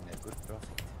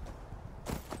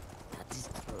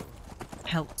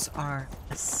 Pelts are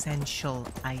essential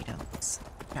items.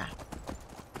 Yeah.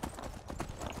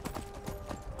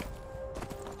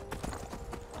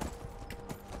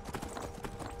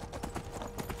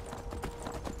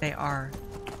 They are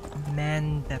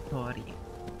mandatory.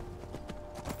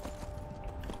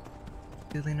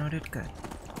 Duly noted. Good.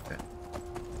 Good.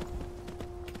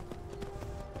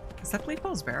 Is that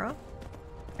Bleeple's barrow?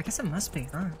 I guess it must be,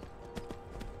 huh?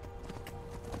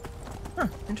 Huh,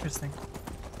 interesting.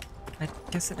 I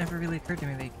guess it never really occurred to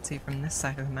me that you could see from this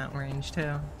side of the mountain range, too.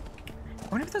 I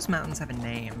wonder if those mountains have a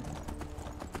name.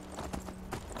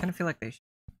 I kind of feel like they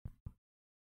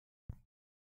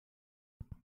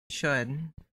should.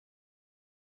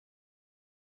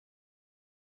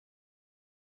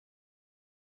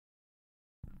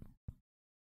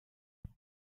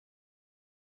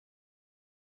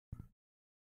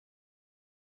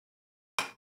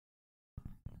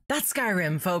 That's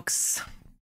Skyrim, folks.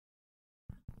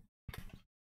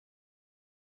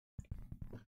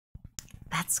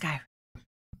 That's Skyrim.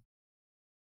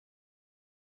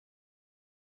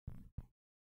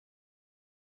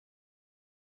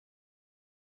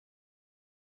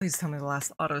 Please tell me the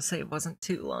last autosave wasn't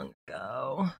too long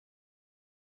ago.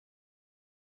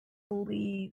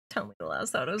 Please tell me the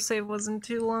last autosave wasn't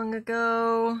too long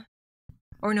ago.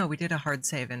 Or no, we did a hard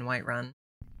save in Whiterun.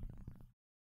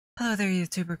 Hello there,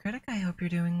 YouTuber Critic. I hope you're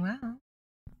doing well.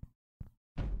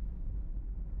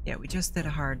 Yeah, we just did a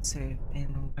hard save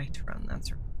in Whiterun,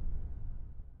 that's right.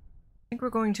 I think we're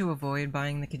going to avoid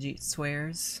buying the Khajiit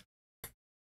swears.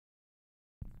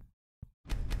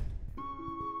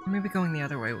 Or maybe going the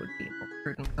other way would be more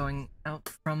prudent, going out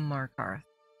from Markarth.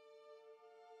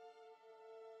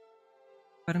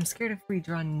 But I'm scared if we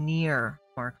draw near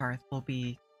Markarth, we'll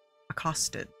be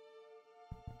accosted.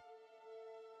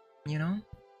 You know?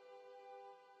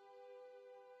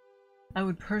 I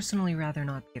would personally rather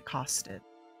not be accosted.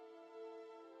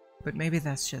 But maybe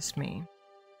that's just me.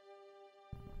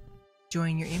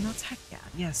 Enjoying your emotes? Heck yeah.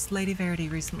 Yes, Lady Verity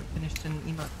recently finished an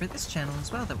emote for this channel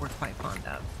as well that we're quite fond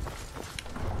of.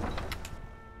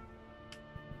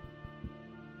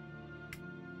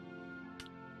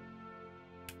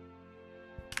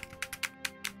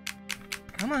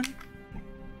 Come on.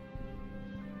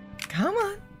 Come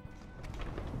on.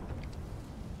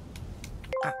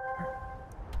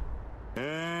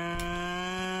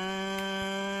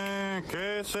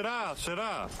 Que sera,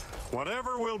 sera.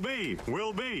 Whatever will be,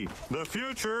 will be. The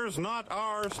future's not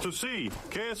ours to see.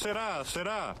 Que sera,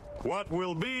 sera. What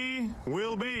will be,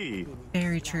 will be.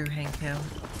 Very true, Hank Hill.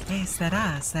 Que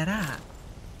sera, sera.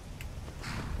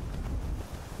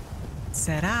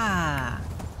 Sera.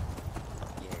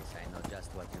 Yes, I know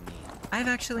just what you mean. I've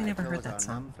actually never heard that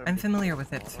song. I'm familiar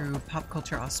with it through pop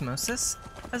culture osmosis,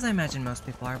 as I imagine most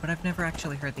people are, but I've never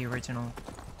actually heard the original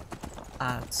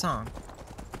song.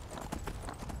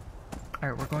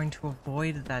 Alright, we're going to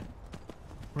avoid that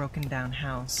broken down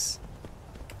house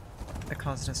that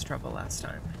caused us trouble last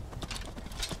time.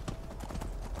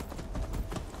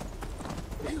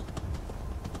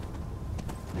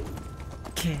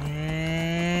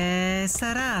 Que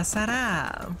sera,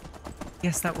 sera.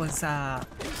 Yes, that was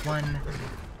one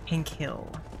Pink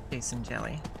Hill Jason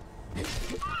Jelly.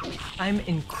 I'm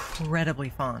incredibly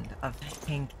fond of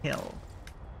Pink Hill.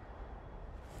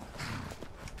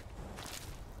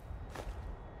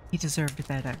 He deserved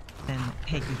better than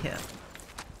Peggy Hill.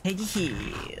 Peggy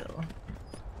Hill.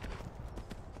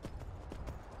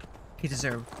 He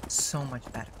deserved so much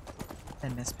better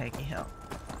than Miss Peggy Hill.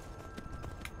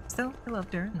 Still, I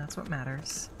loved her, and that's what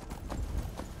matters.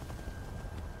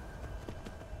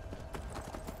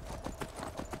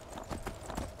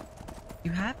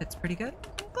 You have? It's pretty good?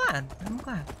 I'm glad. I'm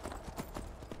glad.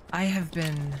 I have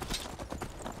been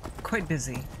quite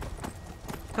busy,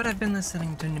 but I've been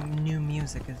listening to new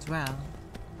music as well.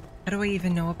 How do I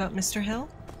even know about Mr. Hill?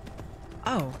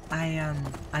 Oh,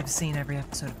 I've seen every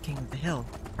episode of King of the Hill,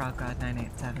 Frog God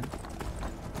 987.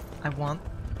 I want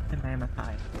the mammoth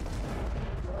hide.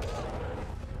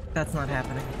 That's not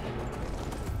happening.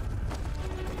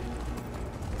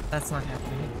 That's not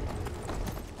happening.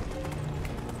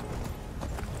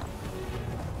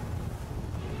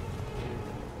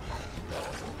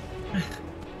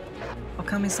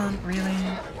 Okami-san, really?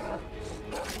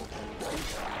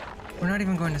 We're not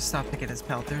even going to stop to get his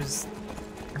pelt. There's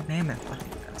a mammoth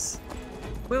behind us.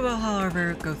 We will,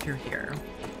 however, go through here.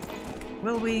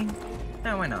 Will we?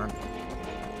 No, why not?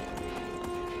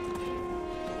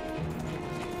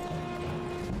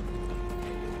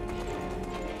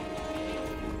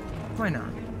 Why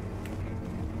not?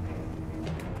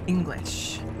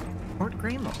 English. Fort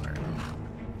Greymore.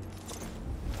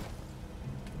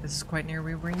 This is quite near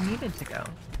where we needed to go.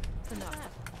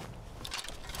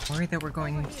 Worried that we're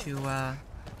going to,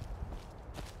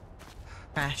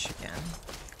 crash again.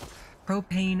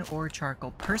 Propane or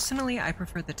charcoal. Personally, I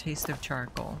prefer the taste of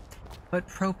charcoal, but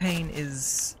propane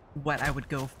is what I would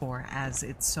go for as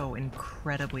it's so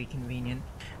incredibly convenient,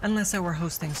 unless I were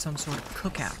hosting some sort of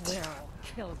cookout.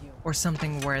 Or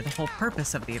something where the whole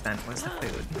purpose of the event was the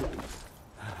food.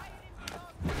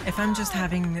 If I'm just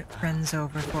having friends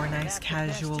over for a nice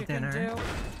casual dinner,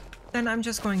 then I'm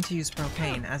just going to use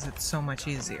propane as it's so much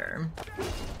easier.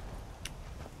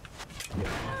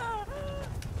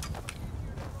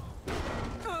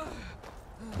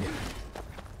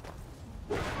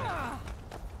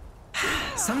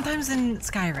 Sometimes in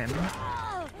Skyrim,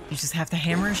 you just have to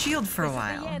hammer a shield for a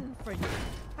while.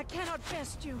 I cannot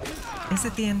best you. Is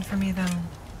it the end for me, though?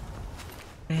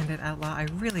 Bandit Outlaw? I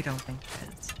really don't think it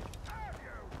is.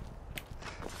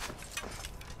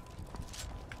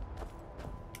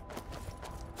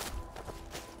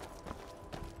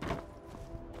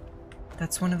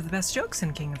 That's one of the best jokes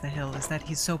in King of the Hill, is that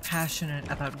he's so passionate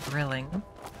about grilling.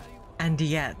 And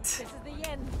yet... This is the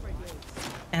end for you.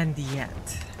 And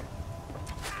yet...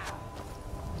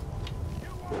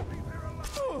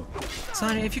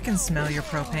 Sonya, if you can smell your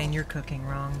propane, you're cooking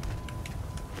wrong.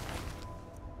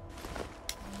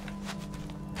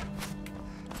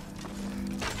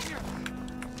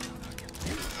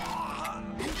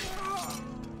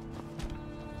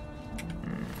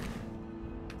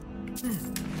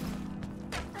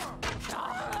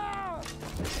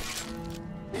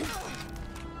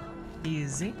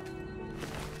 Easy.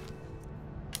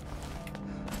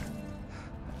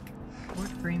 Fort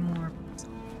Greymore.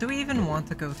 Do we even want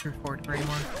to go through Fort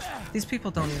Greymore? These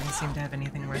people don't even seem to have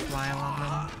anything worthwhile on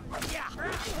them.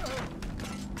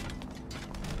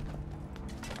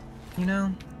 You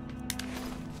know?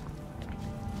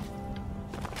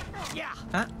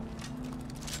 Huh?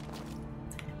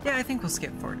 Yeah, I think we'll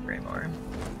skip Fort Greymore.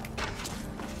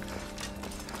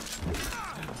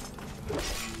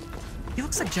 He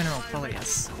looks like General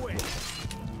Tullius.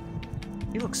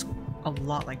 He looks a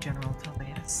lot like General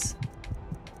Tullius.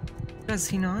 Does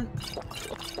he not?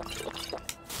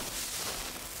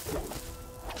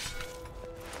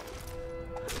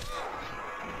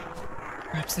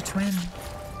 Perhaps a twin.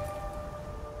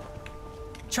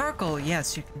 Charcoal,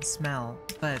 yes, you can smell,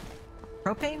 but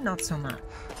propane, not so much.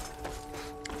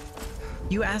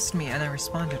 You asked me and I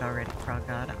responded already, Frog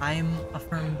God. I'm a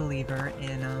firm believer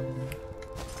in,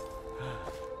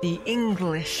 the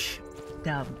English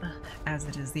dub, as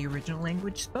it is the original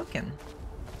language spoken.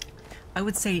 I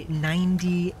would say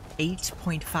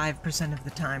 98.5% of the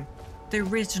time, the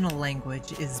original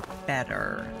language is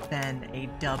better than a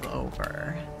dub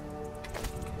over.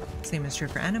 Same is true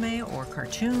for anime or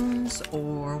cartoons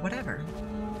or whatever.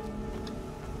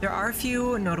 There are a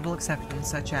few notable exceptions,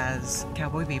 such as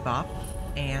Cowboy Bebop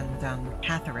and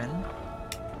Catherine,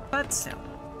 but still.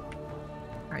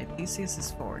 Alright, Theseus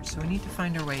is forward, so we need to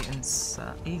find our way in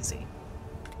easy.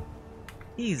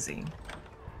 Easy.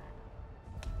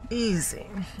 Easy.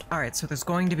 Alright, so there's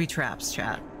going to be traps,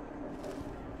 chat.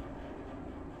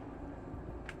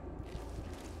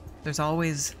 There's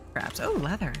always traps. Oh,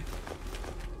 leather.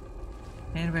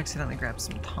 And we accidentally grabbed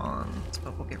some tongs,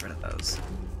 but we'll get rid of those.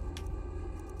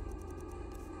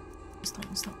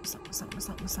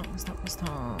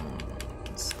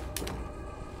 Tongs.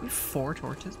 We have 4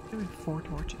 torches? Why do we have 4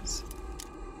 torches?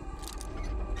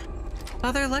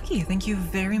 Father Lucky, thank you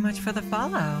very much for the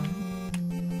follow.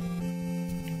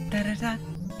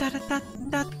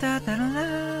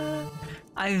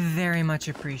 I very much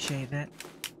appreciate it.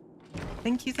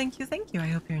 Thank you, thank you, thank you. I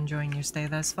hope you're enjoying your stay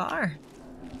thus far.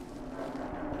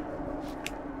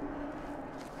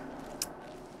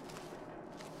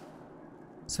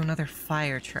 So another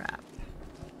fire trap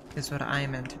is what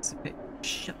I'm anticipating.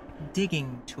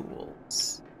 Digging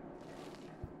tools.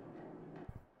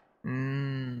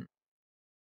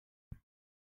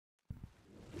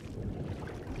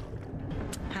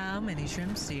 How many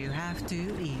shrimps do you have to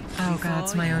eat? Oh god,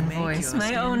 it's my own voice.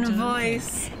 My own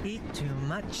voice. Eat too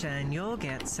much and you'll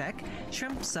get sick.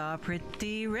 Shrimps are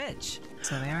pretty rich.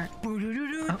 So they are.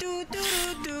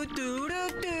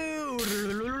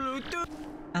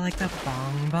 I like the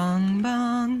bong bong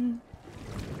bong.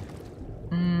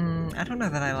 I don't know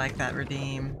that I like that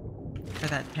redeem. Or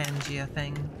that Pangea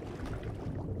thing.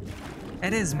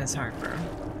 It is Miss Harper.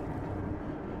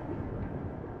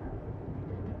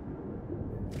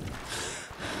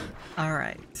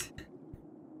 Alright.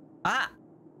 Ah!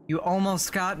 You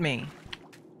almost got me.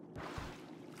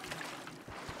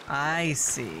 I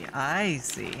see, I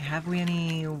see. Have we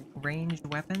any ranged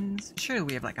weapons? Surely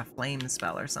we have like a flame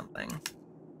spell or something.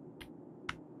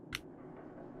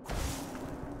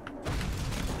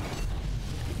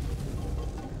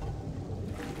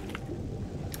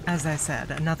 As I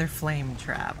said, another flame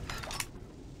trap.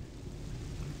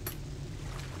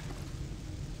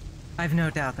 I've no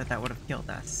doubt that that would have killed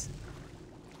us.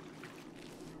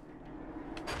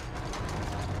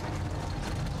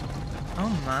 Oh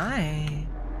my.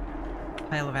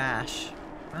 Pile of ash.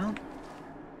 Well,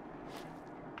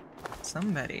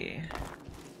 somebody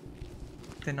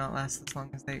did not last as long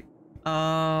as they...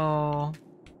 Oh.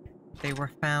 They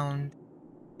were found.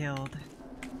 Killed.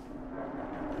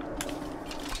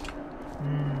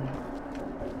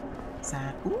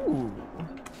 Sad. Ooh.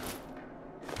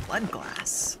 Blood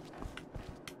glass.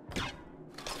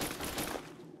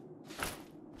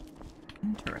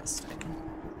 Interesting.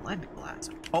 Blood glass.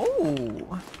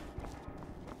 Oh!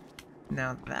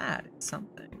 Now that is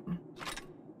something.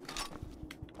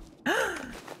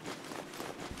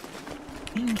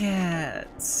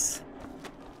 Ingots!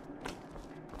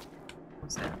 What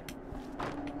was that?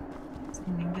 Is it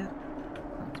an ingot?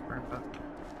 That was burnt up.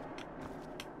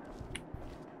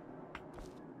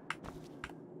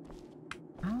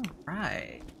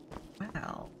 Alright.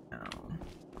 Well, now.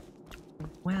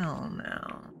 Well,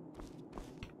 now.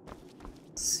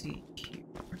 Let's see here.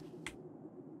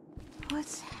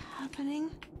 What's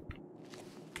happening?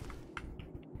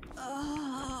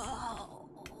 Oh.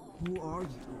 Who are you?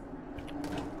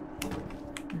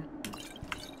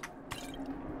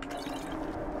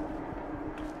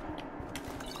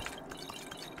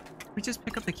 We just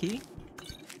pick up the key?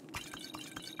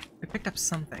 We picked up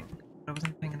something, but I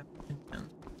wasn't paying enough attention.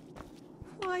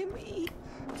 Why me?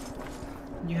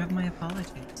 You have my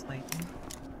apologies, lady.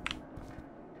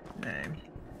 Nay.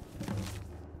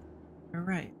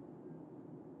 Alright.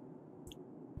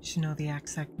 You should know the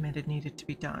acts I committed needed to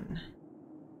be done.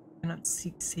 I cannot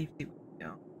seek safety with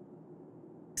you.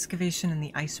 Excavation in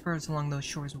the icebergs along those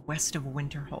shores west of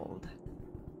Winterhold.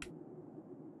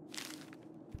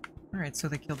 Alright, so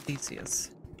they killed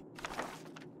Theseus.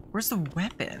 Where's the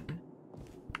weapon?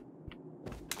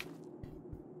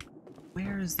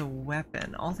 Where is the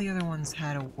weapon? All the other ones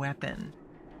had a weapon.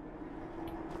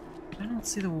 I don't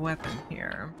see the weapon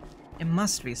here. It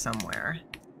must be somewhere.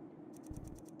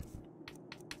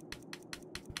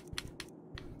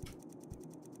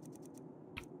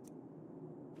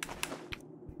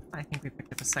 I think we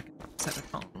picked up a second set of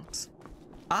tongs.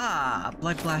 Ah!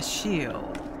 Blood glass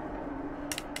shield.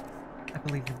 I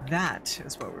believe that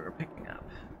is what we were picking up.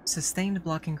 Sustained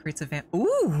blocking creates a van—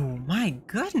 Ooh! My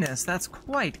goodness! That's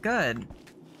quite good!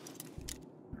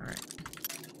 Alright.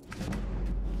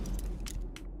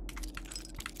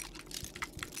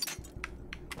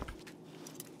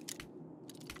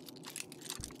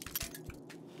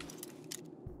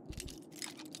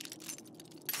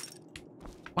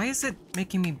 Why is it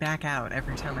making me back out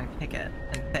every time I pick it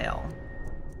and fail?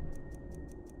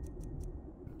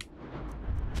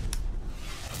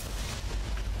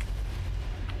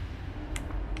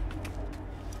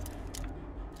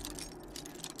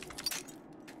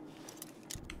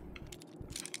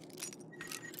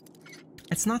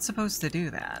 It's not supposed to do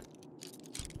that.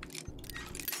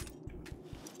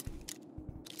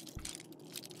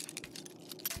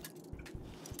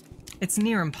 It's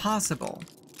near impossible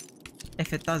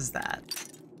if it does that.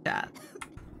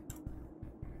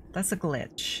 That's a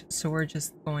glitch, so we're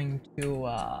just going to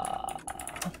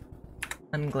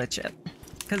unglitch it.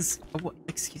 Because,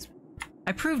 excuse me.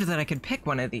 I proved that I could pick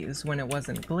one of these when it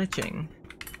wasn't glitching,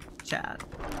 chat.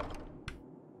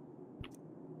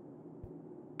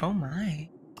 Oh my.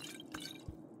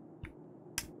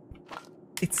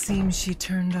 It seems she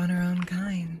turned on her own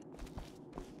kind.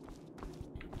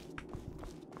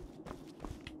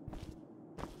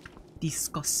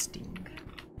 Disgusting.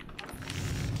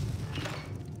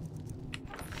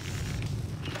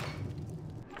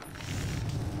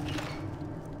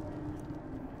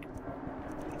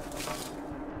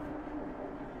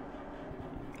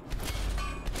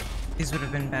 These would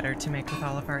have been better to make with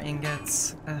all of our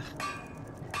ingots. Ugh.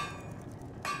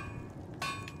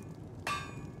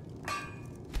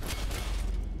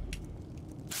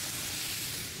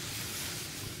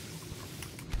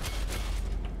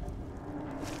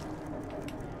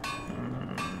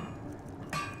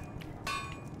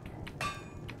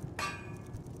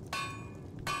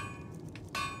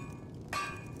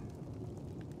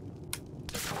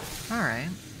 Alright.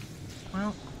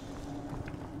 Well,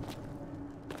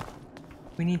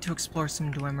 we need to explore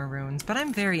some Dwemer ruins, but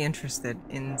I'm very interested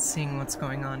in seeing what's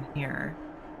going on here.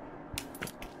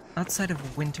 Outside of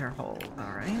Winterhold,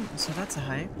 alright, so that's a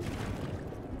hike.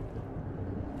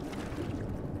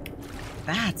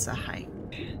 That's a hike.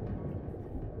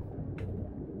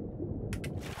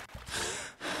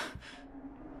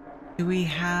 Do we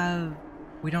have...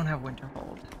 We don't have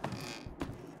Winterhold.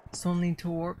 So we'll need to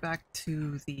warp back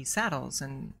to the saddles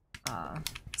and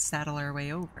saddle our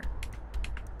way over.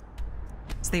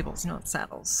 Stables, not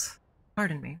saddles.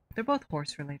 Pardon me. They're both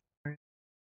horse-related.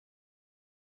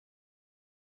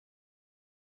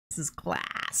 This is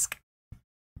glass.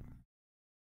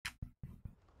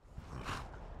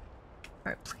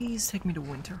 Alright, please take me to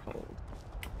Winterhold.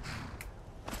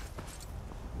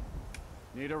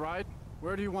 Need a ride?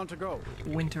 Where do you want to go?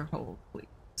 Winterhold, please.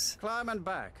 Climb and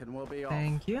back and we'll be off.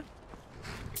 Thank you.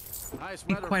 Nice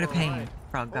Be weather quite a for pain, ride.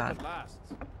 Frog Hope God. it lasts.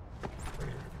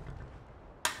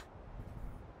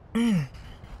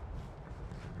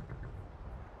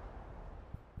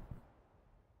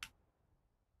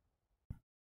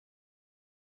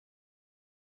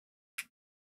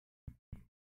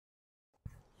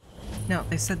 No,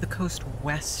 they said the coast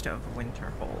west of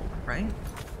Winterhold, right?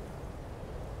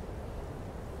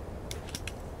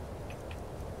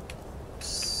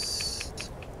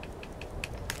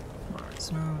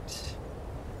 Mars note.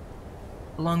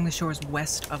 Along the shores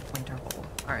west of Winterhold.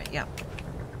 Alright, yeah.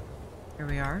 Here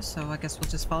we are, so I guess we'll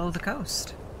just follow the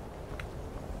coast.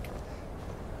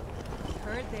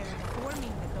 Heard they're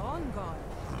forming the Dawn Guard.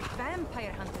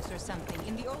 Vampire hunters or something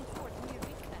in the old fort near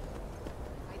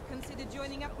Brytknee. I'd consider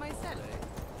joining up myself.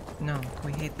 No,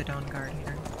 we hate the Dawn Guard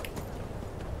here.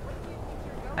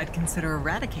 I'd consider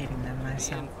eradicating them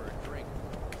myself.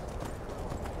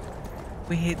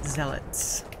 We hate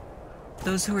zealots.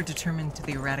 Those who are determined to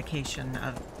the eradication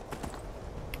of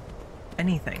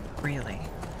anything, really.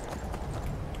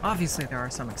 Obviously there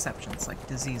are some exceptions, like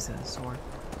diseases or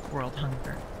world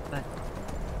hunger, but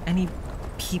any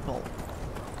people,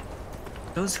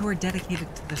 those who are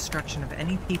dedicated to the destruction of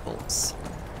any peoples,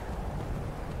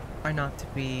 are not to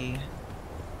be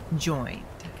joined.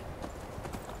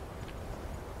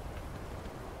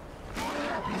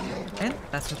 And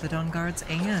that's what the Dawn Guards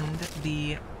and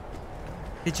the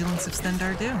Vigilance of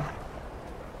Stendarr do.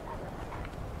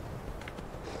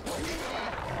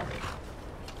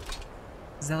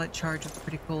 Zealot charge was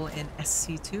pretty cool in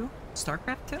SC2,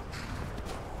 StarCraft 2.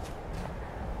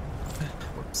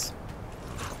 Whoops.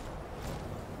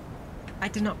 I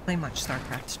did not play much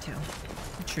StarCraft 2,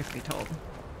 truth be told.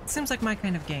 It seems like my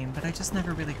kind of game, but I just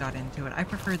never really got into it. I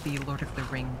preferred the Lord of the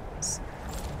Rings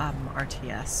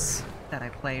RTS that I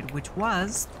played, which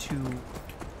was, to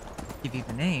give you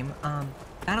the name,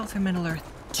 Battle for Middle-earth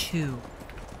 2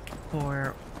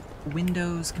 for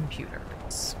Windows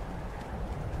computers.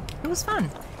 It was fun.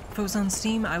 If it was on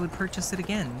Steam, I would purchase it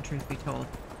again, truth be told.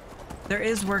 There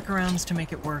is workarounds to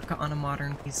make it work on a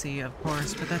modern PC, of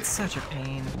course, but that's such a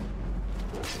pain.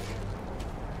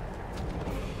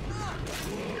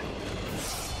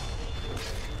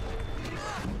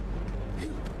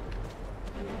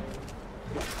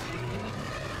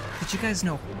 Did you guys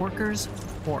know Horkers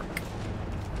fork?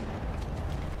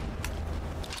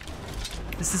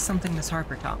 This is something Miss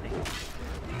Harper taught me.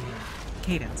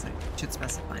 Cadence, I should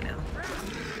specify now.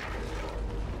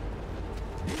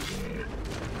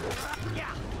 Yeah.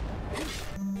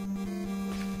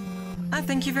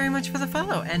 Thank you very much for the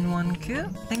follow,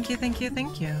 N1Q. Thank you, thank you,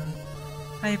 thank you.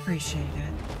 I appreciate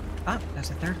it. Oh, there's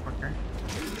a third worker.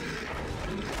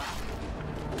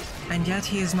 And yet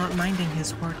he is not minding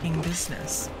his working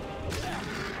business.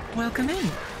 Welcome in.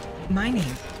 My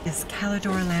name is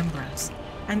Callidora Lambros,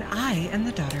 and I am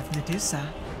the daughter of Medusa.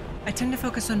 I tend to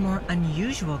focus on more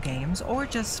unusual games, or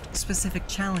just specific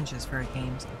challenges for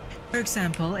games. For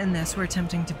example, in this we're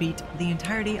attempting to beat the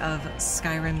entirety of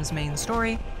Skyrim's main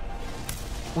story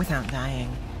without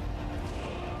dying.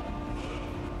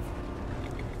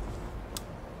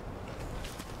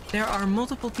 There are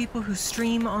multiple people who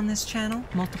stream on this channel,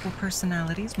 multiple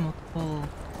personalities, multiple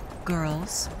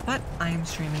girls, but I am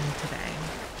streaming today.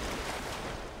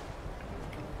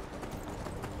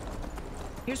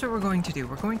 Here's what we're going to do.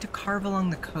 We're going to carve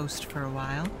along the coast for a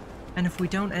while, and if we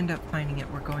don't end up finding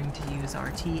it, we're going to use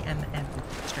our TMM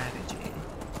strategy.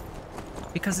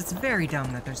 Because it's very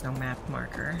dumb that there's no map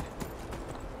marker.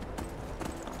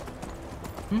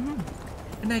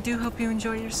 And I do hope you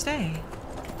enjoy your stay.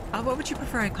 What would you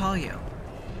prefer I call you?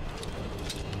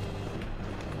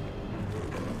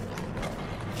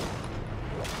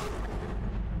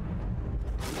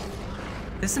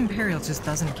 This Imperial just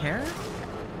doesn't care?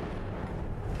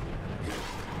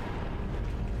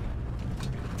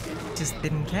 Just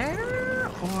didn't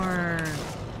care? Or...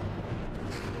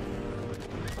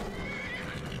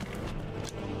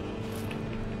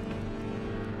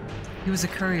 he was a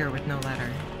courier with no letter.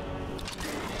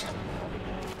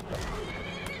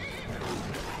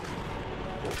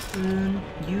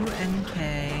 U-N-K-N-O-W-N.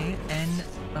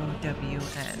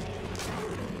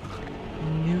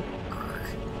 Nuke.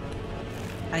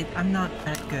 I'm not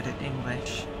that good at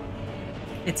English.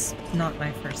 It's not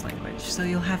my first language, so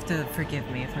you'll have to forgive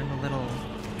me if I'm a little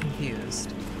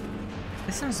confused.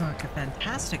 This sounds like a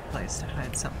fantastic place to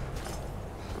hide something.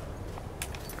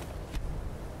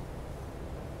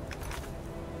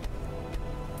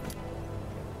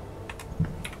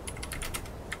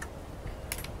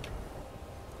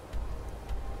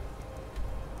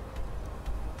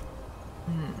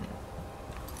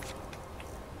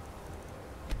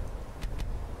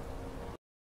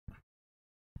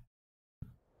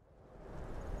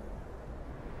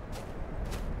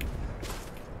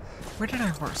 Where did our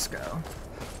horse go?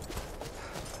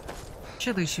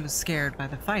 Surely she was scared by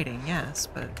the fighting, yes,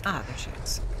 but... there she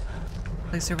is.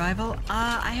 Play survival?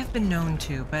 I have been known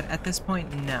to, but at this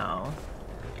point, no.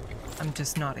 I'm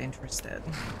just not interested.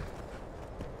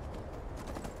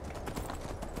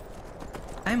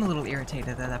 I'm a little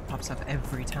irritated that that pops up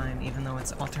every time, even though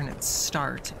it's alternate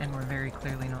start, and we're very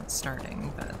clearly not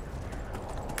starting, but...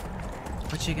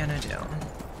 what you gonna do?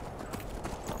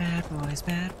 Bad boys,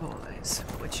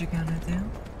 what you gonna do?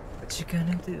 What you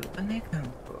gonna do when they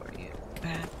come for you?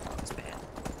 Bad boys, bad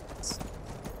boys.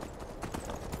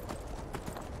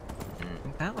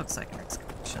 That looks like an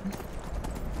excavation.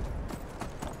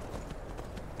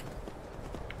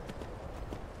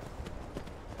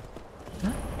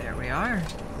 Oh, there we are.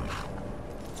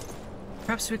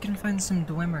 Perhaps we can find some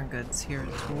Dwemer goods here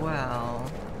as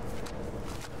well.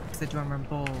 If the Dwemer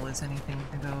bowl is anything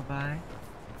to go by.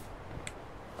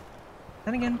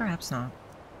 Then again, perhaps not.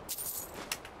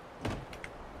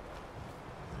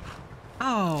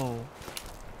 Oh!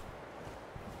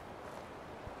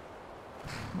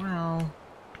 Well...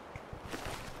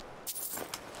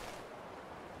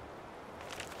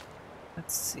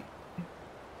 let's see.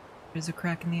 There's a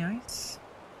crack in the ice.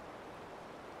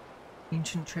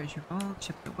 Ancient treasure vault,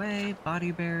 chipped away, body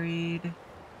buried.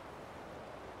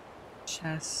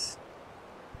 Chest.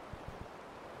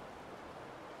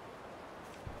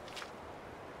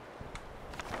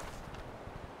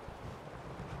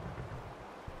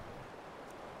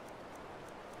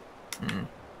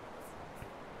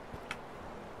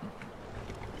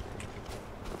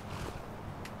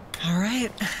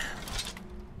 Alright.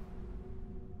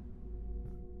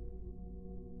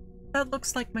 That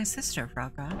looks like my sister,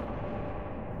 Frauka.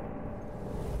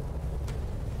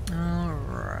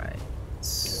 Alright.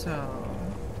 So...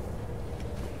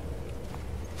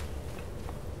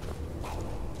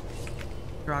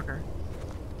 Draugr.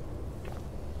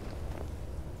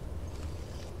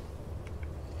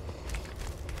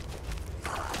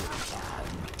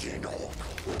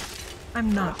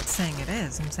 I'm not saying it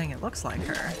is, I'm saying it looks like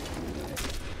her.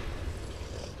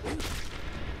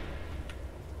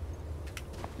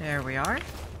 There we are.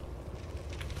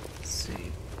 Let's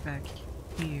see, back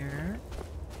here.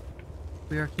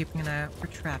 We are keeping an eye out for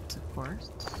traps, of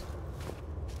course.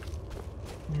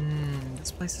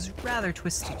 This place is rather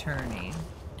twisty-turny.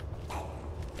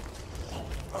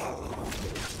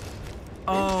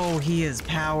 Oh, he is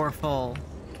powerful.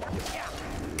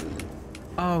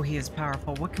 Oh, he is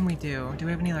powerful. What can we do? Do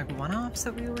we have any, like, one-offs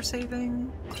that we were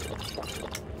saving?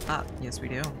 Ah, yes we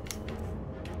do.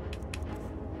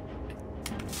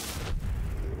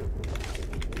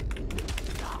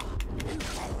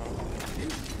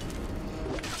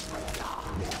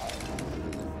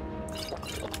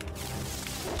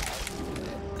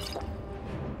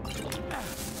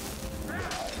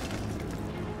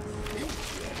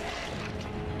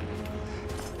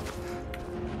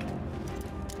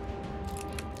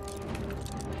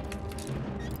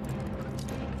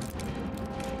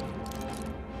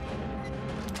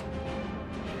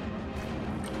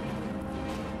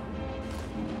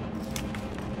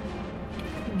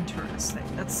 Interesting.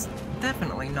 That's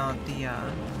definitely not the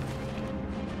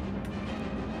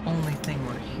only thing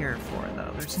we're here for,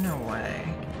 though. There's no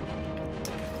way.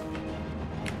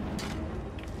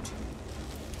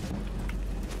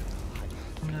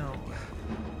 No.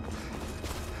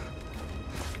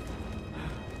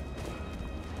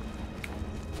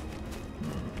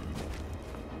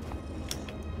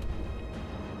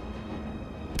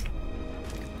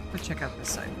 Let's check out this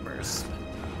side first.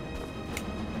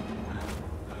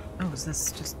 Oh, is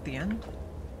this just the end?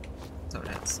 So it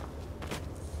is.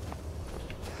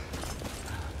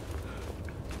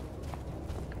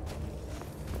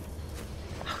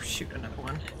 Oh shoot, another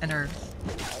one. And our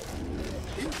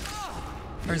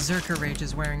Berserker Rage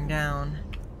is wearing down.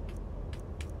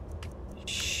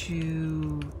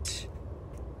 Shoot.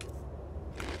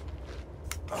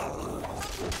 Oh,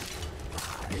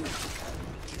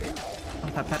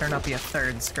 that better not be a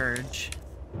third Scourge.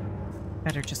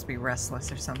 Better just be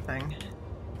restless or something.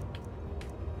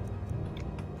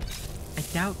 I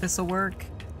doubt this'll work,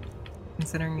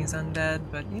 considering he's undead,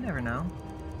 but you never know.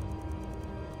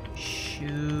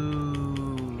 Shoot.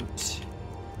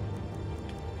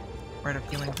 Right up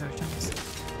healing potions.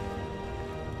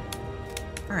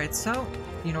 Alright, so,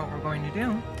 you know what we're going to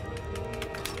do?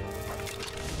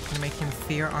 We're gonna make him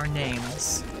fear our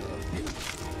names.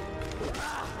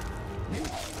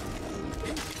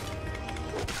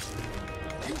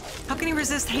 How can he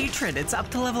resist hatred? It's up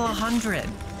to level 100.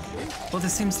 Well,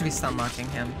 this seems to be stun locking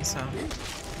him, so.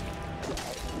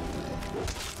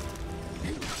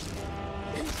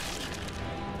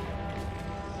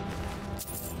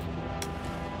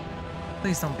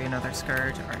 Please don't be another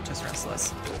Scourge, or just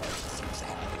Restless.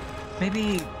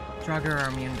 Maybe Draugr are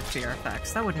immune to fear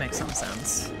effects. That would make some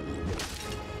sense.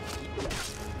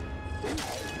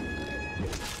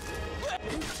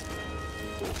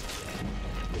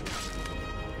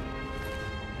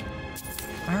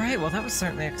 Alright, well that was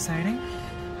certainly exciting.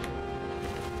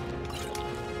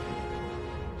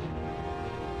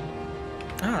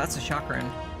 Oh, that's a shock rune.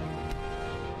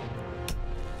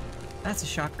 That's a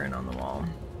shock rune on the wall.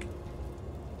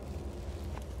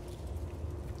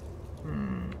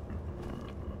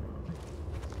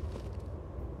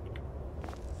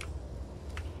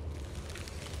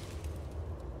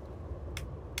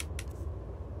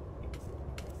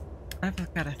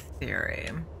 I've got a theory.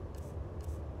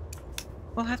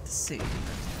 We'll have to see.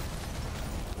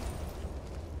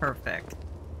 Perfect.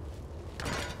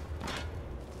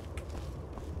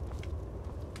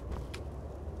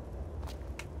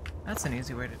 That's an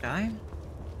easy way to die.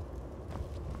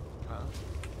 Huh?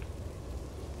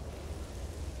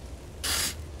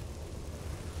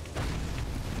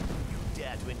 You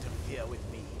dare to interfere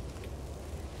with me?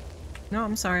 No,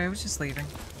 I'm sorry, I was just leaving.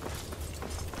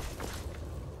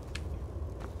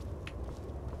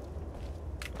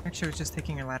 Actually, I was just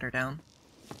taking your ladder down.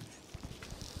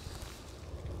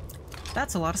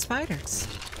 That's a lot of spiders.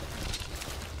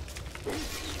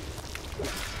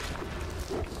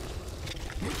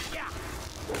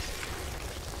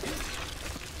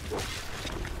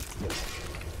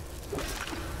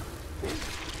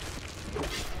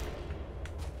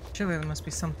 Surely there must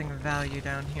be something of value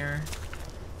down here.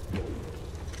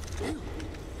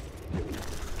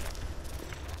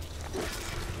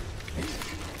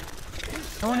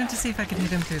 I wanted to see if I could hit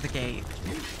him through the gate.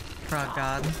 Frog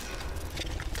God.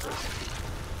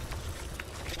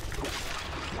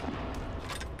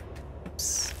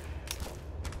 Oops.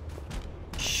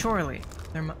 Surely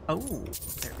there oh,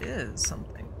 there is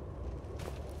something.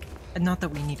 And not that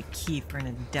we need a key for an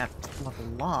adept level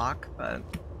lock, but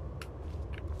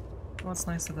well, it's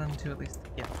nice of them to at least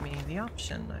give me the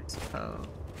option, I suppose.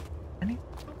 Anything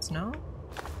else? No?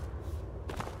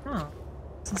 Oh,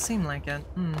 doesn't seem like it.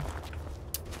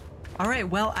 Alright,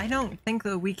 well, I don't think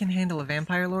that we can handle a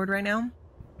Vampire Lord right now.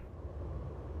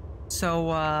 So,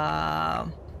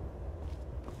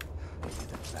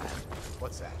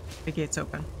 What's that? the gate's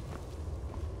open.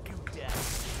 You dare.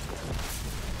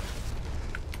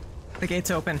 The gate's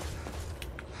open.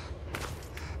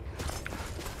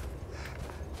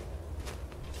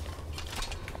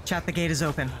 Chat, the gate is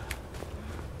open.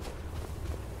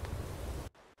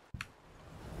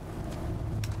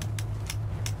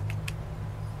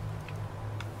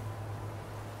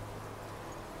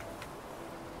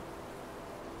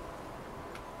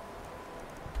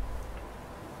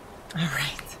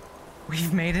 Alright.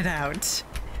 We've made it out.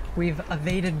 We've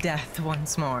evaded death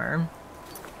once more.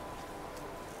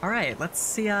 Alright, let's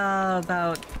see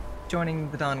about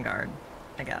joining the Dawn Guard,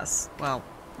 I guess. Well,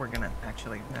 we're gonna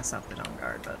actually mess up the Dawn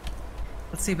Guard, but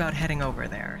let's see about heading over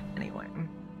there anyway.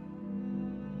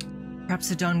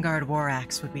 Perhaps a Dawn Guard war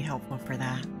axe would be helpful for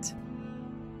that.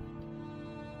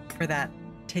 For that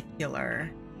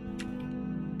particular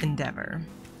endeavor.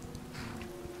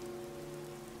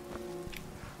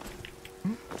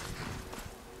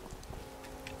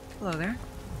 Hello there.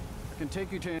 I can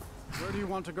take you to... Where do you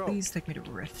want to go? Please take me to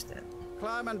Rifted.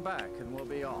 Climb and back and we'll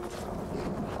be off.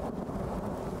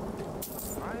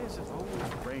 Why is it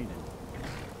always raining?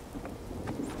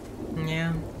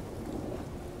 Yeah.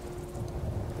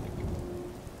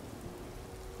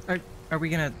 Are we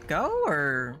gonna go,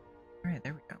 or... Alright,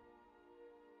 there we go.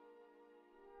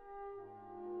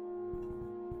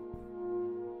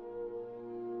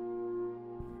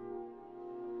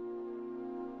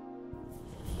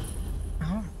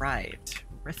 Alright,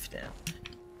 Rifted.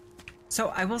 So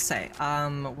I will say,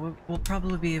 we'll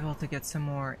probably be able to get some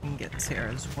more ingots here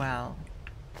as well.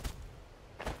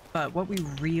 But what we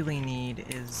really need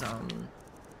is,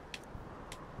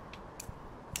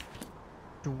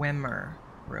 Dwemer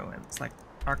ruins, like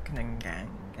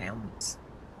Arkningams.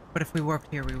 But if we warped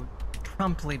here, we would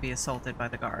promptly be assaulted by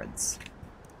the guards.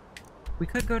 We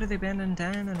could go to the abandoned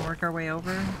den and work our way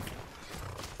over,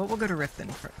 but we'll go to Riften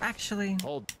for actually.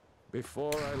 Hold.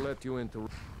 Before I let you into,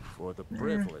 for the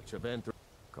privilege of entering,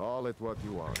 call it what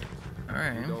you want. All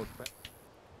right.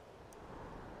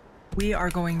 We are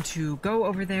going to go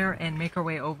over there and make our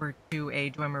way over to a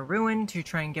Dwemer ruin to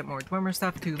try and get more Dwemer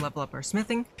stuff to level up our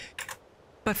smithing.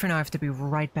 But for now, I have to be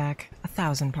right back.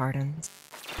 1,000 pardons.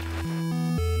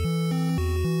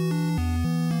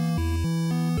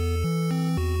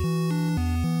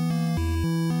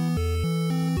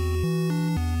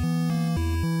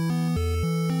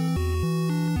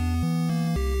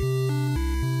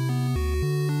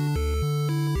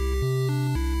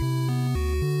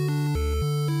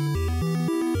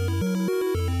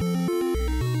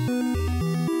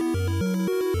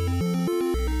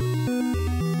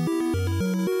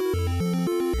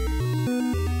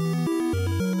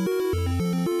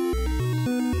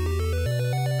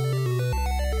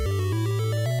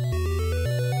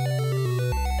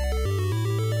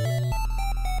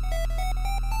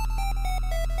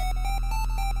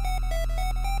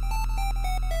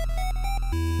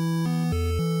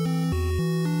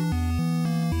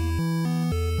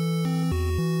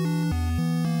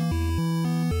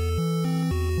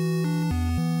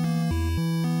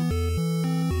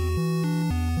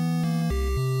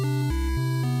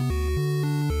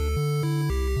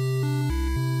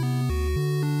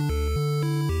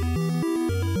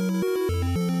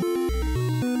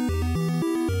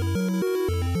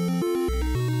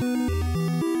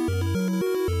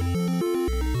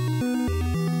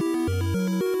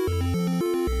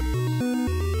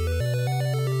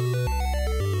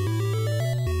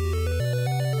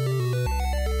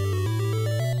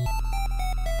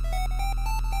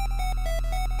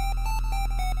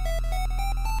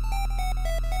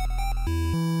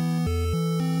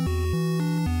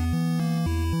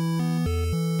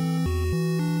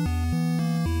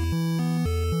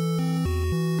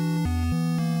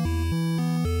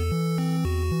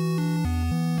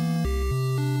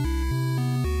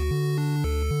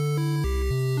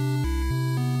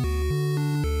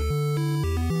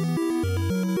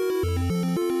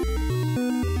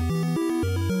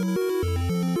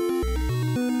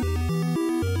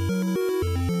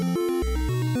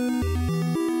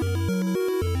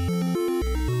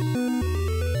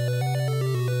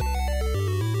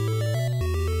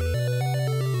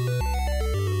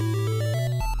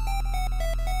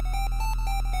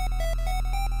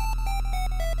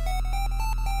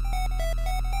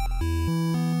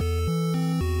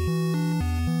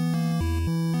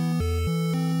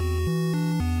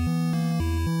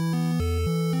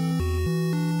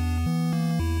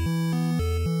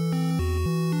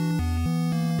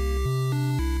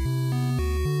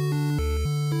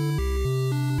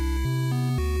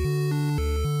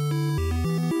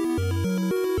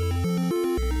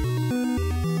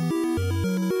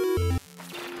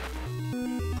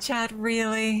 Chat,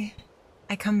 really?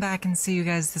 I come back and see you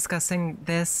guys discussing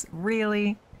this?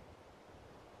 Really?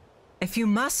 If you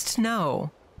must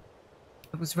know,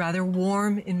 it was rather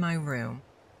warm in my room.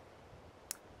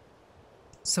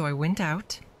 So I went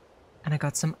out and I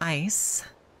got some ice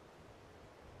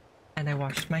and I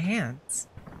washed my hands.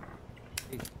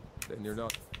 Then you're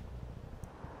not.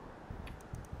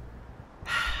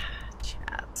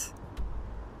 Chat.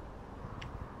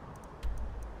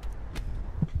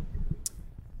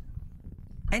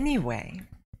 Anyway.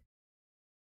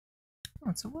 Oh,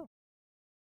 it's a wolf.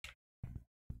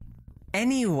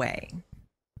 Anyway.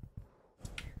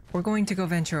 We're going to go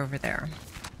venture over there.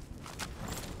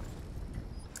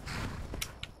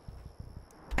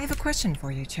 I have a question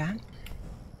for you, chat.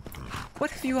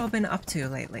 What have you all been up to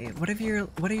lately? What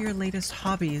are your latest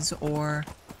hobbies or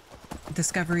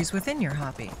discoveries within your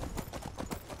hobby?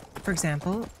 For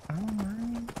example,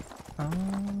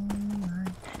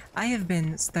 I have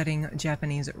been studying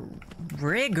Japanese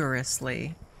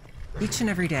rigorously each and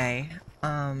every day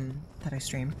that I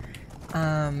stream,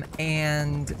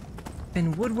 and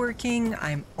been woodworking.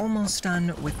 I'm almost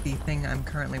done with the thing I'm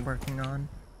currently working on,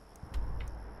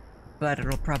 but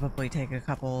it'll probably take a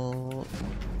couple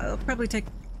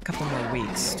more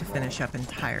weeks to finish up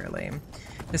entirely,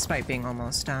 despite being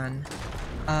almost done.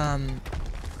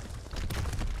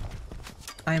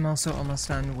 I'm also almost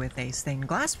done with a stained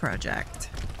glass project.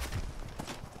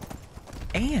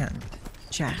 And,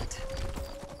 chat,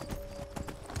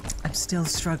 I'm still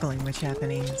struggling with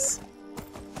Japanese.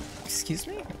 Excuse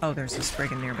me? Oh, there's a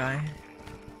Spriggan nearby.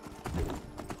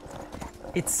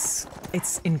 It's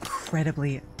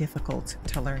incredibly difficult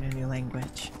to learn a new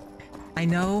language. I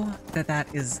know that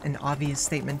that is an obvious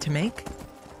statement to make,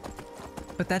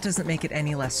 but that doesn't make it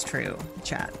any less true,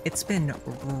 chat. It's been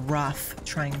rough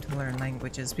trying to learn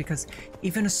languages because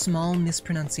even a small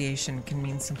mispronunciation can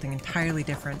mean something entirely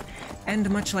different. And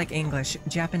much like English,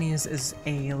 Japanese is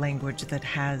a language that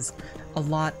has a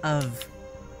lot of,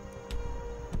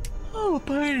 oh,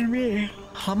 pardon me,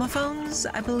 homophones,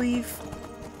 I believe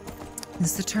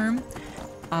is the term.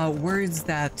 Words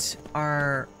that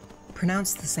are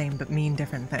pronounced the same but mean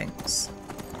different things.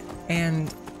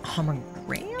 And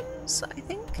homograms, I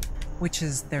think, which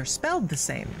is they're spelled the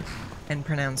same and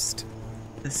pronounced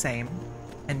the same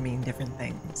and mean different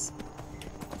things,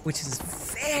 which is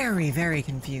very, very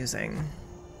confusing.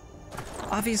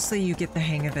 Obviously, you get the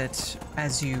hang of it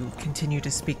as you continue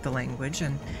to speak the language,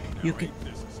 and you can...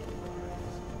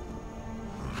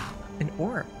 An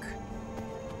orc.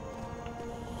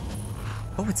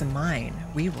 Oh, it's a mine.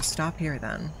 We will stop here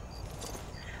then.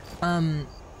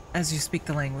 As you speak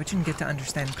the language and get to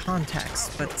understand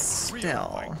context, but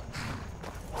still.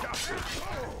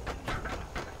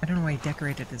 I don't know why he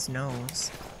decorated his nose.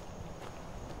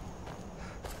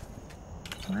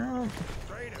 Well,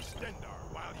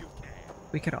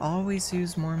 we could always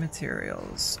use more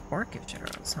materials. Orcish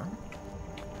arrows, huh?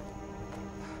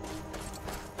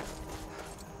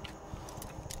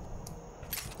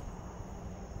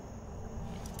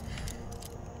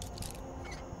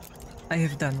 I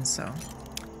have done so.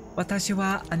 Watashi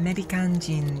wa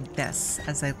Amerikanjin desu,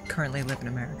 as I currently live in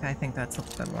America. I think that's a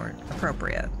little bit more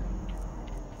appropriate.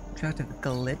 Attractive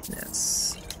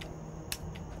glibness.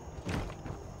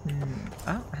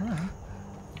 Oh, hello.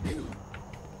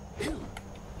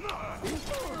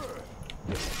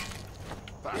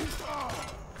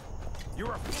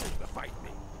 You're a fool to fight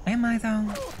me. Am I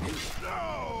though?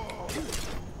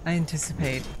 I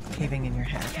anticipate caving in your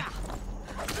head.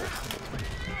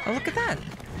 Oh, look at that!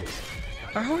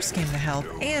 Our horse came to help,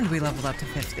 and we leveled up to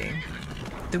 50.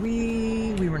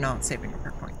 We were not saving a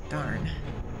perk point. Darn.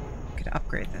 We could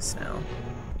upgrade this now.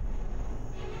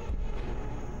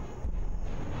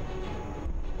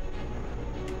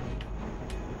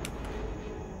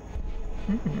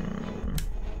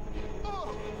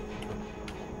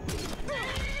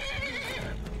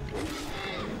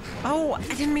 Oh,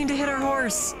 I didn't mean to hit our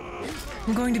horse!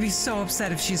 I'm going to be so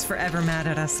upset if she's forever mad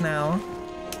at us now.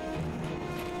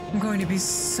 I'm going to be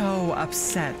so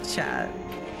upset, chat.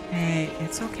 Hey,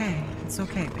 it's okay. It's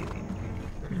okay, baby.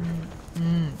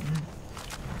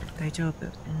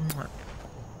 Daijoubu.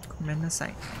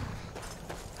 Gomennasai.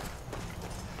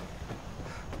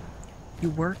 You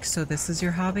work, so this is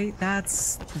your hobby?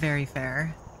 That's very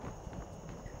fair.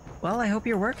 Well, I hope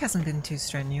your work hasn't been too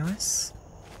strenuous.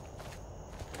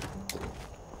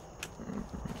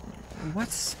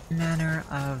 What manner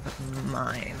of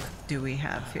mine do we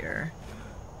have here?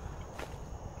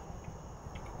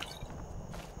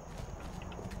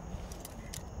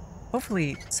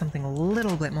 Hopefully something a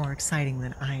little bit more exciting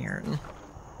than iron.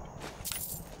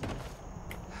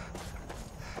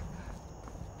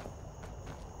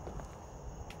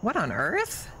 What on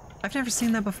earth? I've never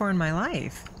seen that before in my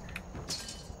life.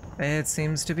 It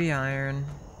seems to be iron.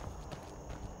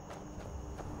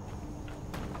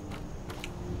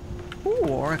 Ooh,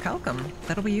 orichalcum.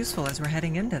 That'll be useful as we're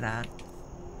heading into that.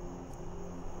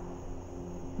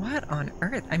 What on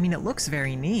earth? I mean, it looks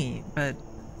very neat, but...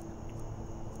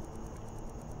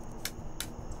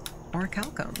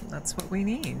 orichalcum, that's what we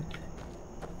need.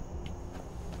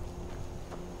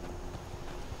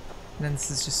 And then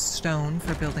this is just stone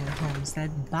for building a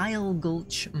homestead. Bile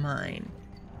Gulch Mine.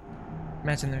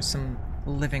 Imagine there's some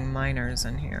living miners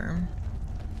in here.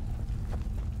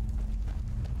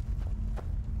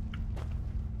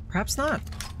 Perhaps not.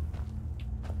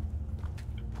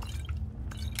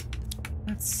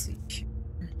 Let's see.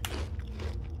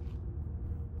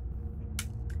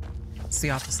 It's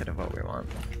the opposite of what we want.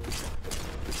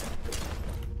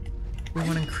 We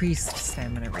want increased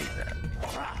stamina regen.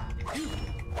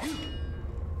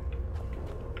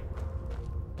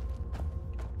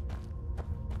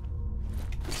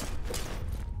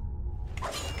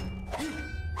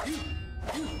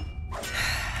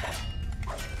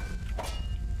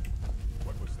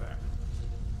 What was that?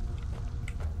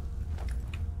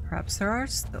 Perhaps there are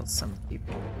still some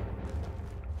people.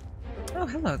 Oh,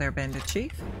 hello there, Bandit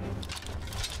Chief.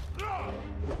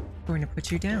 We're going to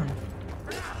put you down.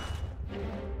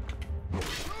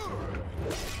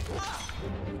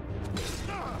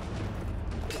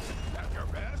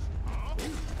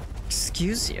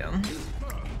 Excuse you.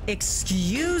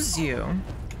 Excuse you.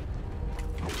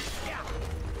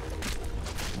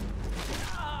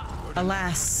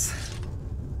 Alas.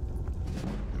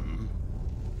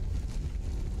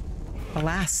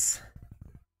 Alas.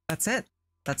 That's it.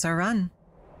 That's our run.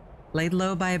 Laid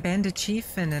low by a bandit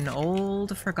chief in an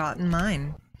old, forgotten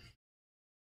mine.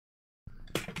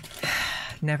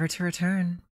 Never to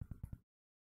return.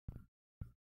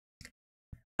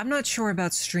 I'm not sure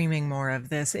about streaming more of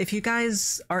this. If you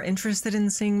guys are interested in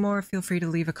seeing more, feel free to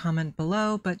leave a comment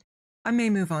below, but I may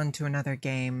move on to another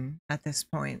game at this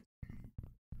point.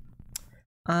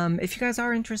 If you guys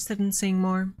are interested in seeing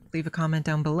more, leave a comment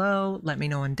down below, let me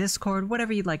know on Discord,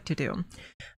 whatever you'd like to do.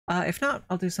 If not,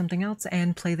 I'll do something else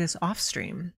and play this off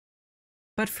stream.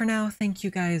 But for now, thank you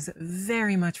guys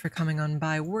very much for coming on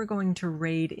by. We're going to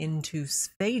raid into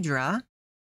Phaedra,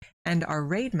 and our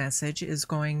raid message is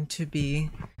going to be...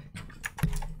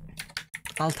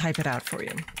 I'll type it out for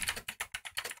you.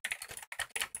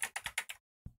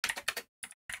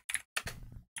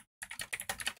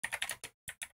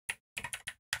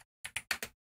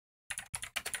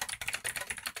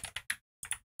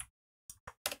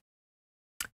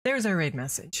 There's our raid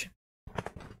message.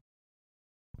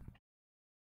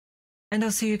 And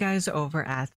I'll see you guys over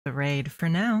at the raid. For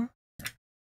now,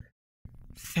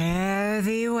 fare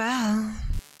thee well.